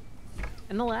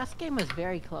 And the last game was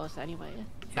very close anyway.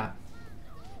 Yeah.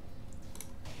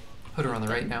 Hodor on the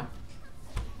right now.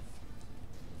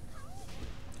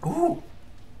 Ooh!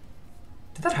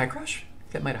 Did that high crush?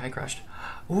 That might have high crushed.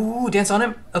 Ooh, dance on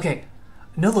him? Okay.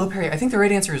 No low parry. I think the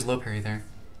right answer is low parry there.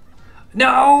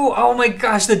 No! Oh my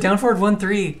gosh, the down forward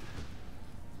 1-3.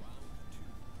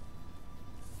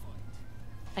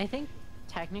 I think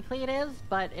technically it is,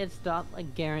 but it's not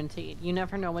like guaranteed. You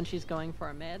never know when she's going for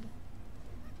a mid.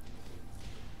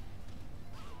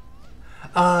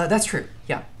 That's true.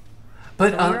 Yeah.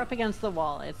 But So when you're up against the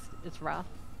wall, it's rough.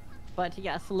 But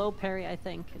yes, low parry I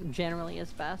think generally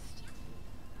is best.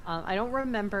 I don't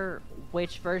remember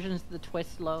which versions of the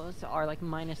twist lows are like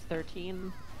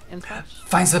 -13 and such.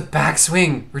 finds the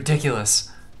backswing.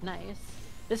 Ridiculous. Nice.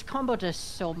 This combo does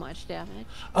so much damage.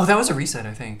 Oh, that was a reset,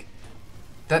 I think.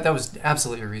 That was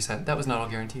absolutely a reset. That was not all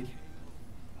guaranteed.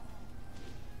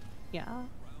 Yeah.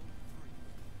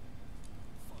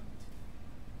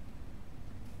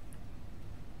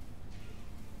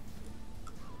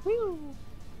 Woo!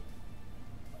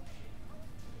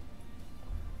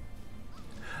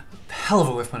 Hell of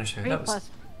a whiff punish there. 3 That was plus.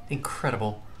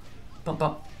 incredible. Bump,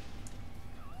 bump.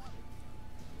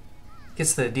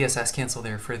 Gets the DSS cancel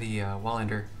there for the wall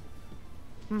ender.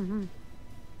 Mm-hmm.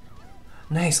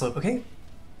 Nice loop. Okay.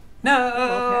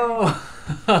 No!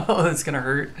 Oh, that's gonna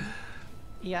hurt.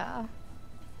 Yeah.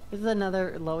 This is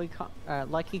another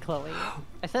Lucky Chloe.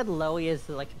 I said Loey is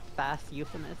like a fast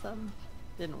euphemism.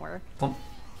 Didn't work. Bump.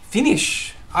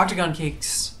 Finish! Octagon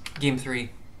Cakes, game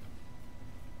 3.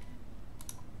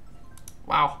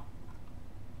 Wow.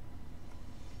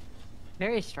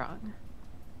 Very strong.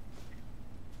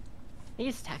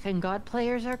 These Tekken God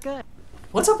players are good.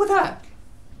 What's up with that?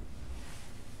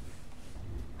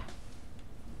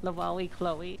 Lawawi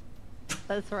Chloe.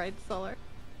 That's right, Solar.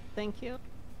 Thank you.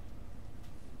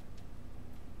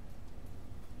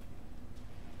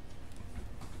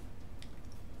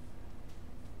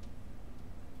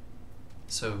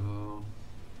 So,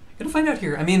 gonna find out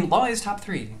here. I mean, Law is top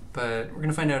 3, but we're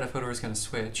gonna find out if Hodor is gonna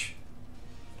switch.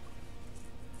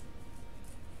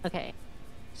 Okay.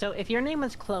 So if your name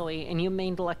was Chloe and you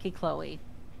mained Lucky Chloe,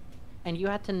 and you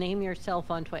had to name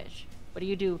yourself on Twitch, what do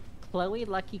you do? Chloe,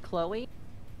 Lucky Chloe,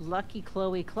 Lucky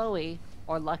Chloe Chloe,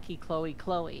 or Lucky Chloe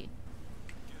Chloe?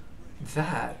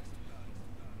 That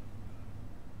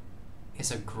is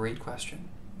a great question.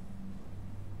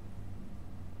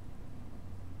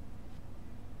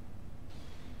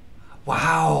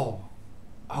 Wow.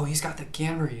 Oh, he's got the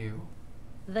Ganryu.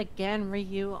 The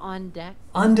Ganryu on deck.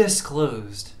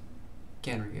 Undisclosed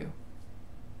Ganryu.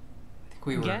 I think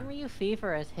we were... Ganryu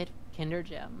Fever has hit Kinder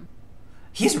Gem.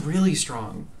 He's really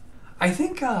strong. I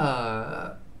think, who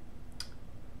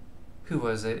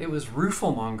was it? It was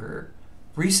Rooflemonger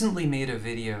recently made a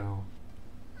video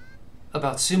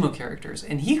about sumo characters,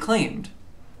 and he claimed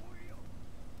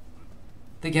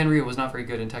that Ganryu was not very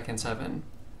good in Tekken 7.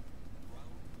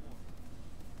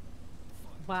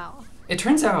 Wow. It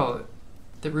turns out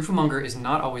that Rooflemonger is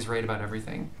not always right about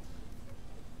everything,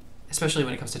 especially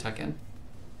when it comes to Tekken.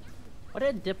 What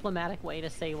a diplomatic way to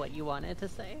say what you wanted to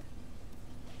say.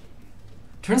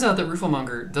 Turns out that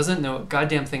Rooflemonger doesn't know a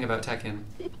goddamn thing about Tekken.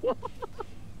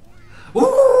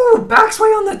 Ooh!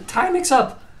 Backsway on the tie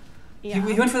mix-up! Yeah.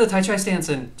 He went for the Tai Chi stance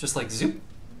and just like zoop,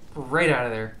 right out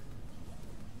of there.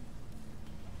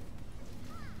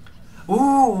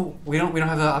 Ooh! We don't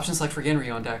have the option select for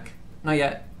Ganryu on deck. Not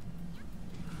yet.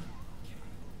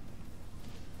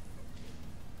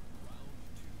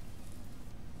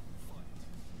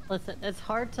 Listen, it's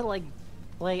hard to like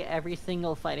play every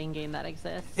single fighting game that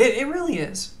exists. It really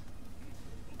is.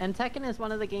 And Tekken is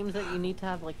one of the games that you need to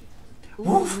have like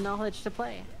knowledge to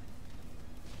play.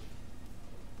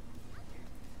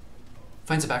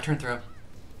 Finds a back turn throw.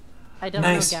 I don't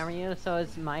Nice. know Ganryu, so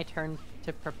it's my turn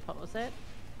to propose it.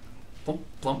 Blump,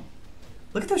 blump.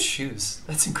 Look at those shoes.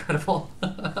 That's incredible.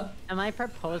 Am I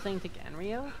proposing to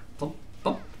Ganryu? Blump,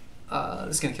 blump.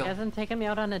 This is gonna He kill. hasn't taken me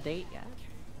out on a date yet.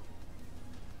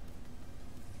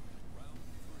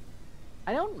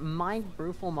 I don't mind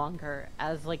Rooflemonger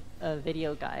as like a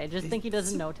video guy. I just think he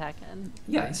doesn't know Tekken.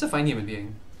 Yeah, he's a fine human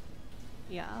being.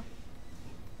 Yeah.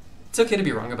 It's okay to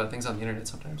be wrong about things on the internet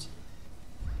sometimes.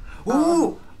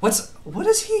 Ooh! What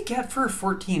does he get for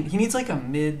 14? He needs like a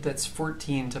mid that's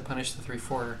 14 to punish the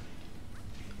 3-4.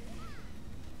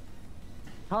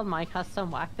 Called my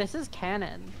custom whack. This is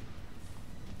canon.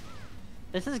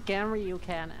 This is Ganryu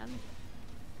canon.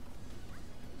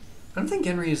 I don't think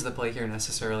Genry is the play here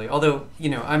necessarily. Although, you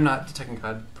know, I'm not Tekken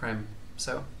God Prime,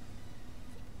 so.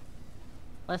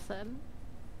 Listen,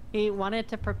 he wanted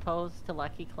to propose to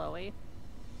Lucky Chloe.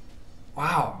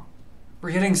 Wow.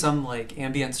 We're getting some, like,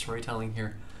 ambient storytelling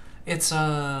here. It's,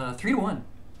 3-1,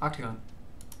 Octagon.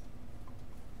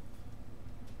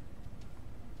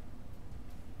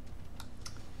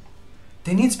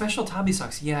 They need special Tabi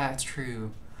socks. Yeah, it's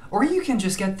true. Or you can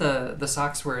just get the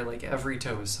socks where, like, every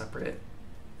toe is separate.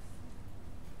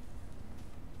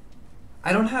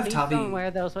 I don't have Please Tabi. don't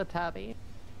wear those with Tabi.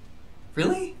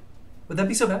 Really? Would that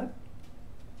be so bad?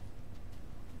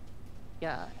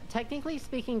 Yeah, technically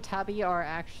speaking, Tabi are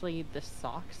actually the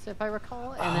socks, if I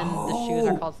recall, and then the shoes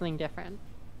are called something different.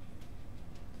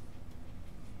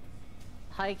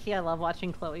 Hi, Key, I love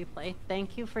watching Chloe play.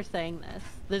 Thank you for saying this.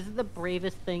 This is the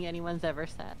bravest thing anyone's ever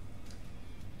said.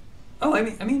 Oh, I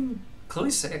mean,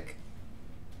 Chloe's sick.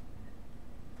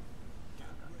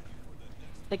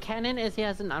 The canon is he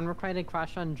has an unrequited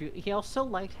crush on Ju. He also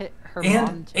liked her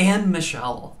mom too. And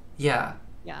Michelle. Yeah.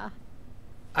 Yeah.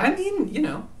 I mean, you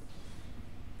know.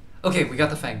 Okay, we got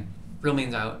the Fang. Real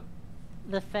mean's out.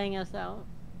 The Fang is out.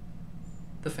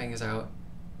 The Fang is out.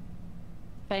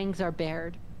 Fangs are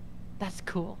bared. That's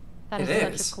cool. That It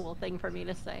is is. such a cool thing for me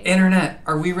to say. Internet,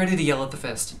 are we ready to yell at the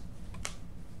fist?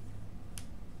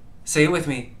 Say it with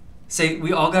me. Say,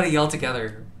 we all gotta yell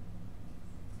together.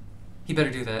 He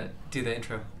better do that. Do the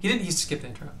intro. He didn't. He skipped the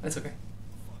intro. That's okay.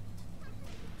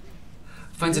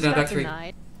 Finds it down back 3.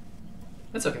 Denied.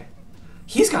 That's okay.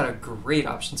 He's got a great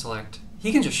option select.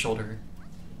 He can just shoulder.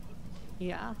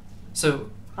 Yeah. So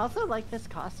I also like this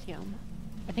costume.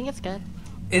 I think it's good.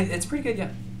 it's pretty good, yeah.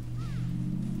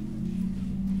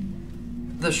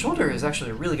 The shoulder is actually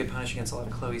a really good punish against a lot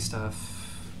of Chloe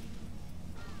stuff.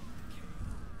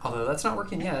 Although that's not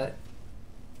working yet.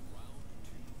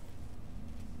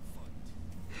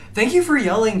 Thank you for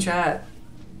yelling, chat.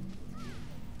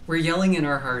 We're yelling in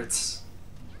our hearts.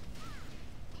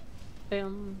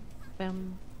 Boom.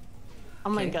 Boom. Oh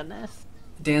my Okay. goodness.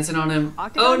 Dancing on him.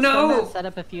 Octagon's done Oh that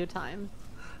setup a few times.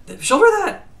 no! Shoulder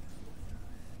that!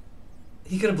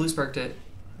 He could have blue sparked it.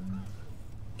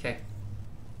 Okay.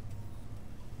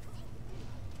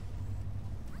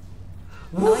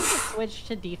 I like to Woof. switch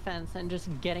to defense and just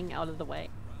getting out of the way.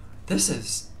 This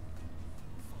is...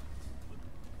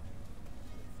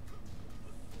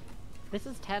 This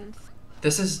is tense.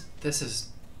 This is...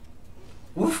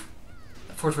 Woof!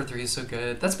 4-4-3 is so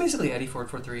good. That's basically Eddie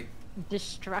 4-4-3.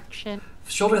 Destruction.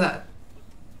 Shoulder that.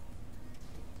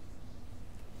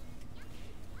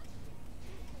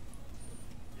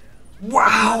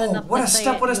 Wow! Not enough What to a say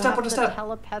step, it, what a you step, have what a to step.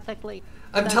 Telepathically.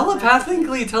 I'm That's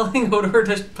telepathically telling Hodor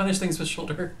to punish things with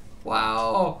shoulder.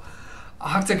 Wow.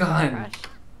 Octagon. Crush.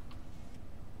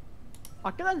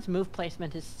 Octagon's move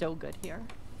placement is so good here.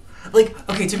 Like,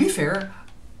 okay, to be fair,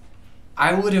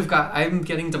 I'm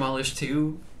getting demolished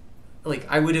too. Like,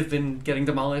 I would have been getting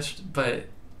demolished, but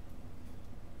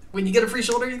when you get a free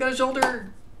shoulder, you got a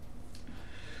shoulder.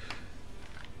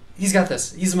 He's got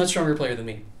this. He's a much stronger player than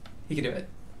me. He can do it.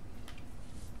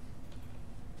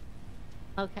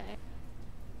 Okay.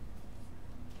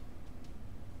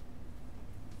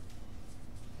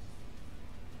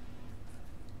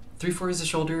 Three, four is a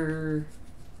shoulder.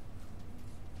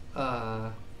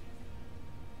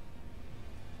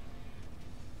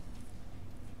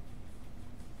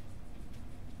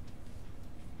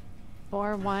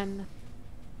 4-1.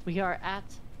 We are at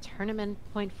tournament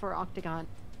point for Octagon.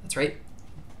 That's right.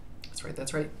 That's right,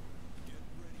 that's right.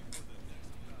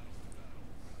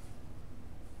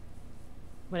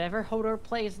 Whatever Hodor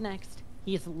plays next,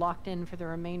 he's locked in for the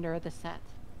remainder of the set.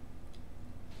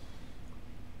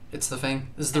 It's the Fang.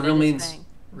 This is the And real it is means. Fang.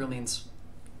 Real means.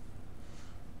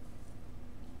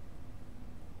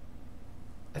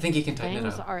 I think he can tighten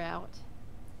Fangs it up. are out.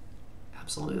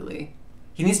 Absolutely.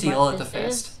 He needs to But yell at the this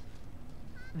fist.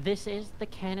 This is the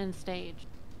cannon stage.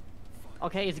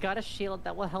 Okay, he's got a shield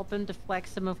that will help him deflect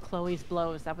some of Chloe's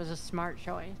blows. That was a smart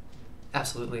choice.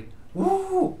 Absolutely.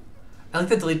 Woo! I like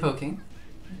the delayed poking.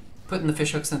 Putting the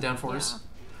fish hooks in the down fours.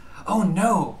 Yeah. Oh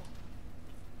no!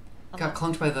 Got Okay.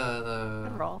 clunked by the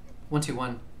Good roll.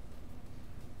 1-2-1.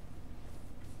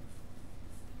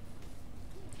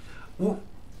 Woo!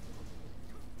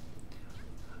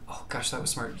 Oh gosh, that was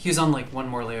smart. He was on like one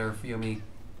more layer of Yomi.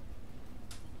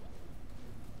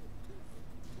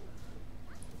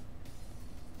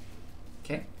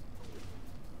 Okay.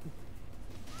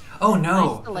 Oh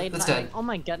no! Nice delayed That's timing. dead. Oh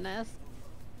my goodness.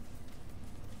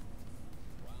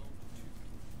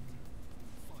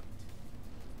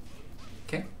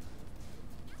 Okay.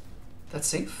 That's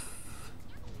safe.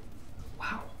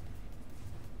 Wow.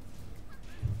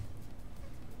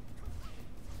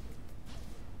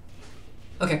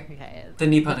 Okay. Okay. The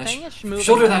knee The punish. thing is moving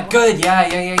Shoulder that. well. Good.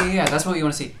 Yeah. That's what you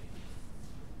want to see.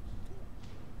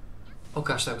 Oh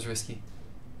gosh, that was risky.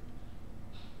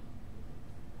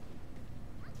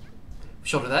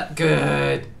 Shoulder that.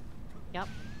 Good. Yep.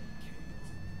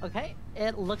 Okay,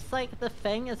 it looks like the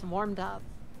Fang is warmed up.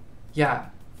 Yeah.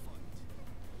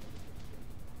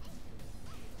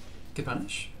 Good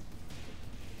punish.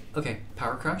 Okay,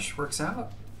 power crush works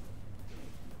out.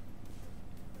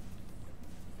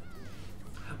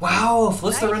 Wow,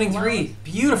 flips the Nice, running well. three.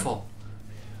 Beautiful.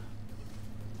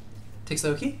 Takes the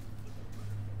Oki.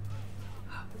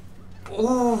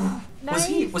 Oh,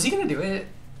 Nice. was he gonna do it?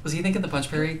 Was he thinking the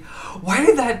punch parry? Why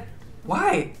did that?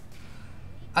 Why?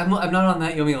 I'm not on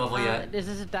that Yomi level yet. Is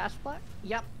this a dash block?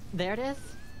 Yep, there it is.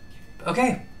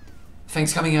 Okay,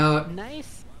 Fang's coming out.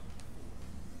 Nice.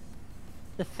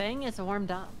 The Fang is warmed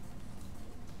up.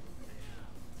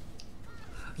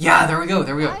 Yeah, there we go.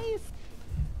 There we go. Nice.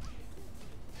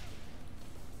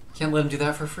 Can't let him do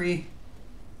that for free.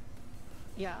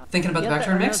 Yeah. Thinking about the back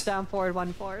turn mix? Down forward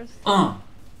 1-4s.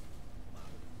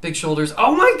 Big shoulders.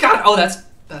 Oh my god. Oh, that's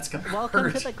gonna Welcome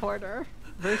hurt. to the quarter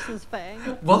versus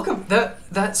Fang. Welcome.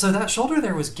 So that shoulder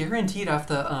there was guaranteed off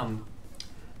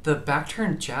the back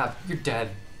turn jab. You're dead.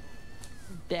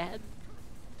 Dead.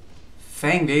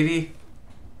 Fang, baby.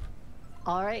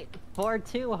 All right,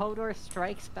 4-2. Hodor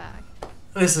strikes back.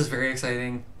 This is very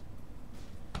exciting.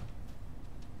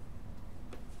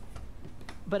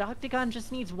 But Octagon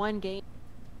just needs one game.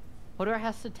 Hodor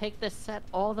has to take this set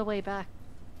all the way back.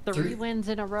 Three wins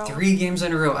in a row. 3 games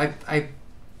in a row.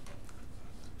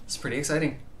 It's pretty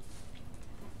exciting.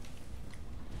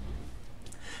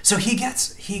 So he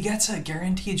gets a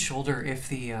guaranteed shoulder if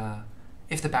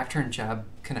the back turn jab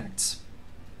connects.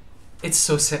 It's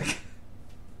so sick.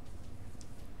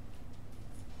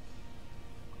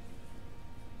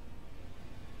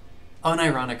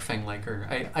 Unironic Fang liker.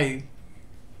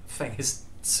 Fang is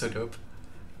so dope.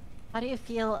 How do you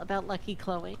feel about Lucky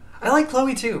Chloe? I like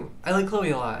Chloe too. I like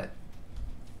Chloe a lot.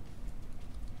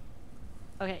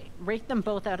 Okay, rate them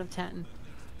both out of 10.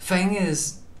 Fang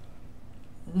is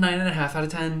 9.5 out of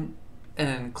 10,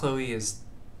 and Chloe is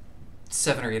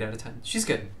 7 or 8 out of 10. She's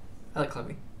good. I like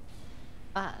Chloe.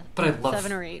 But I love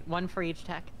 7 or 8, one for each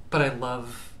tech. But I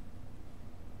love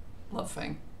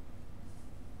Fang.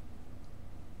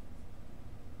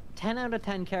 10 out of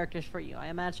 10 characters for you. I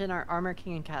imagine are Armor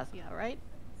King and Cassia, right?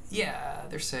 Yeah,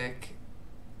 they're sick.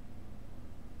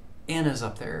 Anna's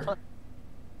up there.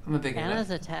 I'm a big Anna's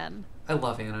Anna. a 10. I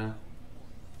love Anna.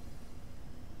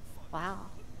 Wow.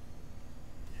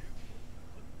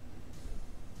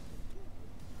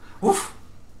 Oof.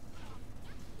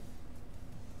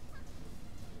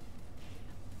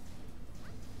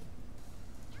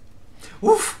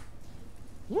 Oof.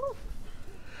 Woo.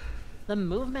 The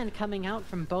movement coming out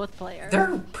from both players.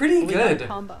 They're pretty We got a good.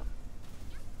 combo.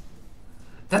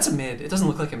 That's a mid. It doesn't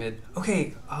look like a mid.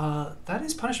 Okay, that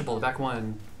is punishable, the back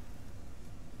one.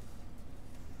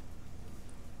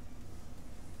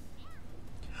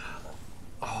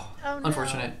 Oh, Oh,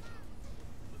 unfortunate.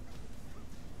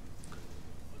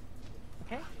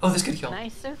 no. Okay. Oh, this could kill.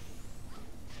 Nice.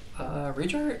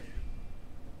 Rage Art?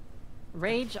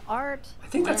 Rage Art. I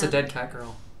think that's a Man, dead cat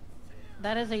girl.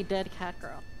 That is a dead cat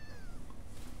girl.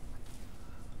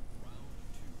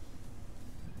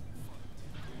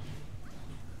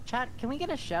 Chat, can we get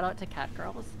a shout out to cat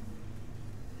girls?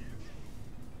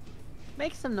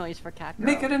 Make some noise for cat girls.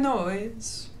 Make it a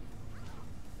noise.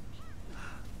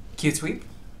 Cute sweep.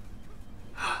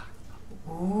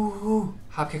 Ooh,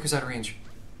 hop kick was out of range.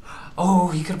 Oh,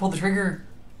 he could have pulled the trigger.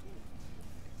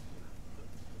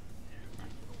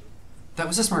 That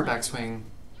was a smart backswing.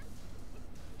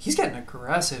 He's getting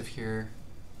aggressive here.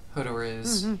 Hodor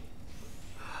is. Mm-hmm.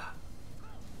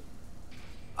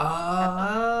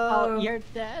 Oh, you're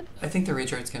dead? I think the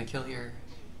Rage Art's gonna kill here.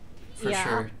 For Yeah.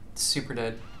 sure. Super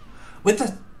dead. With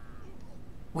the...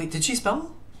 Wait, did she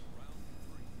spell?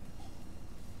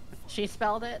 She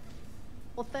spelled it.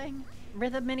 Whole thing.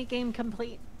 Rhythm minigame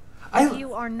complete. I- If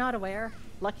you are not aware,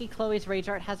 Lucky Chloe's Rage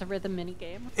Art has a rhythm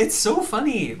minigame. It's so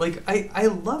funny. Like, I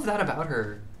love that about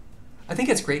her. I think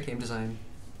it's great game design.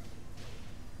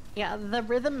 Yeah, the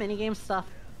rhythm minigame stuff.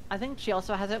 I think she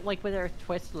also has it like with her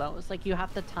twist lows. Like you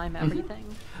have to time everything.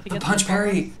 To The get punch parry.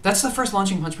 performance. That's the first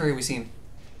launching punch parry we've seen.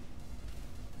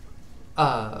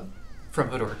 From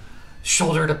Hodor.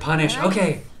 Shoulder to punish. Nice.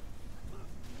 Okay.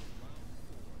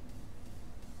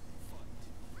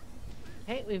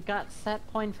 Okay, we've got set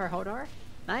point for Hodor.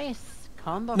 Nice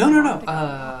combo. No, from no, no.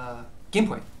 Octagon. Game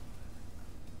point.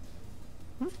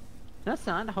 No, it's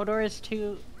not. Hodor is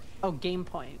too. Oh, game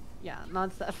point. Yeah,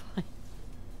 not set point.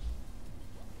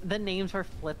 The names were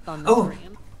flipped on the Oh.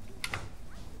 screen.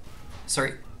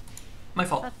 Sorry. My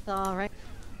fault. That's alright.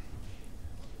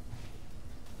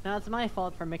 No, it's my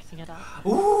fault for mixing it up.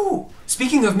 Ooh!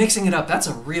 Speaking of mixing it up, that's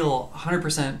a real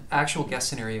 100% actual guess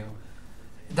scenario.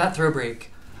 That throw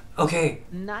break. Okay.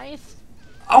 Nice.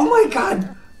 Oh my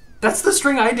god! That's the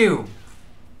string I do!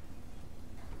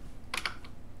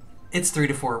 It's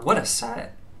 3-4. What a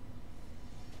set.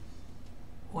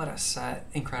 What a set.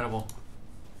 Incredible.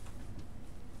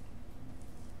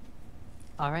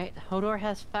 Alright, Hodor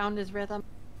has found his rhythm.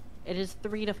 It is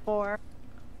 3-4.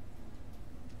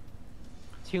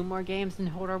 2 more games and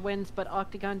Hodor wins, but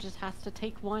Octagon just has to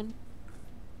take one.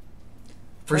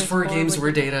 First 4 games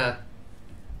were data.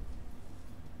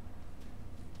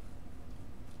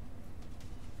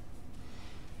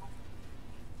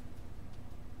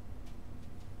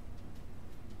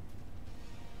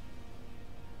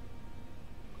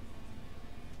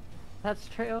 That's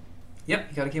true. Yep,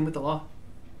 you got a game with the law.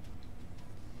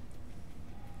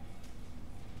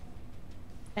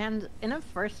 And in a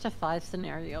first to 5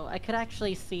 scenario, I could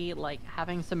actually see like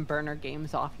having some burner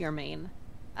games off your main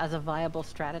as a viable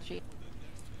strategy.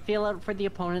 Feel out for the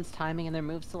opponent's timing and their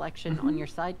move selection on your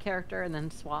side character and then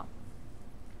swap.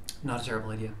 Not a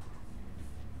terrible idea.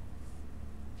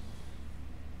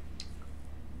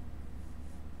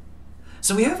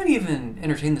 So we haven't even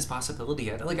entertained this possibility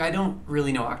yet. Like, I don't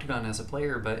really know Octagon as a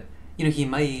player, but, you know, he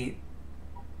might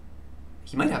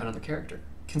have another character,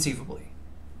 conceivably.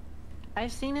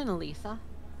 I've seen an Elisa.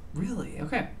 Really?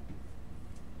 Okay.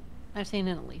 I've seen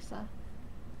an Elisa.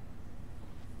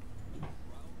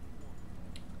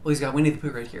 Well, he's got Winnie the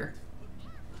Pooh right here.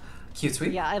 Cute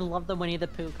sweep. Yeah, I love the Winnie the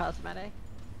Pooh cosmetic.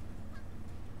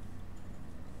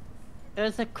 It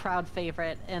was a crowd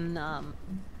favorite in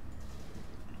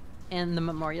the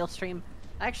memorial stream.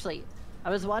 Actually, I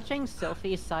was watching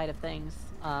Sophie's side of things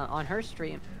on her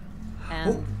stream, and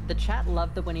Oh. the chat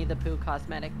loved the Winnie the Pooh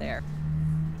cosmetic there.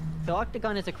 So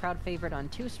Octagon is a crowd favorite on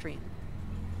 2 stream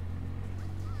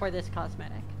for this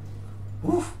cosmetic.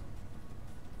 Oof.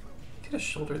 Get a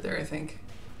shoulder there, I think.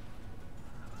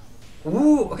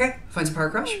 Ooh, okay. Finds a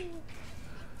power crush.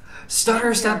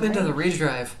 Stutter step into the rage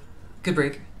drive. Good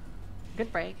break.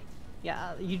 Good break.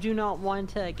 Yeah, you do not want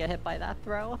to get hit by that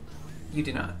throw. You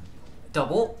do not.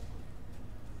 Double.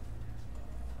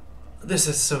 This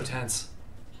is so tense.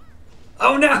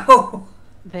 Oh no!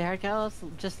 There it goes.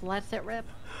 Just lets it rip.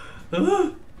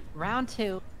 Round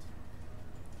 2.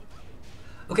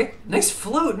 Okay, nice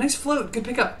float, nice float. Good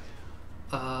pickup.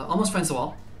 Almost finds the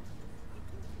wall.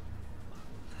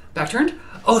 Back turned.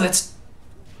 Oh, that's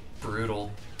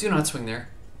brutal. Do not swing there.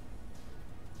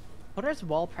 Hodor's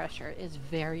wall pressure is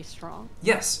very strong.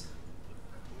 Yes.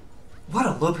 What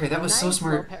a low parry. That was so Nice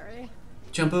smart. low parry.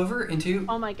 Jump over into...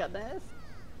 Oh my goodness.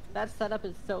 That setup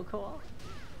is so cool.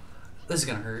 This is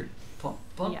gonna hurt. Plump,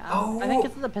 plump. Yeah. Oh! I think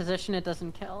it's the position it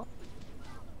doesn't kill.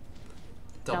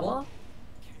 Double?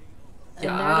 And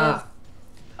Yeah. there it is.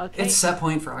 Okay. It's set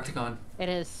point for Octagon. It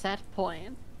is set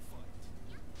point.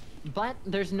 But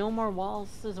there's no more walls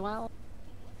as well.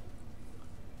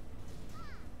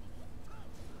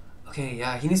 Okay,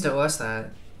 yeah, he needs to OS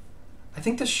that. I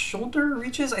think the shoulder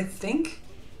reaches, I think?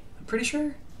 I'm pretty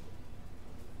sure.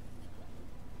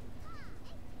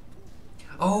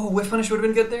 Oh, whiff punish would have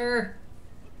been good there.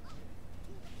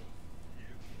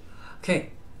 Okay,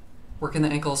 working the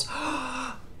ankles.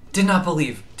 Did not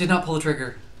believe. Did not pull the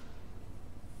trigger.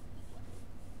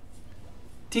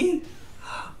 D.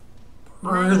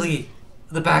 Early.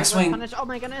 The backswing. Punish. Oh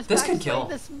my goodness. This could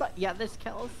backswing. kill. Yeah, this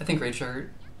kills. I think Rage Shard.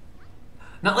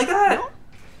 Not like that! No?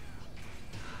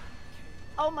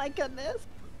 Oh my goodness.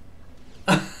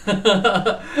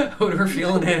 We're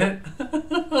feeling it.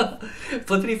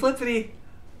 Flippity flippity.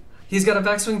 He's got a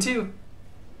backswing too.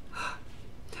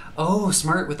 Oh,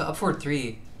 smart with the up forward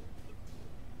 3.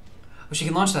 Oh, she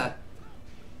can launch that.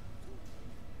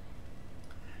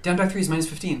 Down back 3 is minus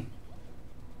 15.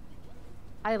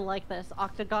 I like this.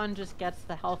 Octagon just gets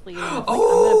the health lead. And it's like, Oh!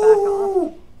 I'm gonna back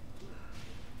off.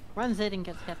 Runs it and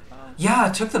gets hit though. Yeah,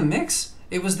 it took the mix.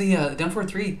 It was the down forward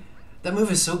 3. That move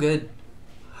is so good.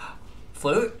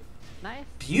 Float. Nice.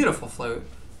 Beautiful float.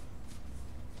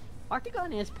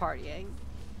 Octagon is partying.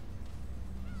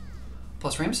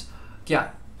 Plus frames?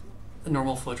 Yeah. A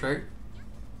normal flow chart.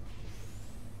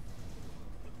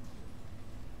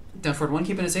 Down forward 1,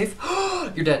 keeping it safe.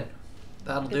 You're dead.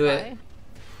 That'll do it.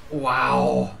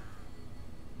 Wow.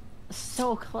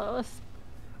 So close.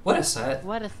 What a set.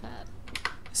 What a set.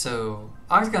 So,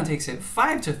 Octagon takes it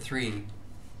 5-3.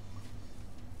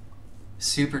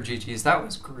 Super GG's. That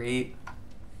was great.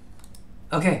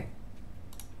 Okay.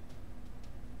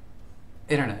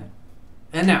 Internet.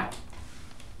 And now.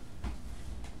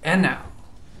 And now.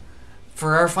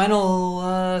 For our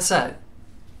final set.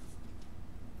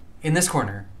 In this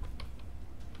corner.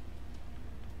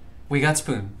 We got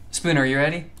Spoon. Spoon, are you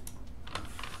ready?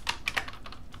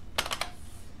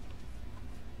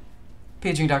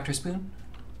 Paging Dr. Spoon.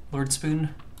 Lord Spoon.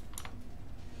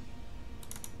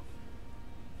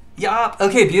 Yeah,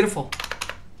 okay, beautiful.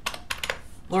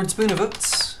 Lord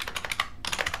SpoonOfOats.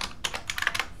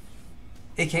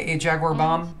 AKA Jaguar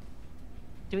Bomb.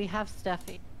 Do we have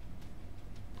Stephie?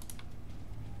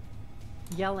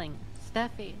 Yelling,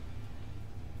 Stephie.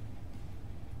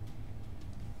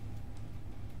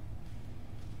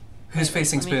 Who's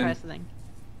facing Let me try Spoon? something.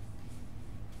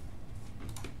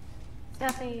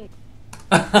 Stephie.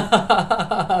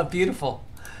 Beautiful.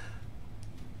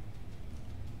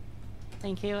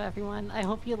 Thank you, everyone. I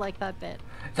hope you like that bit.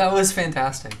 That was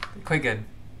fantastic. Quite good.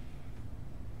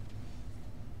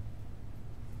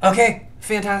 Okay,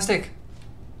 fantastic.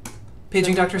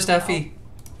 Paging Dr. Stephie.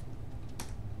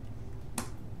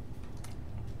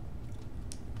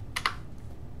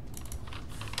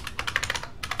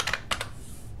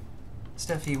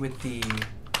 Stephie with the...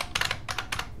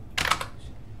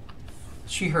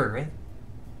 She, her, right?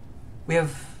 We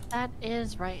have... That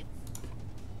is right.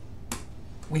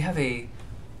 We have a...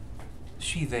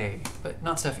 She, they, but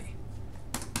not Stephie.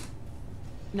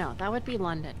 No, that would be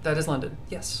London. That is London,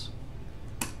 yes.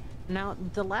 Now,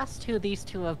 the last two these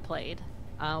two have played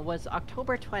was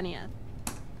October 20th,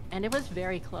 and it was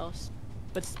very close,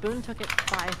 but Spoon took it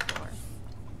 5-4.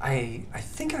 I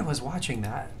think I was watching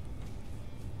that.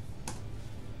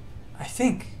 I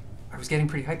think I was getting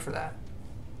pretty hyped for that,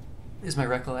 is my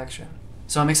recollection.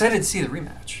 So I'm excited to see the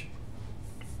rematch.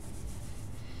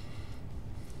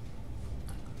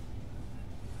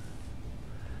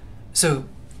 So,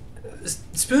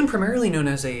 Spoon primarily known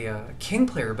as a King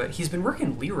player, but he's been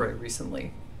working Leroy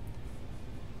recently.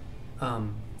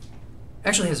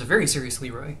 Actually has a very serious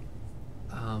Leroy,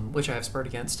 which I have sparred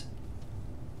against.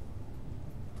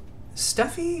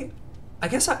 Stephie, I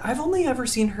guess I've only ever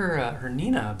seen her her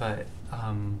Nina, but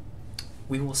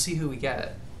we will see who we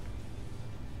get.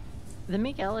 The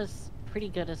Miguel is pretty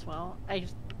good as well. I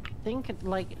just think,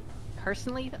 like,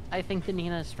 personally, I think the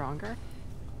Nina is stronger.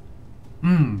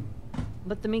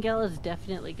 But the Miguel is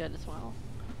definitely good as well.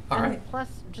 Alright. Plus,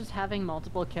 just having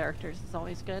multiple characters is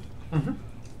always good.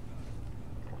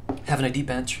 Having a deep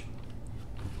bench.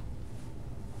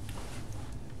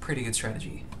 Pretty good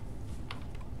strategy.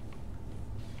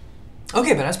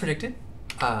 Okay, but as predicted,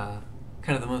 kind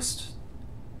of the most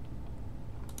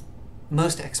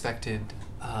expected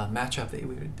matchup that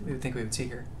we would think we would see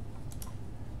here.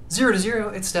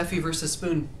 0-0. It's Stephie versus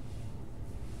Spoon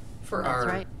for That's our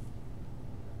right.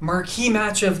 marquee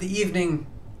match of the evening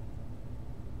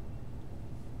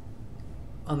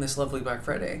on this lovely Black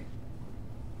Friday.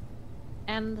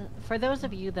 And for those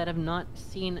of you that have not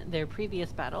seen their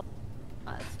previous battle,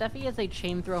 Stephie is a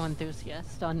chain throw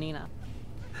enthusiast on Nina.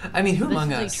 I mean, who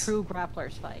among us? This is a true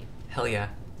grappler's fight. Hell yeah.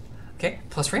 Okay,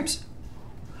 plus frames.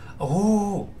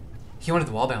 Oh, he wanted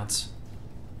the wall bounce.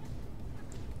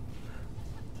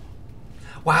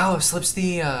 Wow, slips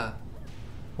the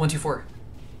 1-2-4.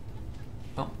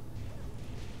 Well,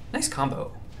 nice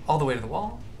combo. All the way to the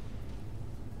wall.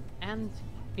 And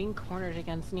being cornered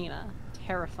against Nina,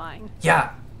 terrifying.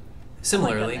 Yeah, Oh my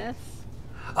similarly. goodness.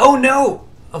 Oh no!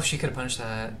 Oh, she could have punished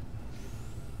that.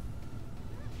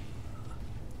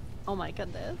 Oh my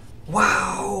goodness.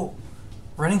 Wow!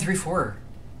 Running 3-4.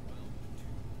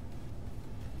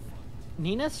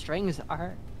 Nina's strings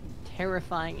are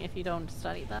terrifying if you don't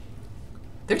study them.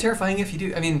 They're terrifying if you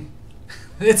do. I mean,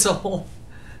 it's a whole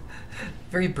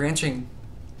very branching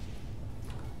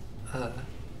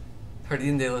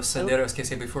Jardín de los Senderos que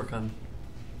se bifurcan.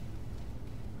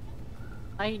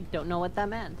 I don't know what that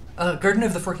meant. Garden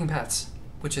of the Forking Paths,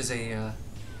 which is a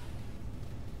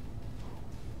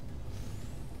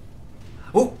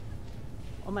oh!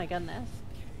 Oh my goodness.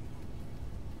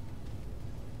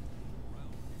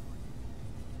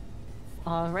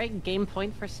 Alright, game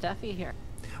point for Stephie here.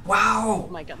 Wow!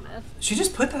 Oh my goodness. She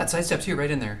just put that sidestep too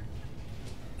right in there.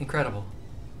 Incredible.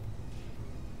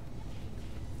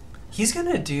 He's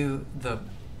gonna do the...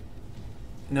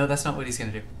 No, that's not what he's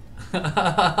gonna do.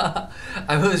 I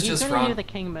was just He's wrong. gonna do the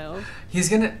king move. He's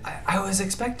gonna... I was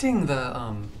expecting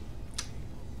the...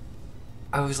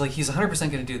 I was like, he's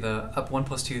 100% gonna do the up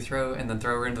 1+2 throw and then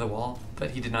throw her into the wall,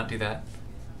 but he did not do that.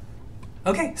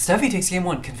 Okay, Stephie takes game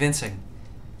one, convincing.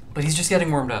 But he's just getting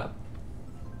warmed up.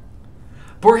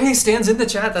 Borges stands in the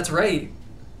chat, that's right.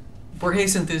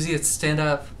 Borges enthusiasts, stand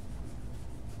up.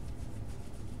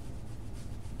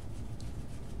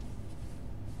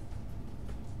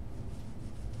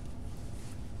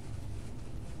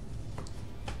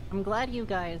 I'm glad you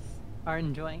guys are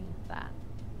enjoying that.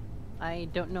 I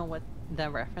don't know what the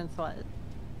reference was.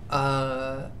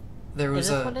 There was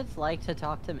Is this what it's like to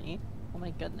talk to me? Oh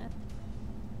my goodness.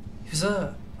 He was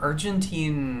a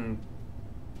Argentine...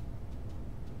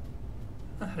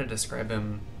 I don't know how to describe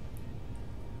him.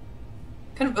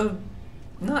 Kind of a...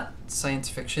 Not science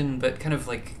fiction, but kind of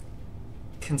like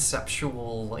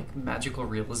conceptual, like magical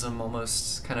realism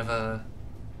almost. Kind of a...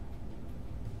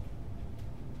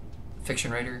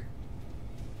 fiction writer.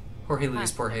 Jorge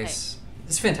Luis Borges. Okay.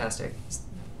 It's fantastic. He's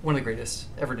one of the greatest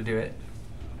ever to do it.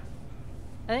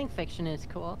 I think fiction is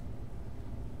cool.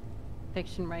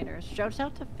 Fiction writers. Shouts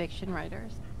out to fiction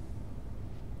writers.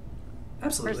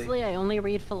 Absolutely. Personally, I only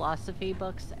read philosophy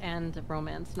books and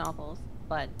romance novels,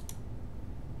 but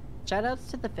shoutouts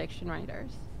to the fiction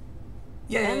writers.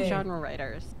 Yay! And genre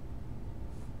writers.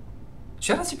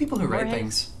 Shout out to people who write Borges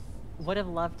things. would have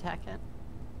loved Tekken.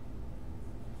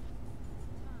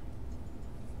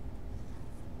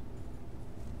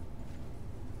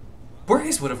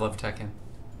 Borges would have loved Tekken.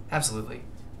 Absolutely.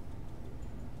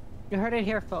 You heard it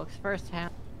here, folks,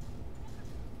 firsthand.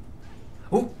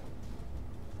 Ooh.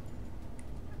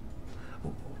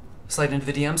 Ooh. Slide into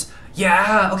the DMs.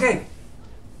 Yeah, okay.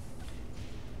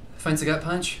 Finds the gut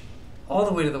punch. All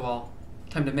the way to the wall.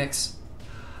 Time to mix.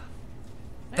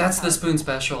 That's the spoon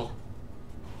special.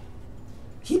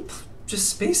 He just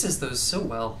spaces those so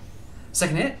well.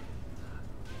 Second hit.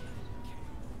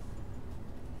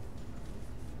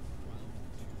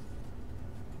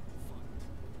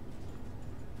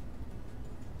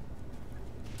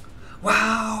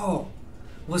 Wow!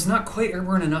 Was not quite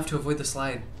airborne enough to avoid the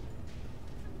slide.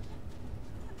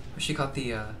 She caught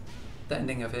the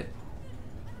ending of it.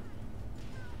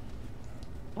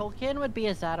 Tolkien would be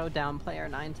a Zato down player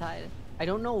 9-tide. I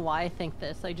don't know why I think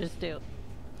this, I just do.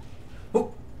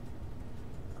 Oh!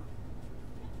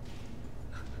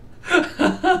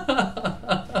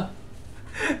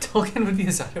 Tolkien would be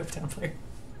a Zato down player.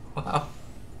 Wow.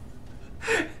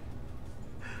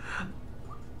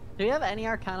 Do we have any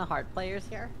Arcana Heart players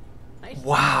here? Nice.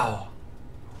 Wow.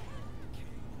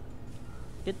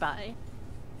 Goodbye.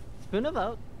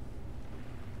 SpoonOfOats.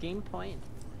 Game point.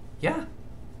 Yeah.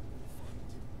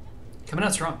 Coming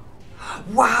out strong.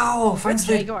 Wow! Finds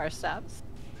the Jaguar steps.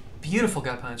 beautiful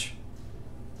gut punch.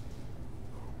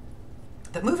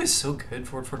 That move is so good,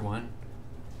 forward, forward, 1.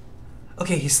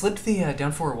 Okay, he slipped the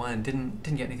down forward 1. Didn't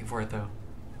get anything for it, though.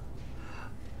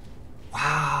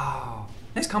 Wow.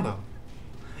 Nice combo.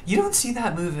 You don't see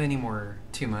that move anymore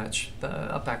too much, the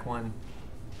up back 1.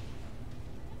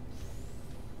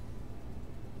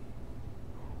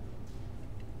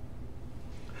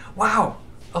 Wow.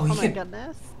 Oh, he Oh my could.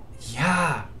 goodness.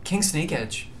 Yeah. King Snake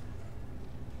Edge.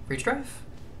 Reach drive.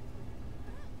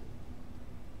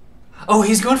 Oh,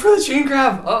 he's going for the chain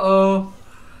grab. Uh-oh.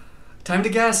 Time to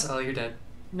guess. Oh, you're dead.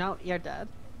 No, you're dead.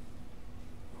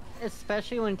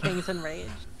 Especially when King's enraged.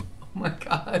 Oh my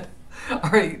god. All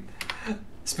right.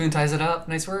 Spoon ties it up.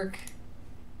 Nice work.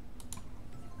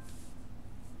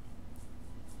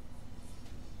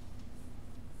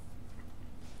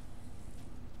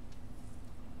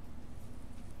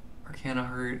 Arcana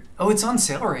Heart. Oh, it's on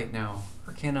sale right now.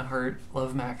 Arcana Heart,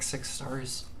 Love Max, 6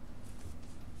 stars.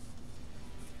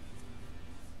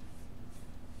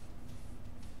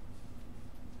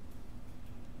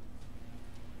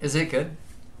 Is it good?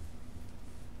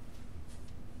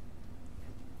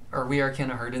 Are we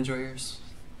Arcana Heart enjoyers?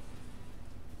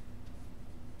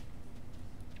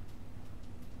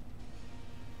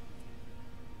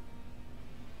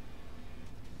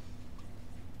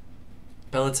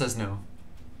 Belet says no.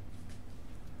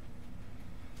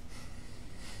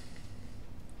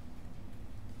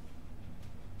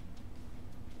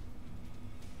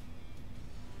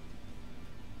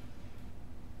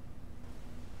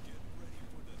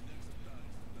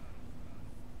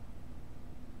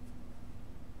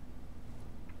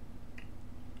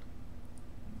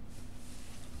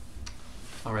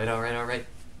 All right.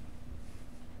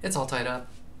 It's all tied up.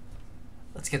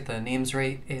 Let's get the names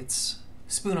right. It's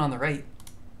Spoon on the right.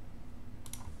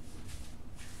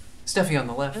 Stephie on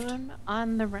the left. Spoon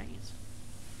on the right.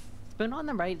 Spoon on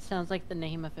the right sounds like the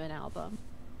name of an album.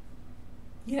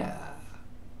 Yeah.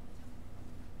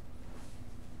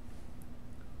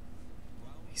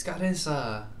 He's got his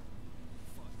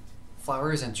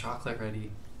flowers and chocolate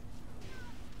ready.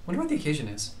 Wonder what the occasion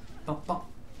is. Bump, bump,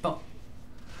 bump.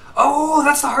 Oh,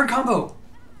 that's the hard combo.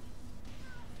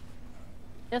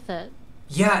 Is it?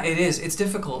 Yeah, it is. It's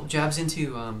difficult. Jabs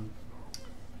into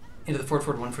the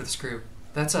forward one for the screw.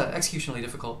 That's executionally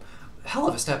difficult. Hell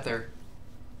of a step there.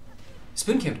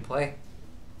 Spoon came to play.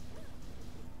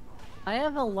 I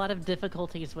have a lot of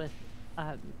difficulties with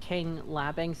King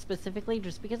labbing specifically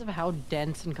just because of how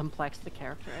dense and complex the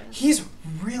character is. He's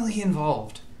really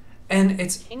involved. And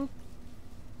it's...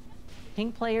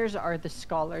 King players are the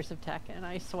scholars of Tekken,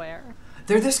 I swear.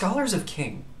 They're the scholars of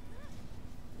King.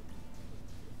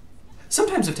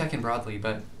 Sometimes of Tekken broadly,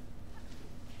 but...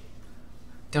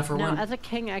 Down for one. Now, as a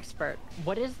King expert,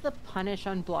 what is the punish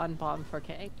on Blonde Bomb for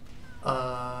King?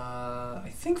 I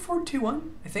think forward 2-1,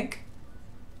 I think.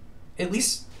 At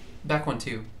least back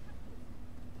 1-2.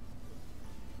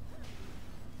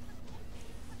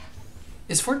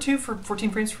 Is forward 2 for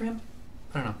 14 frames for him?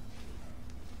 I don't know.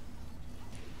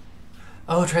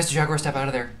 Oh, tries to Jaguar step out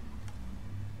of there.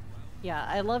 Yeah,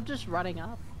 I love just running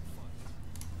up.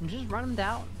 And just run him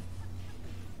down.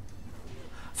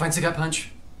 Finds the gut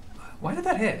punch. Why did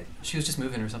that hit? She was just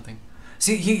moving or something.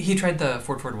 See, he tried the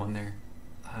forward one there.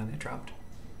 And it dropped.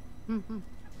 Mm-hmm.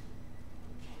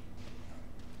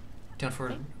 Down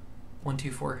forward 1,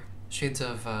 2, 4. Shades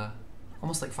of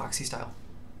almost like Foxy style.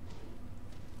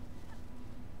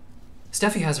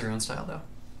 Stephie has her own style though.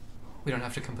 We don't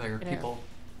have to compare people.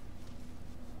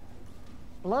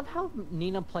 I love how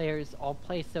Nina players all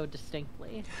play so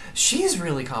distinctly. She's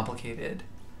really complicated.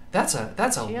 That's a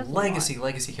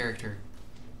legacy character.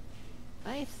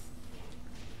 Nice.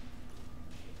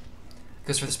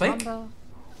 Goes for the spike. Combo.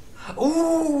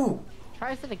 Ooh!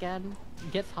 Tries it again.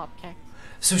 Gets hop kicked.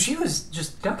 So she was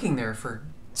just ducking there for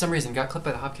some reason. Got clipped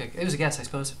by the hop kick. It was a guess, I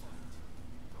suppose.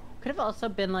 Could have also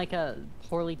been like a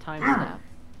poorly timed snap.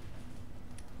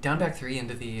 Down back 3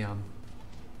 into the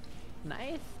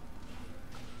Nice.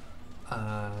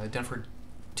 down for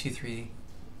 2-3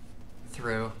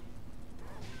 throw.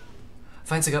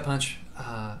 Finds a gut punch.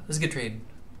 This is a good trade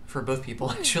for both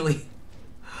people actually.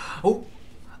 Oh,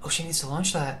 she needs to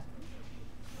launch that.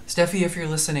 Stephie, if you're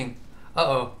listening.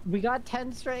 Uh-oh. We got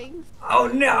 10 strings. Oh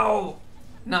no!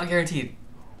 Not guaranteed.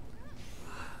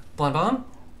 Blonde bomb?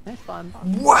 Nice Blonde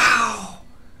Bomb. Wow!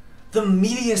 The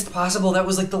meatiest possible. That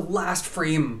was like the last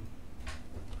frame.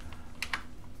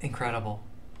 Incredible.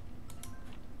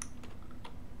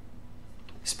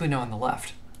 Spoon now on the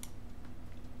left.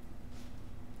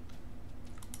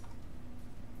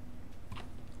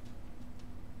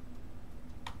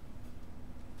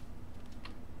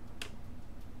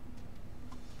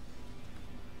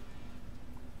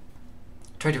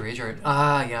 Tried to rage art.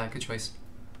 Ah, yeah, good choice.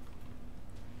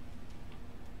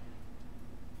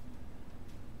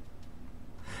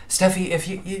 Stephie, if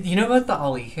you know about the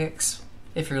ollie kicks,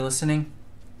 if you're listening,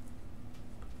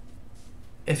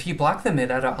 if you block the mid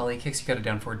out of ollie kicks, you gotta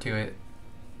down forward to it.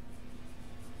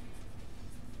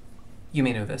 You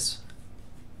may know this.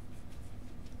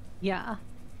 Yeah.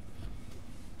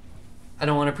 I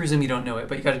don't want to presume you don't know it,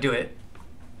 but you got to do it.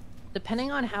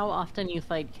 Depending on how often you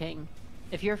fight King,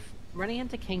 if you're running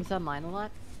into Kings online a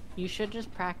lot, you should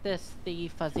just practice the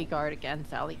fuzzy guard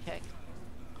against alley kick.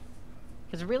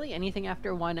 Because really anything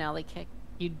after one alley kick,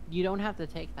 you don't have to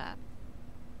take that.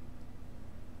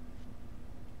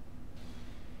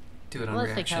 Do it on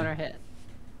Unless reaction. they counter hit.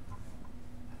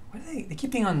 Why do they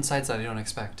keep being on sides that I don't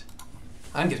expect?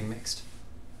 I'm getting mixed.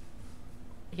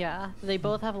 Yeah, they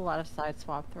both have a lot of side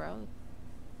swap throws.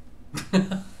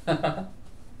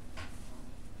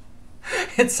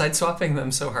 It's side swapping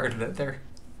them so hard that they're...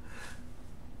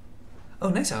 Oh,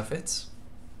 nice outfits.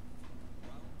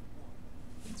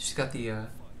 She's got the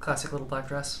classic little black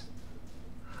dress.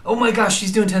 Oh my gosh,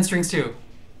 she's doing 10 strings too.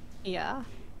 Yeah.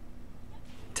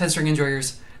 10 string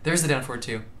enjoyers. There's the down forward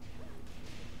too.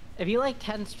 If you like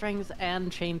 10 strings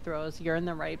and chain throws, you're in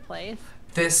the right place.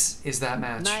 This is that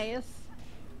match. Nice.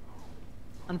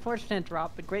 Unfortunate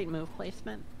drop, but great move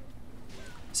placement.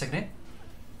 Second hit.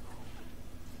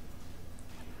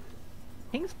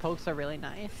 King's pokes are really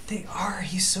nice. They are.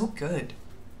 He's so good.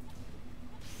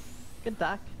 Good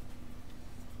duck.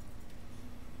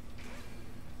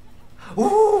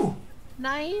 Ooh!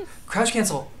 Nice. Crouch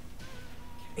cancel.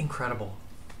 Incredible.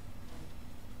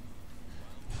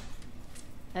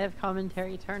 I have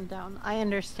commentary turned down. I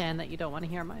understand that you don't want to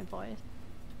hear my voice.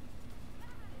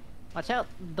 Watch out.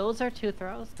 Those are 2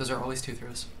 throws. Those are always 2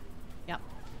 throws. Yep.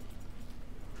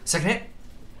 Second hit.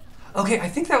 Okay, I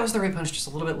think that was the right punch, just a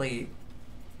little bit late.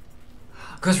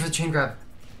 Goes for the chain grab.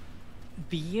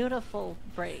 Beautiful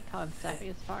break on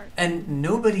Stephie's part. And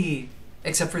nobody,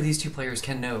 except for these 2 players,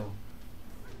 can know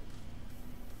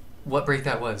what break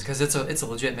that was, because it's a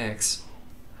legit mix.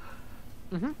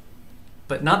 Mm-hmm.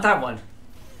 But not that one.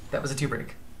 That was a 2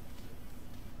 break.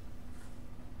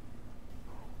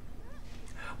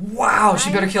 Wow,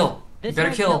 she better kill. This Better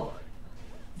might kill.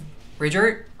 Rage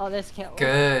art? Oh, this kill.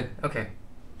 Good. Okay.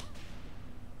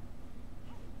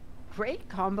 Great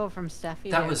combo from Stephie.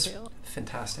 That there was too.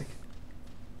 fantastic.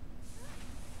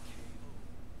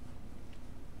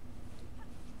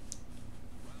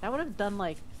 That would have done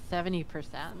like 70%.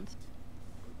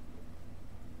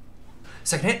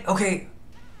 Second hit? Okay.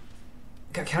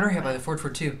 Got counter hit by the forward for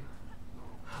 2.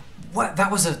 What?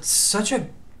 That was such a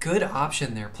good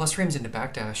option there. Plus frames into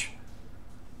backdash.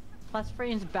 Plus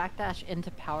frames backdash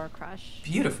into power crush.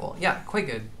 Beautiful. Yeah, quite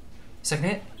good. Second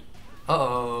hit?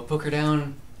 Uh-oh. Poke her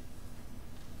down.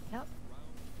 Yep.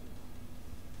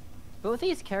 Both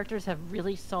these characters have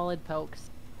really solid pokes,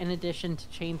 in addition to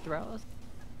chain throws.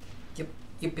 Yep.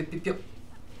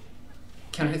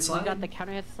 Counter hit slide? You got the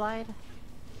counter hit slide.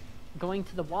 Going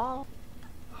to the wall.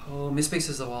 Oh,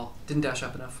 misspaces the wall. Didn't dash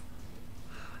up enough.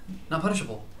 Not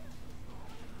punishable.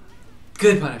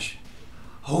 Good punish.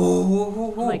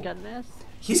 Oh, Oh my goodness.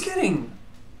 He's getting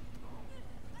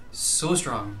so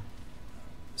strong.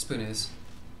 Spoon is.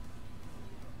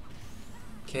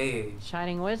 Okay.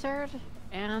 Shining Wizard,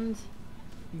 and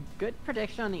good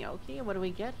prediction on the Oki. What do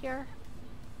we get here?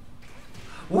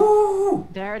 Woo!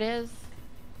 There it is.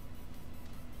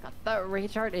 God, the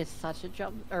Rage Art is such a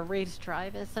jump, or Rage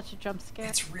Drive is such a jump scare.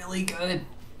 It's really good.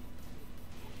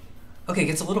 Okay,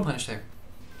 gets a little punish there.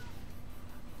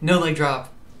 No leg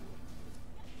drop.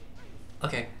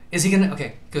 Okay, is he gonna,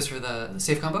 okay, goes for the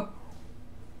safe combo.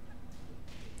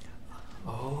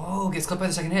 Oh, gets clipped by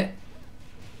the second hit.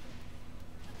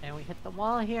 And we hit the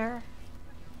wall here.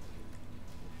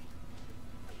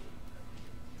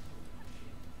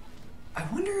 I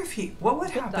wonder if what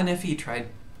would Good happen stuff. if he tried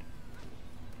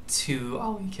to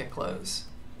ollie kick close?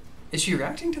 Is she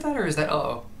reacting to that, or is that,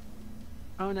 uh-oh?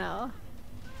 Oh no.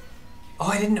 Oh,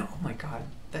 I didn't know. Oh my god,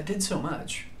 that did so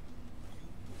much.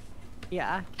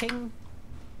 Yeah, King.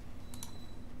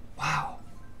 Wow.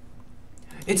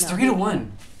 It's No, 3-1.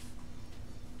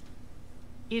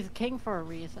 He's king for a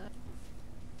reason.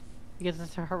 Because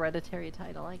it's a hereditary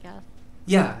title, I guess.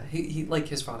 Yeah, he like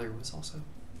his father was also.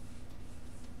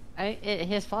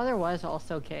 His father was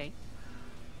also king.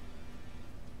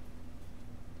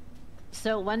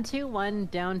 So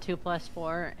 1-2-1 down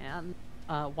 2+4 and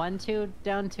 1-2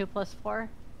 down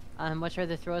 2+4, which are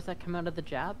the throws that come out of the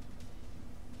jab.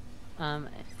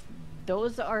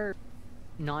 Those are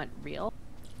not real.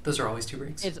 Those are always 2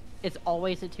 breaks. It's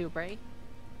always a 2 break.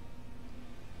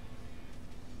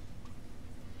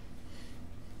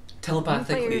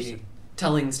 Telepathically players-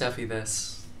 telling Stephie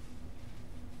this.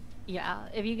 Yeah,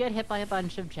 if you get hit by a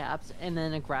bunch of jabs and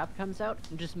then a grab comes out,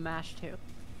 just mash 2.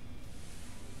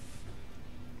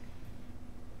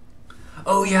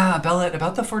 Oh yeah, belet,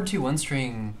 about the 4-2-1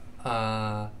 string,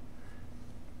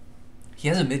 he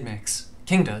has a mid-mix.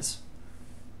 King does.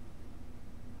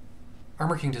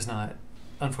 Armor King does not.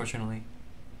 unfortunately.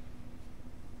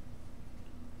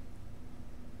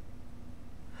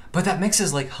 But that mix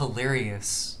is like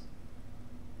hilarious.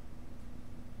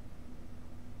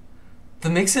 The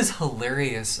mix is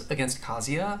hilarious against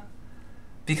Kazuya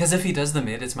because if he does the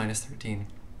mid, it's -13.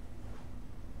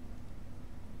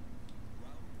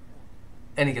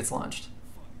 And he gets launched.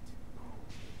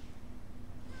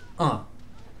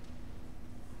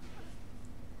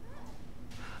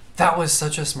 That was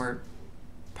such a smart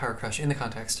power crush in the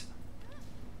context.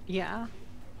 Yeah.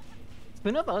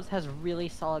 SpoonOfOats has really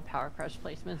solid power crush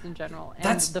placements in general,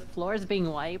 and the floors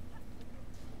being wiped.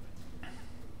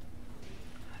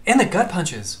 And the gut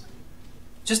punches.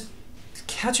 Just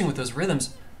catching with those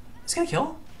rhythms. It's gonna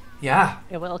kill? Yeah.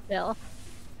 It will kill.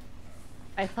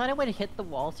 I thought it would hit the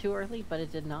wall too early, but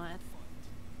it did not.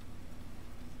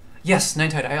 Yes,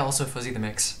 Ninetide, I also fuzzy the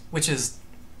mix, which is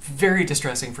very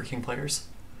distressing for king players.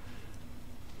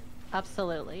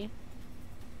 Absolutely.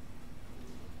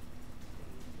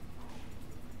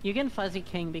 You can fuzzy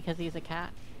king because he's a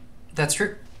cat. That's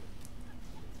true.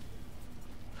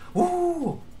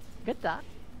 Woo! Good dot.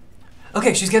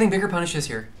 Okay, she's getting bigger punishes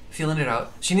here. Feeling it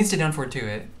out. She needs to down forward to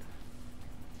it.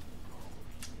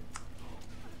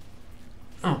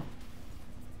 Oh.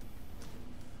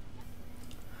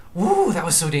 Woo, that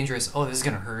was so dangerous. Oh, this is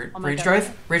gonna hurt. Rage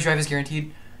drive? Rage drive is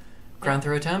guaranteed. Ground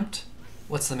throw attempt?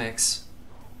 What's the mix?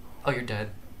 Oh, you're dead.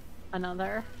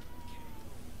 Another.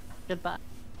 Goodbye.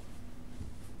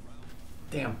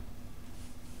 Damn.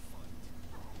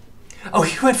 Oh,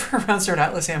 he went for a round start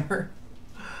Atlas Hammer.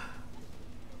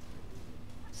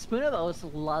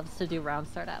 SpoonOfOats loves to do round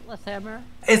start Atlas Hammer.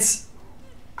 It's,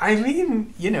 I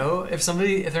mean, you know, if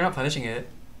they're not punishing it.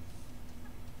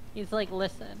 He's like,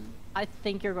 listen, I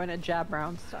think you're going to jab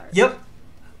round start. Yep.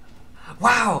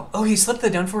 Wow. Oh, he slipped the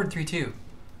down forward 3-2.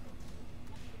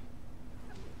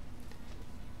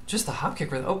 Just the hop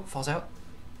kick. Oh, falls out.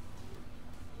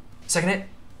 Second hit.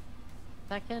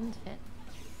 Second hit.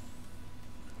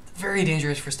 Very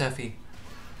dangerous for Stephie.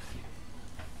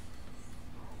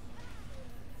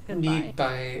 Need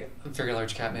by a very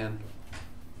large Catman.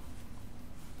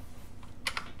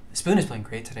 Spoon is playing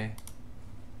great today.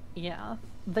 Yeah.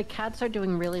 The cats are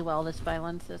doing really well this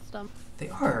violence system. They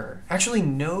are. Actually,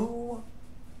 no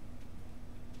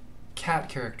cat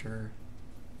character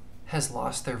has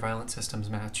lost their violent systems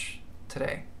match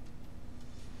today.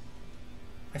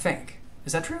 I think.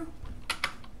 Is that true?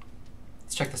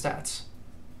 Let's check the stats.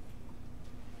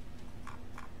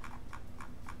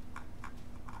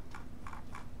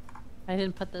 I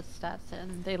didn't put the stats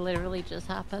in. They literally just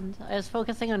happened. I was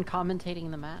focusing on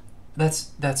commentating the map.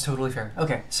 That's totally fair.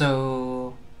 Okay,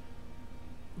 so...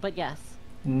 But yes.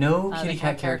 No kitty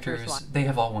cat characters. They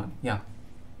have all won. Yeah.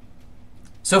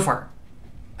 So far.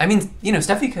 I mean, you know,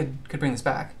 Stephie could bring this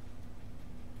back.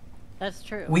 That's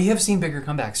true. We have seen bigger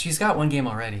comebacks. She's got one game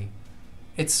already.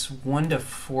 It's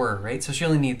 1-4, right? So she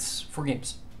only needs 4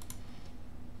 games.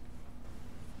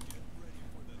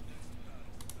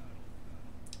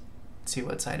 Let's see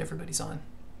what side everybody's on.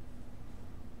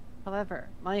 However,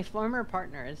 my former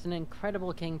partner is an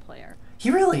incredible king player. He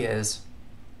really is.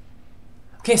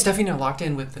 Okay, Stephie now locked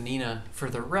in with the Nina for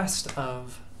the rest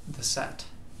of the set.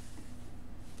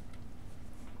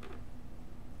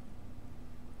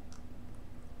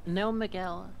 No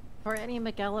Miguel. For any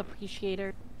Miguel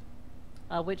appreciator,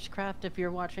 Witchcraft, if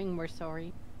you're watching, we're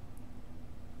sorry.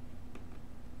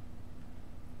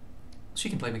 She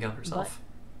can play Miguel herself.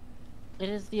 But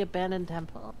it is the abandoned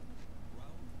temple.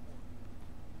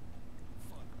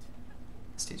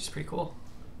 This stage is pretty cool.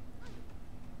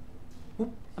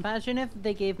 Oop. Imagine if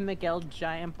they gave Miguel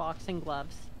giant boxing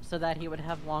gloves so that he would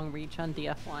have long reach on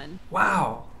DF1.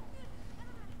 Wow.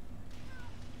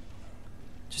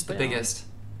 Just the biggest.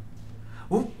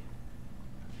 Ooh.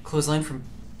 Clothesline from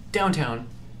downtown.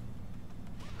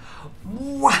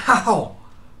 Wow.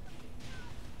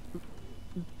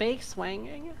 Bake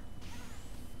swinging.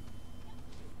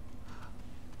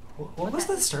 What was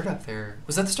the startup there?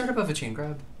 Was that the startup of a chain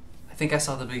grab? I think I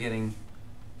saw the beginning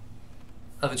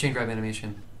of a chain grab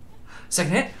animation.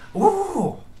 Second hit.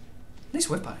 Ooh. Nice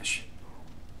whip punish.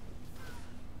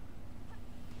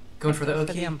 Going for the Oki.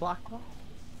 For the unblockable.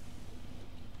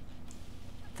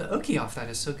 The Oki off that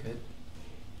is so good.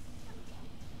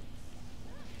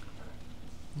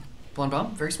 Blonde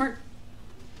bomb, very smart.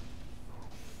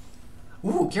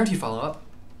 Ooh, guaranteed follow-up.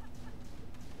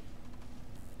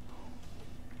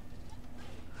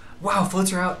 Wow, floats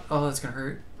her out. Oh, that's gonna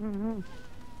hurt. Mm-hmm.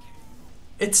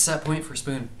 It's set point for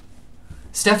Spoon.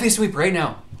 Stephie sweep right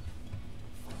now.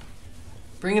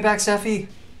 Bring it back, Stephie.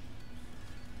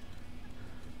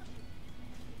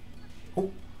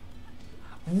 Oh.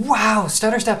 Wow,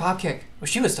 stutter step hop kick. Well,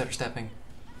 she was stutter stepping.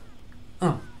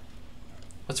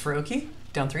 What's for Oki?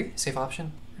 Down 3, safe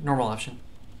option, normal option.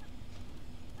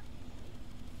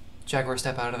 Jaguar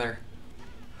step out of there.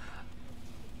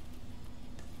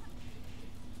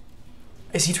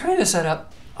 Is he trying to set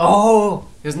up? Oh,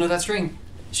 he doesn't know that string.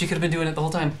 She could have been doing it the whole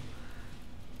time.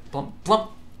 Blump, blump.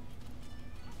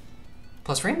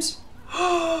 Plus frames?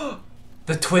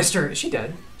 The twister. Is she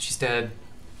dead? She's dead.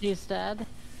 She's dead.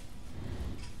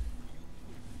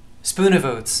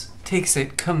 SpoonOfOats takes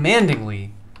it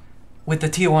commandingly with the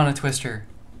Tijuana twister.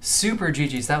 Super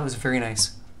GG's. That was very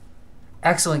nice.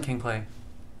 Excellent king play.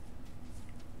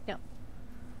 Yep.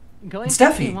 Going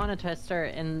Stephie. to Tijuana twister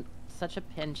in such a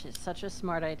pinch is such a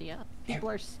smart idea.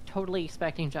 People are totally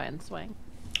expecting giant swing.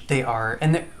 They are,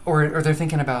 and or they're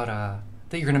thinking about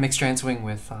that you're gonna mix giant swing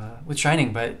with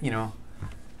shining, but you know,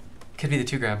 could be the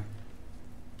 2 grab.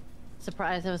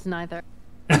 Surprise! It was neither.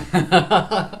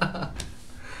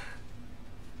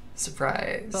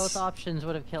 Surprise. Both options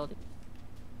would have killed you.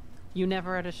 You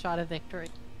never had a shot of victory.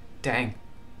 Dang.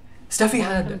 Stephie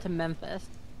Welcome had. to Memphis.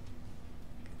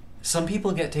 Some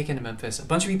people get taken to Memphis. A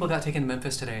bunch of people got taken to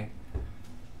Memphis today.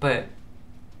 But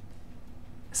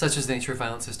such is the nature of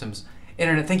violent systems.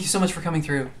 Internet, thank you so much for coming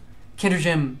through. Kinder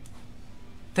Jim,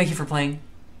 thank you for playing.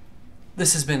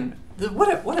 This has been what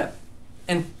a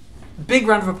and big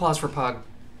round of applause for Pog.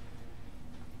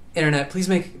 Internet, please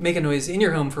make a noise in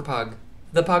your home for Pog,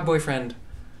 the Pog boyfriend.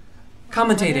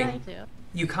 Commentating. What did I do?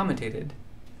 You commentated.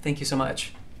 Thank you so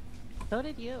much. So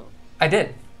did you. I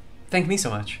did. Thank me so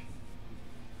much.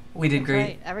 We did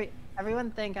great.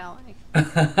 Everyone thank Alec.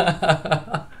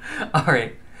 All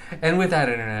right. And with that,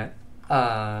 Internet,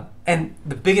 and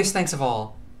the biggest thanks of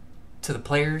all to the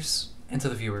players and to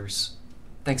the viewers.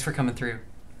 Thanks for coming through.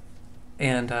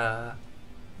 And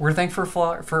we're thankful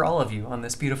for all of you on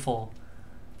this beautiful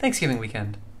Thanksgiving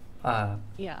weekend.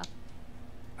 Yeah.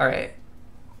 All right.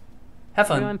 Have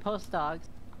fun. Everyone post dogs.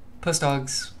 Post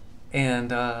dogs.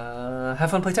 And have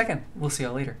fun play Tekken. We'll see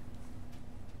y'all later.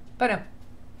 Bye now.